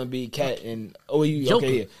said Joel Embiid, Cat, and you Joker,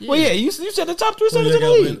 okay? Yeah. yeah. Well, yeah, you said the top 3 Who centers you in the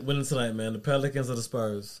got league. winning tonight, man? The Pelicans or the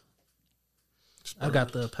Spurs? I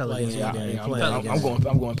got the Pelicans. Yeah, winning. yeah.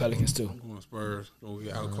 I'm going Pelicans too. I'm going Spurs. Going to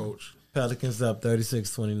get out coach. Pelicans up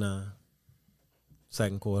 36-29.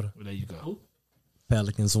 Second quarter. Well, there you go.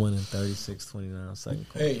 Pelicans winning 36-29 second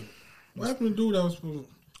quarter. Hey, what happened to dude that was supposed to...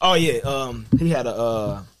 Oh yeah, he had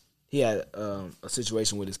a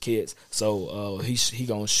situation with his kids, so he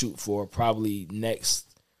gonna shoot for probably next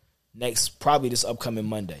probably this upcoming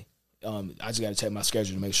Monday. I just gotta check my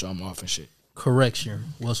schedule to make sure I'm off and shit. Correction.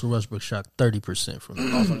 Russell Westbrook shot 30% from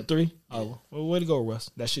the Off on the 3. Oh, well, way to go, Russ.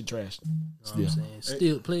 That shit trash. I'm saying.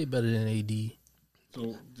 Still played better than AD.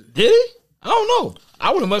 So, Did he? I don't know.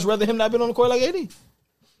 I would have much rather him not been on the court like AD.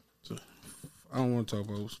 I don't want to talk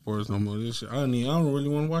about sports no more. This shit, I don't really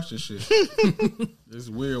want to watch this shit. It's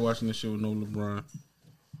weird watching this shit with no LeBron.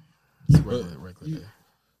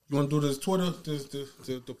 You want to do this Twitter,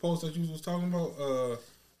 the post that you was talking about?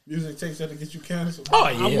 Music takes that to get you canceled. Oh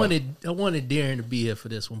yeah. I wanted Darren to be here for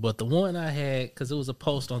this one, but the one I had, because it was a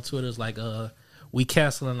post on Twitter, it's like we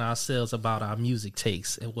canceling ourselves about our music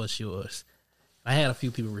takes and what's yours. I had a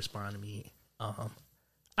few people respond to me.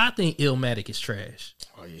 I think Illmatic is trash.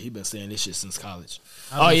 Oh yeah, he been saying this shit since college.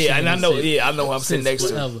 I've been And I saying know. this Yeah, I know. Who I'm sitting since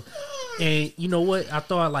next to. forever. And you know what? I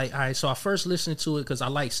thought like, all right. So I first listened to it because I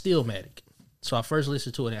like Stillmatic. So I first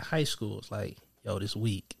listened to it in high school. It's like, yo, this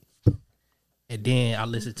weak. And then I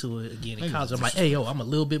listened to it again in college. I'm like, hey, yo, I'm a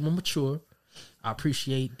little bit more mature. I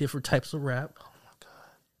appreciate different types of rap. Oh my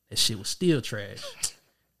god, that shit was still trash.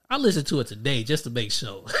 I listened to it today just to make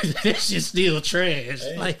sure that shit's still trash.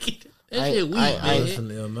 Like that shit weak, I man. listened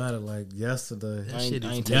to Illmatic like yesterday. That shit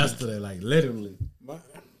is Yesterday, like literally.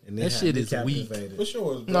 And That shit is weak. What's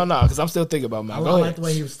yours, bro? No, because I'm still thinking about mine. I Go like ahead. the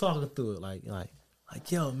way he was talking through it. Like,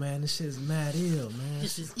 yo, man, this shit is mad ill, man.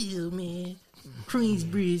 This is ill, man.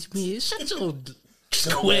 Queensbridge, man. Shut your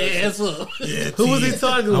square ass up. Who was he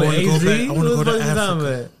talking with? wanna go AZ? back- I wanna Who go to was he talking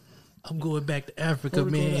Africa. about? I'm going back to Africa, Go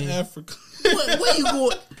to man. Africa. Where you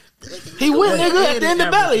going? He went, nigga, at the end of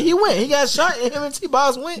Africa. Valley. He went. He got shot, and him and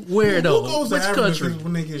T-Boss went. Where Who though? goes to Which Africa country?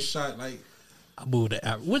 when they get shot? Like, I moved to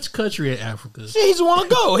Africa. Which country in Africa? Shit, he just want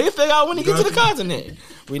to go. He'll figure out when he get to the continent.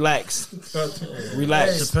 Relax.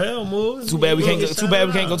 Relax. Chappelle moved. Too bad we can't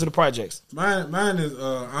go to the projects. mine is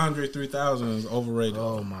Andre 3000 is overrated.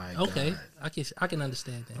 Oh my god. Okay, I can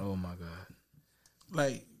understand that. Oh my god.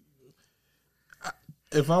 Like,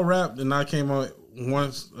 if I rapped and I came out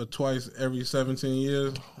once or twice every 17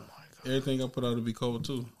 years, everything I put out would be cold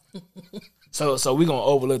too. So we gonna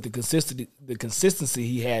overlook the consistency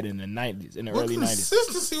he had in the 90s, in the early 90s.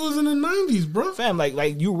 Consistency was in the 90s, bro. Fam,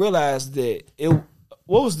 like you realize that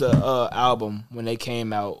what was the album when they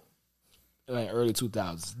came out in like early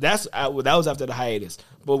 2000s? That was after the hiatus.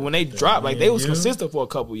 But when they dropped, like they was consistent for a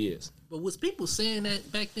couple years. But was people saying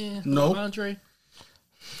that back then? No. Andre?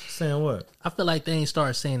 Saying what? I feel like they ain't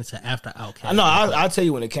started saying it to after Outkast. No, I'll tell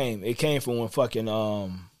you when it came. It came from when fucking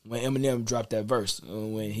when Eminem dropped that verse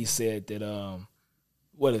when he said that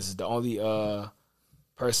what is it? The only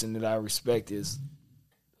person that I respect is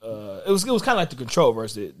it was kind of like the Control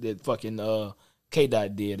verse that fucking K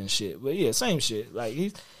Dot did and shit. But yeah, same shit. Like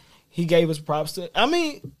he gave us props to. I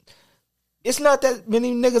mean, it's not that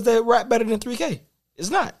many niggas that rap better than 3K. It's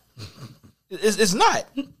not. It's not.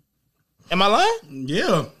 Am I lying?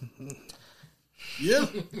 Yeah. Yeah.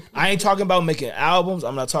 I ain't talking about making albums.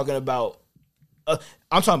 I'm not talking about.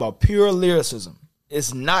 I'm talking about pure lyricism.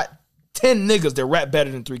 It's not 10 niggas that rap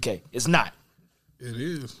better than 3K. It's not. It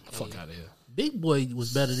is. Fuck out of here. Big Boy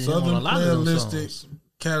was better than him Southern on a lot of those Playalistic, songs.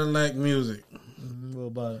 Cadillac Music, What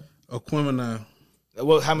about it? Aquemini,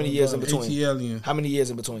 Well, how many years in between? ATLian. How many years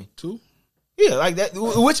in between? 2. Yeah, like that.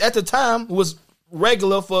 Which at the time was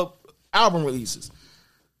regular for album releases.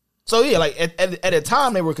 So yeah, like at the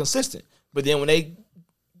time they were consistent. But then when they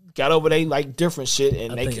got over they like different shit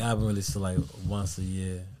and I think album released like once a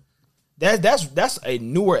year. that's a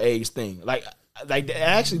newer age thing. Like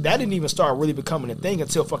actually that didn't even start really becoming a thing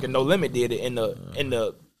until fucking No Limit did it in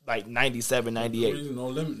the like 97, 98. No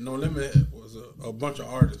Limit was a bunch of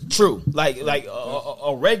artists. True. Like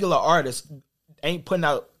a regular artist ain't putting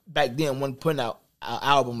out back then wasn't putting out an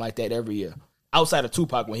album like that every year. Outside of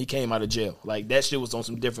Tupac when he came out of jail. Like that shit was on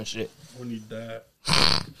some different shit. When he died.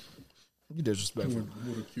 You disrespectful.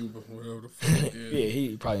 With a Cuba, whatever the fuck. Yeah,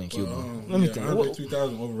 he probably in Cuba. Let me think. Andre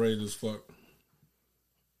 2000 overrated as fuck.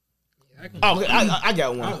 Oh, okay, I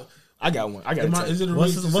got one. I got one. Is it a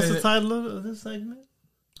What's reason the to say title of this segment?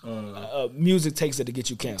 Music takes it to get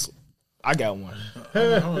you canceled. I got one.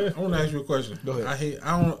 I want to ask you a question. Go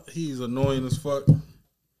ahead. He's annoying as fuck.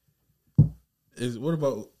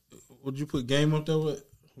 Would you put Game up there with?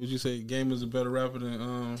 Would you say Game is a better rapper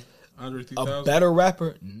than Andre 3000? A better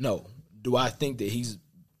rapper? No. Do I think that he's?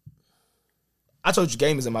 I told you,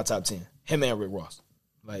 Game is in my top 10. Him and Rick Ross.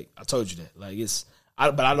 Like I told you that. Like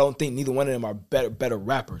but I don't think neither one of them are better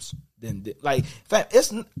rappers than like. In fact,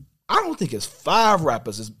 I don't think it's 5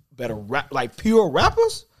 rappers is better rap like pure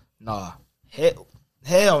rappers. Nah,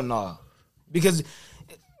 hell nah. Because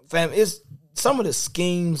fam, it's some of the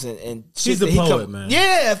schemes and shit He's a that poet, man.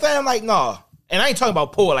 Yeah, fam, like nah. And I ain't talking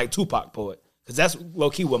about poet like Tupac poet, because that's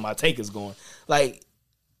low key where my take is going. Like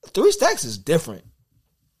 3 Stacks is different.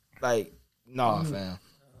 Like nah, fam.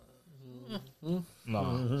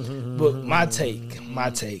 Nah. But my take.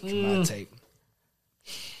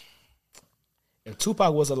 If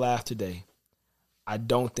Tupac was alive today, I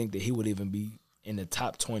don't think that he would even be in the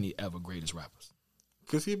top 20 ever greatest rappers.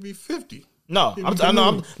 Because he'd be 50. No, I'm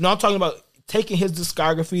talking about taking his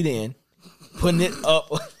discography then, putting it up.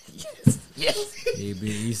 yes. He'd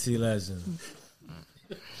be EC legend.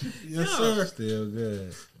 Yes, sir. Still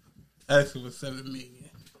good. Actually, 7 million.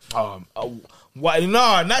 Why?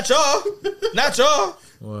 No, not y'all. Not y'all.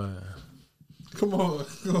 What? Come on,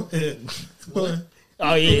 go ahead.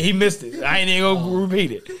 Oh yeah, he missed it. I ain't even gonna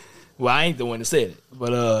repeat it. Well, I ain't the one that said it,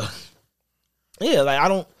 but yeah,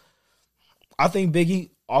 like I think Biggie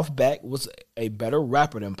off back was a better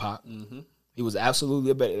rapper than Pac. Mm-hmm. He was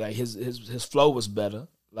absolutely a better. Like his flow was better.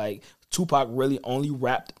 Like Tupac really only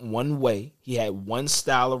rapped one way. He had one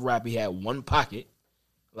style of rap. He had one pocket.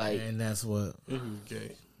 Like, and that's what.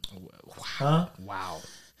 Okay. Huh? Wow.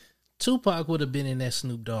 Tupac would have been in that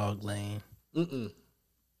Snoop Dogg lane.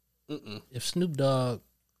 If Snoop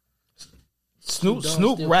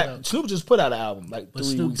just put out an album like 3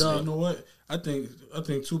 Snoop weeks Dogg, ago. You know what? I think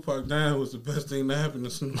Tupac dying was the best thing that happened to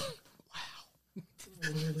Snoop. Wow.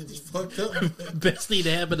 It's fucked up. best thing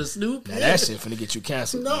to happen to Snoop. Now that shit finna get you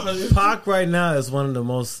canceled. No, Pac right now is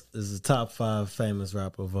the top 5 famous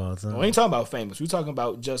rapper of all time. We ain't talking about famous. We talking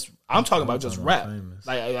about I'm talking about just rap. famous.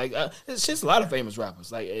 Like it's just a lot of famous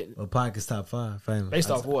rappers. Like Well, Pac is top 5 famous. based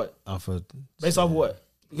off what? Based off what?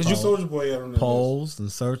 Because you Soulja Boy out on that polls and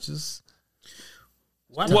searches.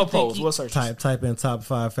 what polls? What search? Type in top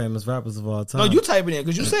 5 famous rappers of all time. No, you type it in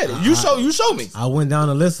because you said it. You show me. I went down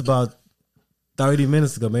the list about 30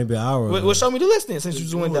 minutes ago, maybe an hour ago. Well, show me the list then since you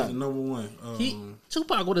just list. went Who was the down. number 1?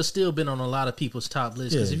 Tupac would have still been on a lot of people's top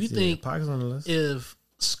lists. Because if you think Pac's on the list. if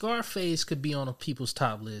Scarface could be on a people's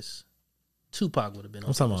top list, Tupac would have been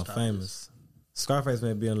on I'm talking people's about top famous. list. Scarface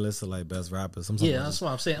may be on the list of like best rappers. Yeah, that's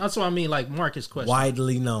what I'm saying. That's what I mean. Like Marcus' question.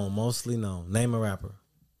 Widely known, mostly known. Name a rapper.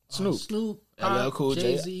 Snoop, LL Pac, Cool J,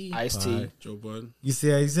 Jay-Z. Ice-T. Joe Budden. You see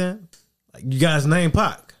how he said? Like, you guys name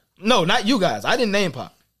Pac. No, not you guys. I didn't name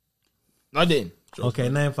Pac. No, I didn't. Okay,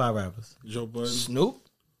 name 5 rappers. Joe Budden. Snoop,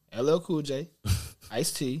 LL Cool J,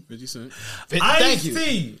 Ice-T. 50 Cent. Thank you.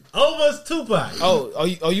 Ice-T over Tupac.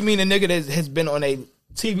 Oh, you mean a nigga that has been on a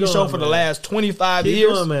TV show going, for the man. last 25 Keep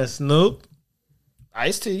years? going, man. Snoop,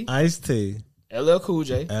 Ice-T, Ice-T, LL Cool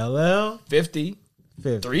J, LL, 50,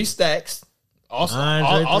 50. 3 Stacks. Also,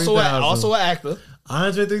 Andre also, 3000. also an actor.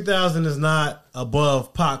 Andre 3000 is not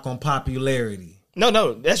above Pac on popularity.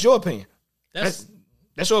 No, that's your opinion. That's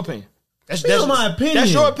That's your opinion. That's my opinion.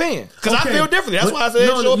 That's your opinion. Because I Okay. feel differently. That's But- why I said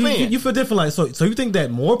it's your you, opinion. You feel different, like so you think that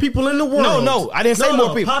more people in the world? No, I didn't say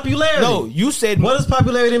more people. Popularity. No, you said. What does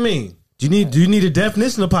popularity mean? Do you need a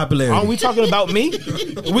definition of popularity? Are we talking about me?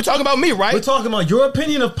 We're talking about me, right? We're talking about your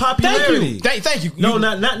opinion of popularity. Thank you. No,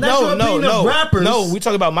 not your opinion of rappers. No, we're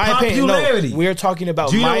talking about my Popularity. opinion. No, we're talking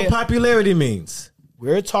about Do you know my. what popularity means?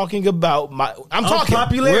 We're talking about my. I'm talking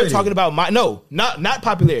popularity. We're talking about my. No, not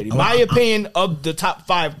popularity. My opinion of the top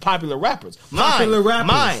 5 popular rappers. Popular rappers.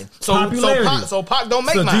 Mine. Popularity. So Pac don't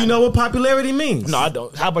make So mine. do you know what popularity means? No, I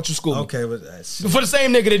don't. How about you school me? Okay, but For the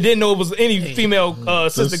same nigga that didn't know it was any female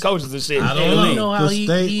assistant coaches and shit. I don't in the know. league. know how The he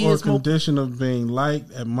state or is more. condition of being liked,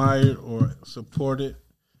 admired, or supported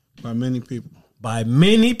by many people. by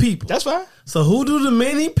many people. That's fine. So who do the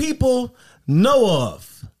many people know of?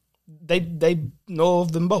 They know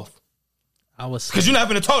of them both. I was Because you're not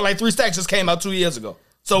going to talk like 3 Stacks just came out 2 years ago.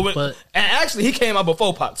 So, But- and actually, he came out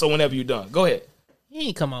before Pac. So whenever you're done, go ahead. he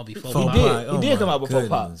ain't come out before. Pac. Pac. He did come out before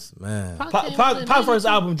Pac. goodness, man. Pac first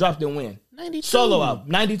album dropped in when? 92. Solo album,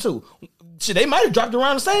 92. Shit, they might have dropped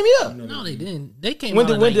around the same year. No, they didn't. They came When out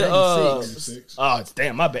did in when like did 96. oh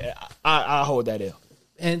damn, my bad. I hold that L.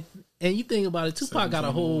 And you think about it, Tupac got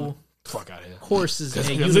a whole Fuck out of here. courses at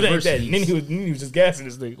Because it ain't that. And then universities. he was just gassing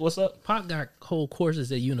this thing. What's up? Pac got whole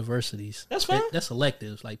courses at universities. That's fine. That's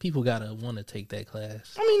electives. Like people gotta want to take that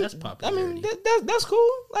class. I mean, that's popularity. that's cool.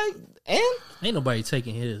 Like, and Ain't nobody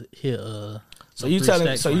taking his so you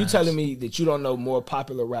telling me that you don't know more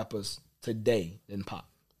popular rappers today than Pac?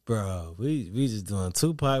 Bro, we just doing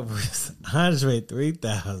Tupac versus Andre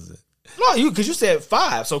 3000. No, because you said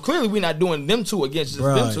 5, so clearly we're not doing them 2 against just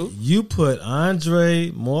them Bro, 2. you put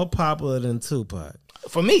Andre more popular than Tupac.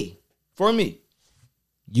 For me,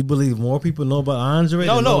 You believe more people know about Andre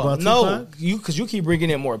than know about Tupac? because you keep bringing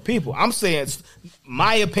in more people. I'm saying it's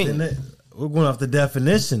my opinion. We're going off the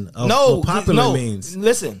definition of No, what popular no. means.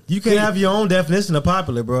 Listen, You can have your own definition of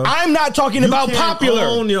popular, bro. I'm not talking You about can't popular.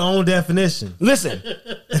 own your own definition. Listen,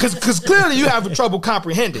 because clearly you have trouble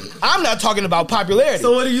comprehending. I'm not talking about popularity.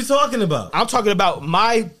 So what are you talking about? I'm talking about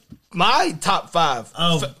my top 5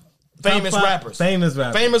 Oh, famous top 5 rappers.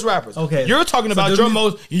 Famous rappers. Okay. You're talking So about do your we-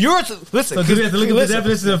 most. Listen. So do we have to look at the listen.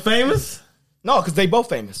 definition of famous? No, because they both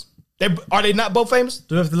famous. Are they not both famous?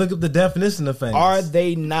 Do we have to look up the definition of famous? Are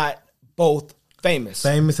they not both famous?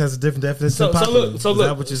 Famous has a different definition of popular. Is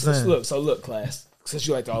that what you're saying? So look, class. Since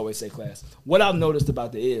you like to always say class, what I've noticed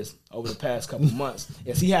about the is over the past couple months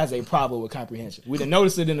is he has a problem with comprehension. We done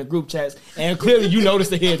noticed it in the group chats, and clearly you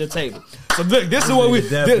noticed it here at the table. So look, this is what we.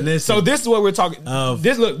 This is what we're talking.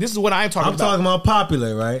 This is what I'm talking about. I'm talking about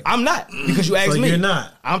popular, right? I'm not because you asked So me. you're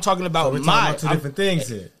not. I'm talking about So we're talking about two different things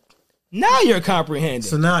here. Now you're comprehending.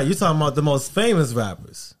 So now you're talking about the most famous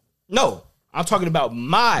rappers. No, I'm talking about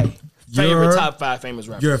my favorite top 5 famous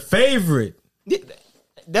rappers. Your favorite. Yeah,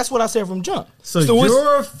 that's what I said from jump. So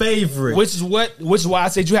your favorite. Which is why I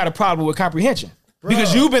said you had a problem with comprehension.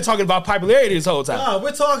 Because you've been talking about popularity this whole time. No,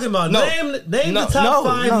 we're talking about name No, the top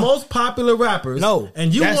 5 no. most popular rappers. No.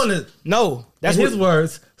 And you want to, that's in his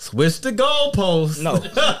words, switch the goalposts. No.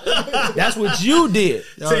 That's what you did.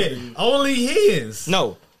 Say, only his.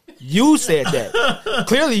 No. You said that.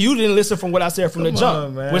 Clearly, you didn't listen from what I said from the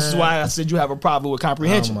jump, man. which is why I said you have a problem with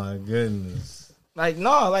comprehension. Oh my goodness! Like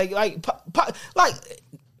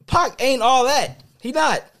Pac ain't all that. He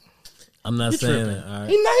not. I'm not saying that. All right.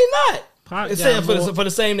 He not. Pac It's got saying more- for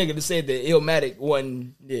the same nigga that said that Illmatic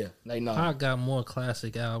wasn't. Yeah, like no. Pac got more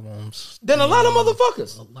classic albums Then a lot of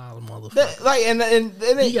motherfuckers. A lot of motherfuckers. That, like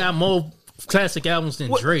and He got more classic albums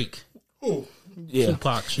than Drake. yeah,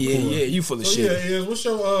 Tupac Shakur. yeah, you full of shit. Yeah, what's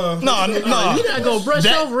your No, We not gonna brush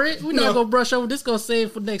That- over it. We not gonna brush over. This gonna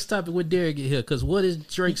save for next topic with Derek get here. Because what is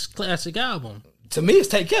Drake's classic album? To me, it's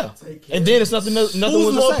Take Care. And then it's nothing. Nothing Who's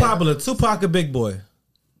was the more same. popular, Tupac or Big Boy?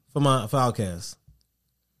 For Outkast.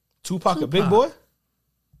 Tupac, a big boy.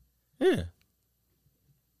 Yeah.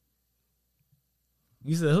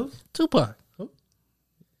 You said who? Tupac.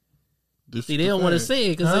 See, they don't want to say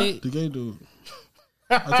it because they the gay dude.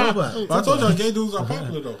 I told y'all gay dudes are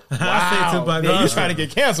popular though. I say Tupac. Man, you trying to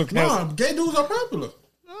get canceled? No, gay dudes are popular.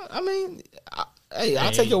 I mean,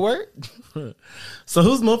 I'll take your word. So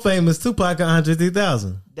who's more famous, Tupac or Andre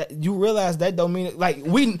 3000? That you realize that don't mean it. Like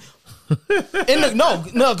we in the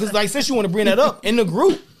no, because like since you want to bring that up in the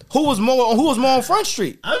group, who was more on Front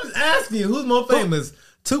Street? I'm just asking you, who's more famous,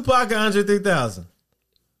 Tupac or Andre 3000?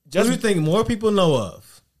 Just who do you think more people know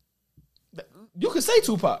of? You can say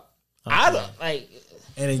Tupac. Okay. I don't like,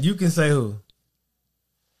 and then you can say who?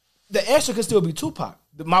 The answer could still be Tupac.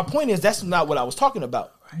 My point is that's not what I was talking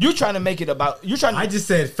about. You're trying to make it about. You're trying. I just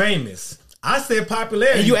said famous. I said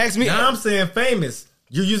popularity. And you asked me. Now I'm saying famous.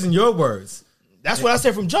 You're using your words. That's what I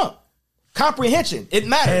said from jump. Comprehension. It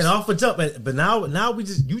matters. And off of jump, but now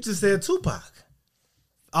you just said Tupac.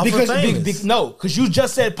 Because you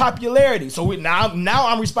just said popularity. So now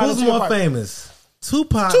I'm responding. Who's to more famous?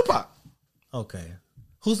 Tupac. Okay.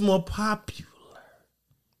 Who's more popular?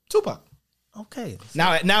 Tupac. Okay.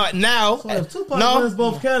 Now. So if Tupac wins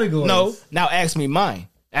both categories. No. Now ask me mine.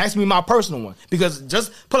 Ask me my personal one. Because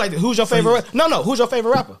just put like, who's your favorite? Who's your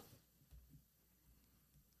favorite rapper?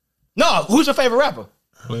 No, who's your favorite rapper?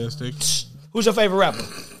 Plastic. Who's your favorite rapper?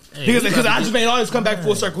 Hey, because I just made all this come back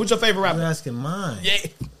full circle. Who's your favorite rapper? You're asking mine. Yeah.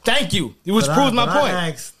 Thank you. It was proves my point. I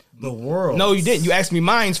asked the world. No, you didn't. You asked me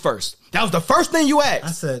mine's first. That was the first thing you asked.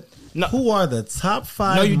 I said, who are the top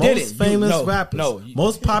 5 most famous rappers?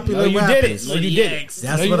 Most popular rappers? No, you didn't.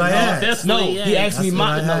 That's what I asked. No, he asked me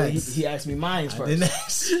mine. No, he asked me mine's first. I didn't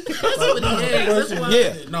ask. That's what he asked.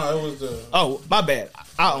 Yeah. No, it was the. Oh, my bad.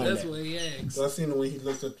 I own That's that. what he asked. So I seen it when he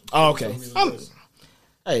looked at. Oh, okay.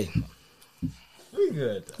 Hey. We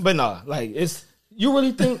good. But no, like it's. You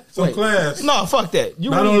really think? Class. No, fuck that. You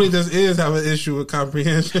Not really, only does Iz have an issue with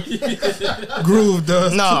comprehension, Groove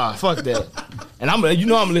does. Nah, fuck that. And I'm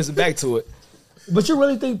gonna listen back to it. But you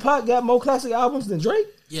really think Pac got more classic albums than Drake?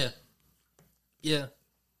 Yeah. I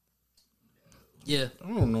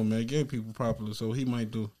don't know, man. Gay people popular, so he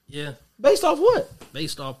might do. Yeah. Based off what?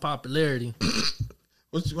 Based off popularity.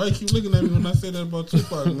 Why you keep looking at me when I say that about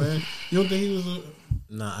Tupac, man? You don't think he was a?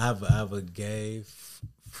 No, I have a gay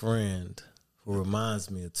friend who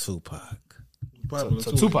reminds me of Tupac.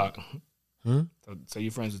 So Tupac. So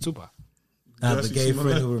you're friends with Tupac? I have a gay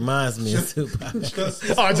friend who reminds me of Tupac.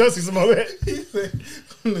 Jussie Smollett. He said,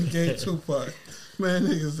 I'm the gay Tupac. Man,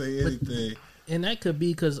 niggas say anything. And that could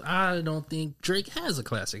be because I don't think Drake has a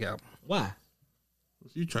classic album. Why?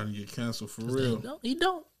 You trying to get canceled for real? He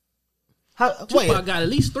don't. Tupac got at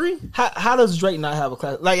least 3. How does Drake not have a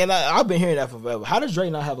classic? Like, and I've been hearing that for forever. How does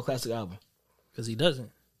Drake not have a classic album? Because he doesn't.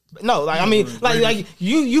 No, like I mean, like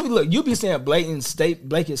you be saying blatant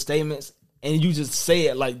statements, and you just say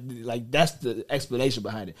it like that's the explanation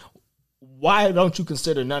behind it. Why don't you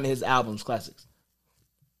consider none of his albums classics?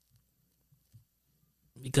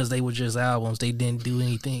 Because they were just albums. They didn't do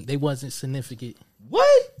anything. They wasn't significant.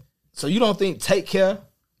 What? So you don't think Take Care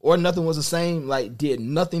or Nothing Was the Same like did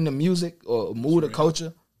nothing to music or mood or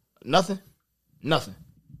culture? Nothing? Nothing.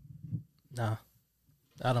 Nah.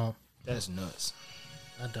 I don't. That's nuts.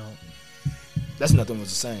 I don't. That's Nothing Was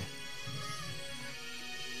the Same.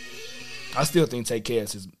 I still think Take Care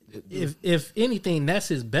is his. If anything, that's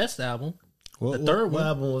his best album. The third one. What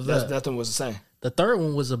album was that? Nothing Was the Same. The third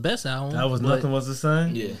one was the best album. That was Nothing Was the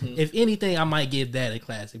Same? Yeah. If anything, I might give that a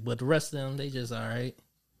classic. But the rest of them, they just all right.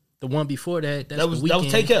 The one before that, that was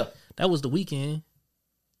Take Care. That was The Weeknd.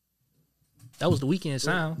 That was The Weeknd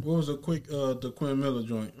sound. What was the Quinn Miller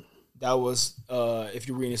joint? That was If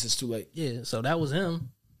You're Reading This, It's Too Late. Yeah, so that was him.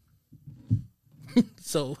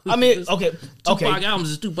 So I mean, okay. Tupac albums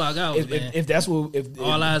is Tupac albums, man. If that's what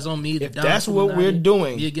All Eyes on Me, if that's what we're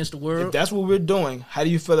doing, Be Against the World. If that's what we're doing, how do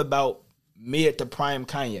you feel about mid to prime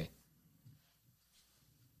Kanye?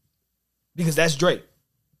 Because that's Drake.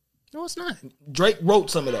 No, it's not. Drake wrote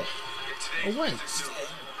some of that. Oh, what?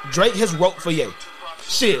 Drake has wrote for Ye.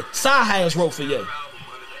 Shit, Sci has wrote for Ye.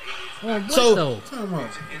 So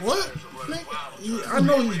what? I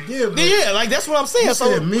know he did. But yeah, like that's what I'm saying.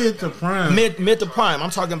 So mid to prime. Mid to prime. I'm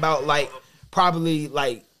talking about like probably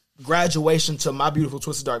like graduation to My Beautiful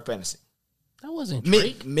Twisted Dark Fantasy. That wasn't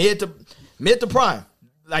Drake. Mid to prime.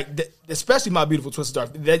 Like especially My Beautiful Twisted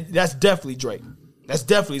Dark. That's definitely Drake. That's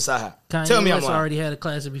definitely Sci. Tell me I'm lying. Already had a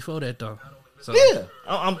classic before that though. So.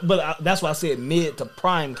 Yeah, but that's why I said mid to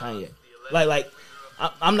prime Kanye. Like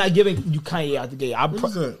I'm not giving you Kanye out the gate.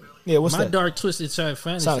 What's that? Yeah, what's My that? Dark Twisted Dark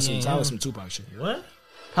Fantasy. Sound like some Tupac shit. What?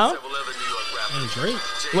 Huh? And Drake.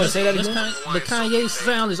 What? Say that again. The Kanye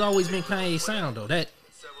sound has always been Kanye sound though. That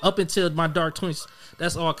up until My Dark Twisted,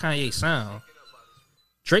 that's all Kanye sound.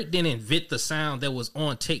 Drake didn't invent the sound that was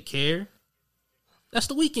on Take Care. That's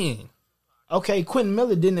The Weeknd. Okay, Quentin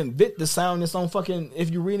Miller didn't invent the sound that's on fucking If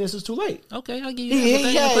You Read This It's Too Late. Okay, I'll give you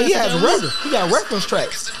that. He got reference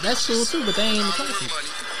tracks. That's cool too, but they ain't in the classic.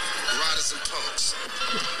 Riders and punks.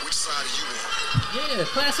 Which side are you on? Yeah,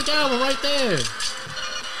 classic album right there.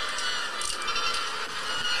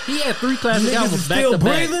 He had 3 classic albums back to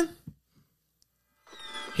back. breathing?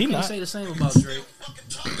 He Can't not. say the same about Drake. You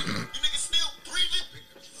niggas still breathing?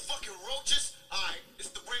 Fucking roaches? Alright, it's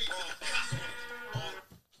the radio.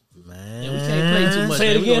 Man. Yeah, we can't play too much. Say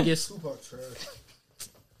it man. We gonna again. get-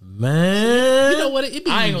 Man. You know what? It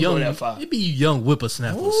be I ain't you gonna go young. that far. It be you young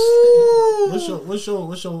whippersnappers. What's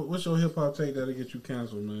your hip hop take that'll get you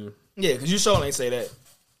canceled, man? Yeah, because you sure ain't say that.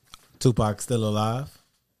 Tupac still alive?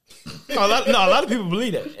 No, a lot of people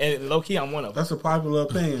believe that, and low key, I'm one of them. That's a popular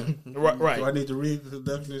opinion. Right. Do I need to read the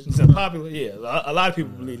definition? It's a popular, yeah. A lot of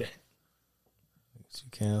people believe that. She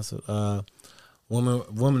canceled.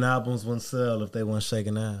 Women albums wouldn't sell if they weren't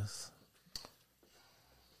shaking ass.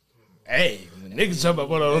 Hey, niggas jump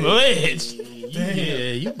up on the ledge.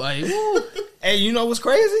 Yeah, you bite. Woo. Hey, you know what's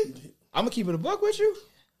crazy? I'm gonna keep it a buck with you.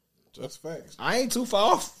 That's facts. I ain't too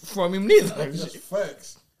far off from him neither. That's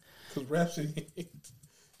facts. Because Rhapsody,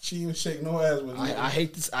 she even shake no ass with me. I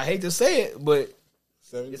hate to say it, but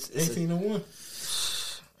 18-1.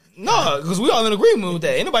 no, because we all in agreement with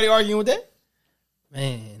that. Ain't nobody arguing with that.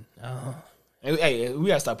 Man, Hey, we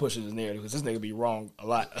gotta stop pushing this narrative because this nigga be wrong a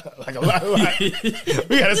lot, like a lot.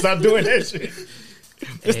 We gotta stop doing that shit.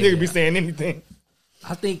 This nigga be saying anything.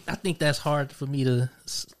 I think that's hard for me to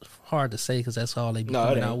say because that's all they be No, it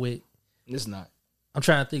coming ain't. out with. It's not. I'm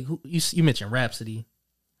trying to think. Who you mentioned Rhapsody.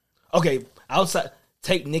 Okay, outside,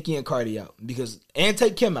 take Nicki and Cardi out and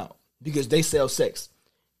take Kim out because they sell sex.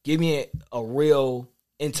 Give me a real,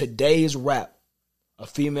 in today's rap, a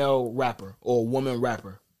female rapper or a woman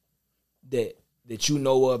rapper that you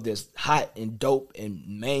know of that's hot and dope and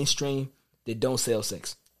mainstream that don't sell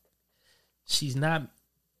sex. She's not.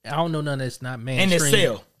 I don't know none that's not mainstream. And they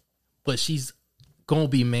sell. But she's gonna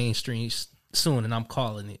be mainstream soon, and I'm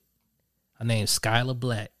calling it. Her name's Skylar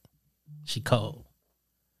Black. She cold.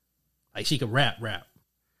 Like she can rap.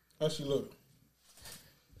 How she look?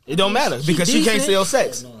 It don't matter because she can't sell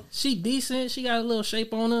sex. She decent. She got a little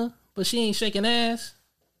shape on her, but she ain't shaking ass.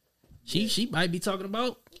 She might be talking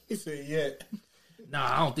about. He said, yeah.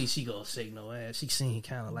 Nah, I don't think she gonna shake no ass. She seem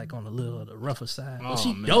kind of like on the rougher side. But Oh,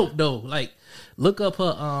 she man. dope though. Like, look up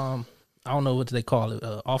her I don't know what they call it,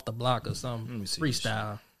 off the block or something,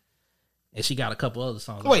 freestyle. And she got a couple other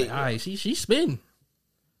songs. Wait. Like, all right, she spitting.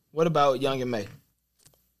 What about Young and May?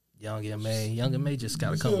 Young and May just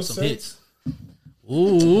got a You couple still some sex? hits.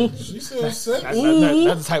 Ooh, She still sex. That's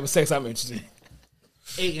not the type of sex I'm interested in.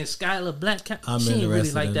 hey, and Skylar Black, I'm she ain't really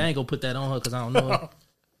interested like in that. I it. ain't gonna put that on her because I don't know her.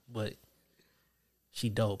 But she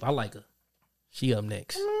dope. I like her. She up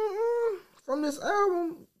next. From this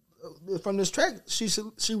album, from this track, she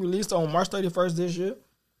released on March 31st this year.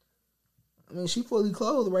 I mean, she fully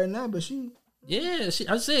clothed right now, but she. Yeah,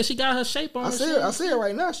 I said she got her shape on. I see her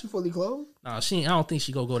right now. She fully clothed. Nah, I don't think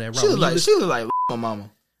she gonna go that route. She look When you like my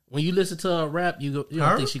mama. When you listen to her rap, you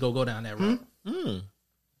don't think she gonna go down that route.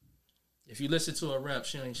 If you listen to her rap,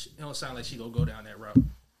 it don't sound like she gonna go down that route.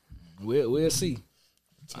 We'll see.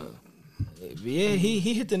 Yeah, he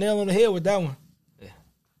hit the nail on the head with that one.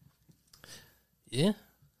 Yeah,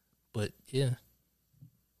 but yeah,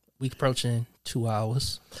 we approaching 2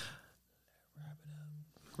 hours.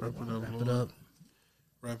 Wrap it up. Wrap it up.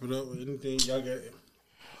 Wrap it up with anything y'all got.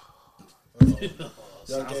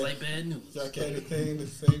 Sounds like bad news. Y'all got anything to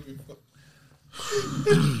say before?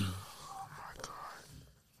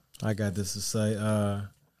 I got this to say.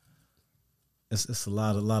 It's a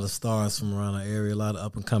lot of stars from around the area, a lot of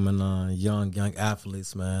up and coming young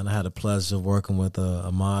athletes, man. I had the pleasure of working with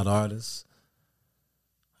Ahmad Artist.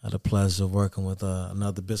 I had the pleasure of working with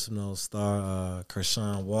another Bishop Noel star,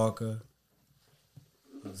 Kershawn Walker.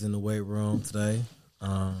 He was in the weight room today.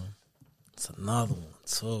 It's another one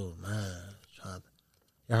too, man.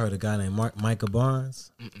 Y'all heard a guy named Micah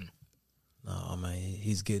Barnes? No, man,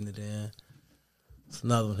 he's getting it in. It's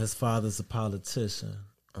another one. His father's a politician.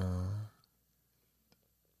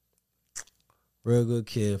 Real good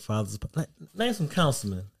kid. Father's name some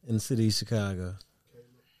councilman in the city of Chicago.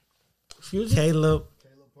 Caleb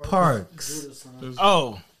Parks.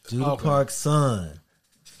 Oh, Judah okay. Parks' son.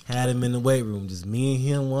 Had him in the weight room. Just me and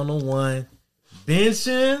him one-on-one.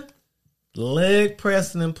 Benching, leg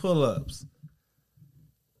pressing, and pull-ups.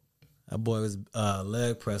 That boy was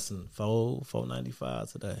leg pressing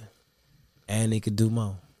 495 today. And he could do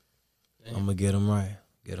more. I'm going to get him right.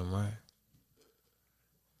 Get him right.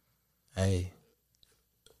 Hey.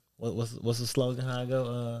 What's the slogan? How I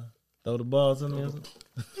go? throw the ball to me.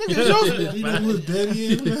 Nigga, Joseph, you know who his daddy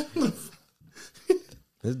is, man?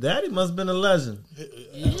 His daddy must have been a legend.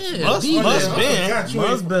 Yeah,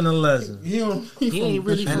 Must Been a legend. He ain't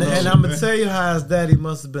really And I'm gonna tell you how his daddy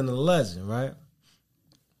must have been a legend, right?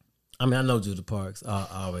 I mean, I know Judah Parks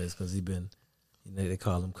always because he been, you know, they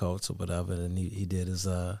call him coach or whatever, and he did his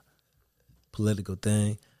political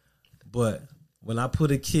thing. But when I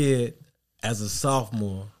put a kid as a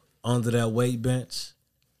sophomore under that weight bench,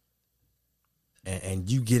 and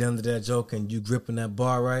you get under that joke and you gripping that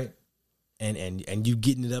bar right, and you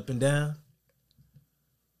getting it up and down,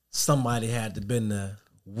 somebody had to been there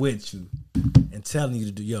with you and telling you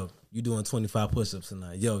to do, yo, you doing 25 push-ups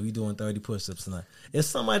tonight. Yo, you doing 30 push-ups tonight. It's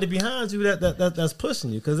somebody behind you that's pushing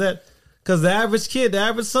you. Cause the average kid, the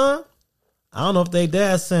average son, I don't know if they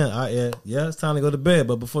dad saying, yeah, it's time to go to bed.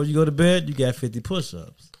 But before you go to bed, you got 50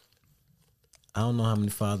 push-ups. I don't know how many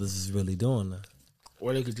fathers is really doing that.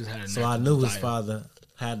 Or they could just have a So I knew his father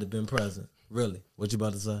had to been present. Really? What you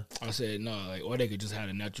about to say? I said no, like, or they could just have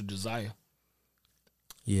a natural desire.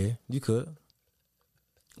 Yeah, you could.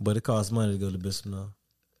 But it costs money to go to Bishop No.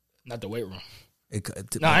 Not the weight room.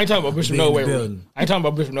 No, I ain't talking about Bishop No weight room. I ain't talking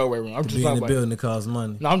about Bishop No weight room. I'm just Being talking in the about building, it costs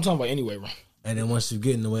money. No, I'm talking about any weight room. And then once you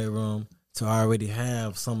get in the weight room, to already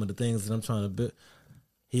have some of the things that I'm trying to build,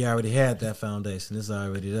 he already had that foundation. It's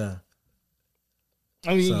already there.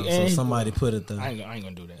 I mean, so somebody put it there. I ain't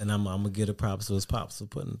gonna do that. And I'm gonna get a props to his pops for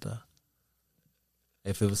putting it there.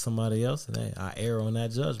 If it was somebody else, then hey, I err on that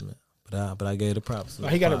judgment. But I gave the props to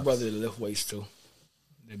his He got pops. a brother that lift weights too.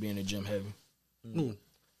 They be in the gym heavy.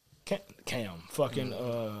 Cam, fucking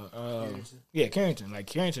yeah, Carrington. Like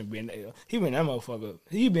Carrington being he been that motherfucker.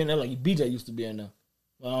 He been there like BJ used to be in there.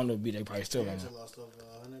 Well, I don't know if BJ probably still in there. Lost over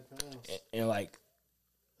 100 pounds. And like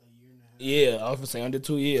A year and a half. yeah, I was gonna say under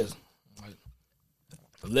 2 years. Like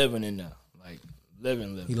living in there. Like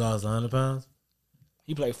living. He lost 100 pounds?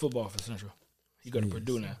 He played football for Central. He go to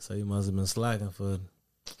Purdue now. So he must have been slacking for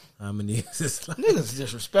how many years? Niggas is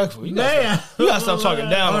disrespectful. You gotta stop talking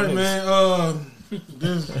down All on right,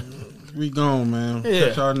 niggas. man. We gone, man. Yeah.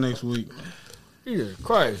 Catch y'all next week. Jesus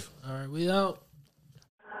Christ. All right, we out.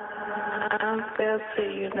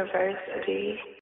 Unfiltered University.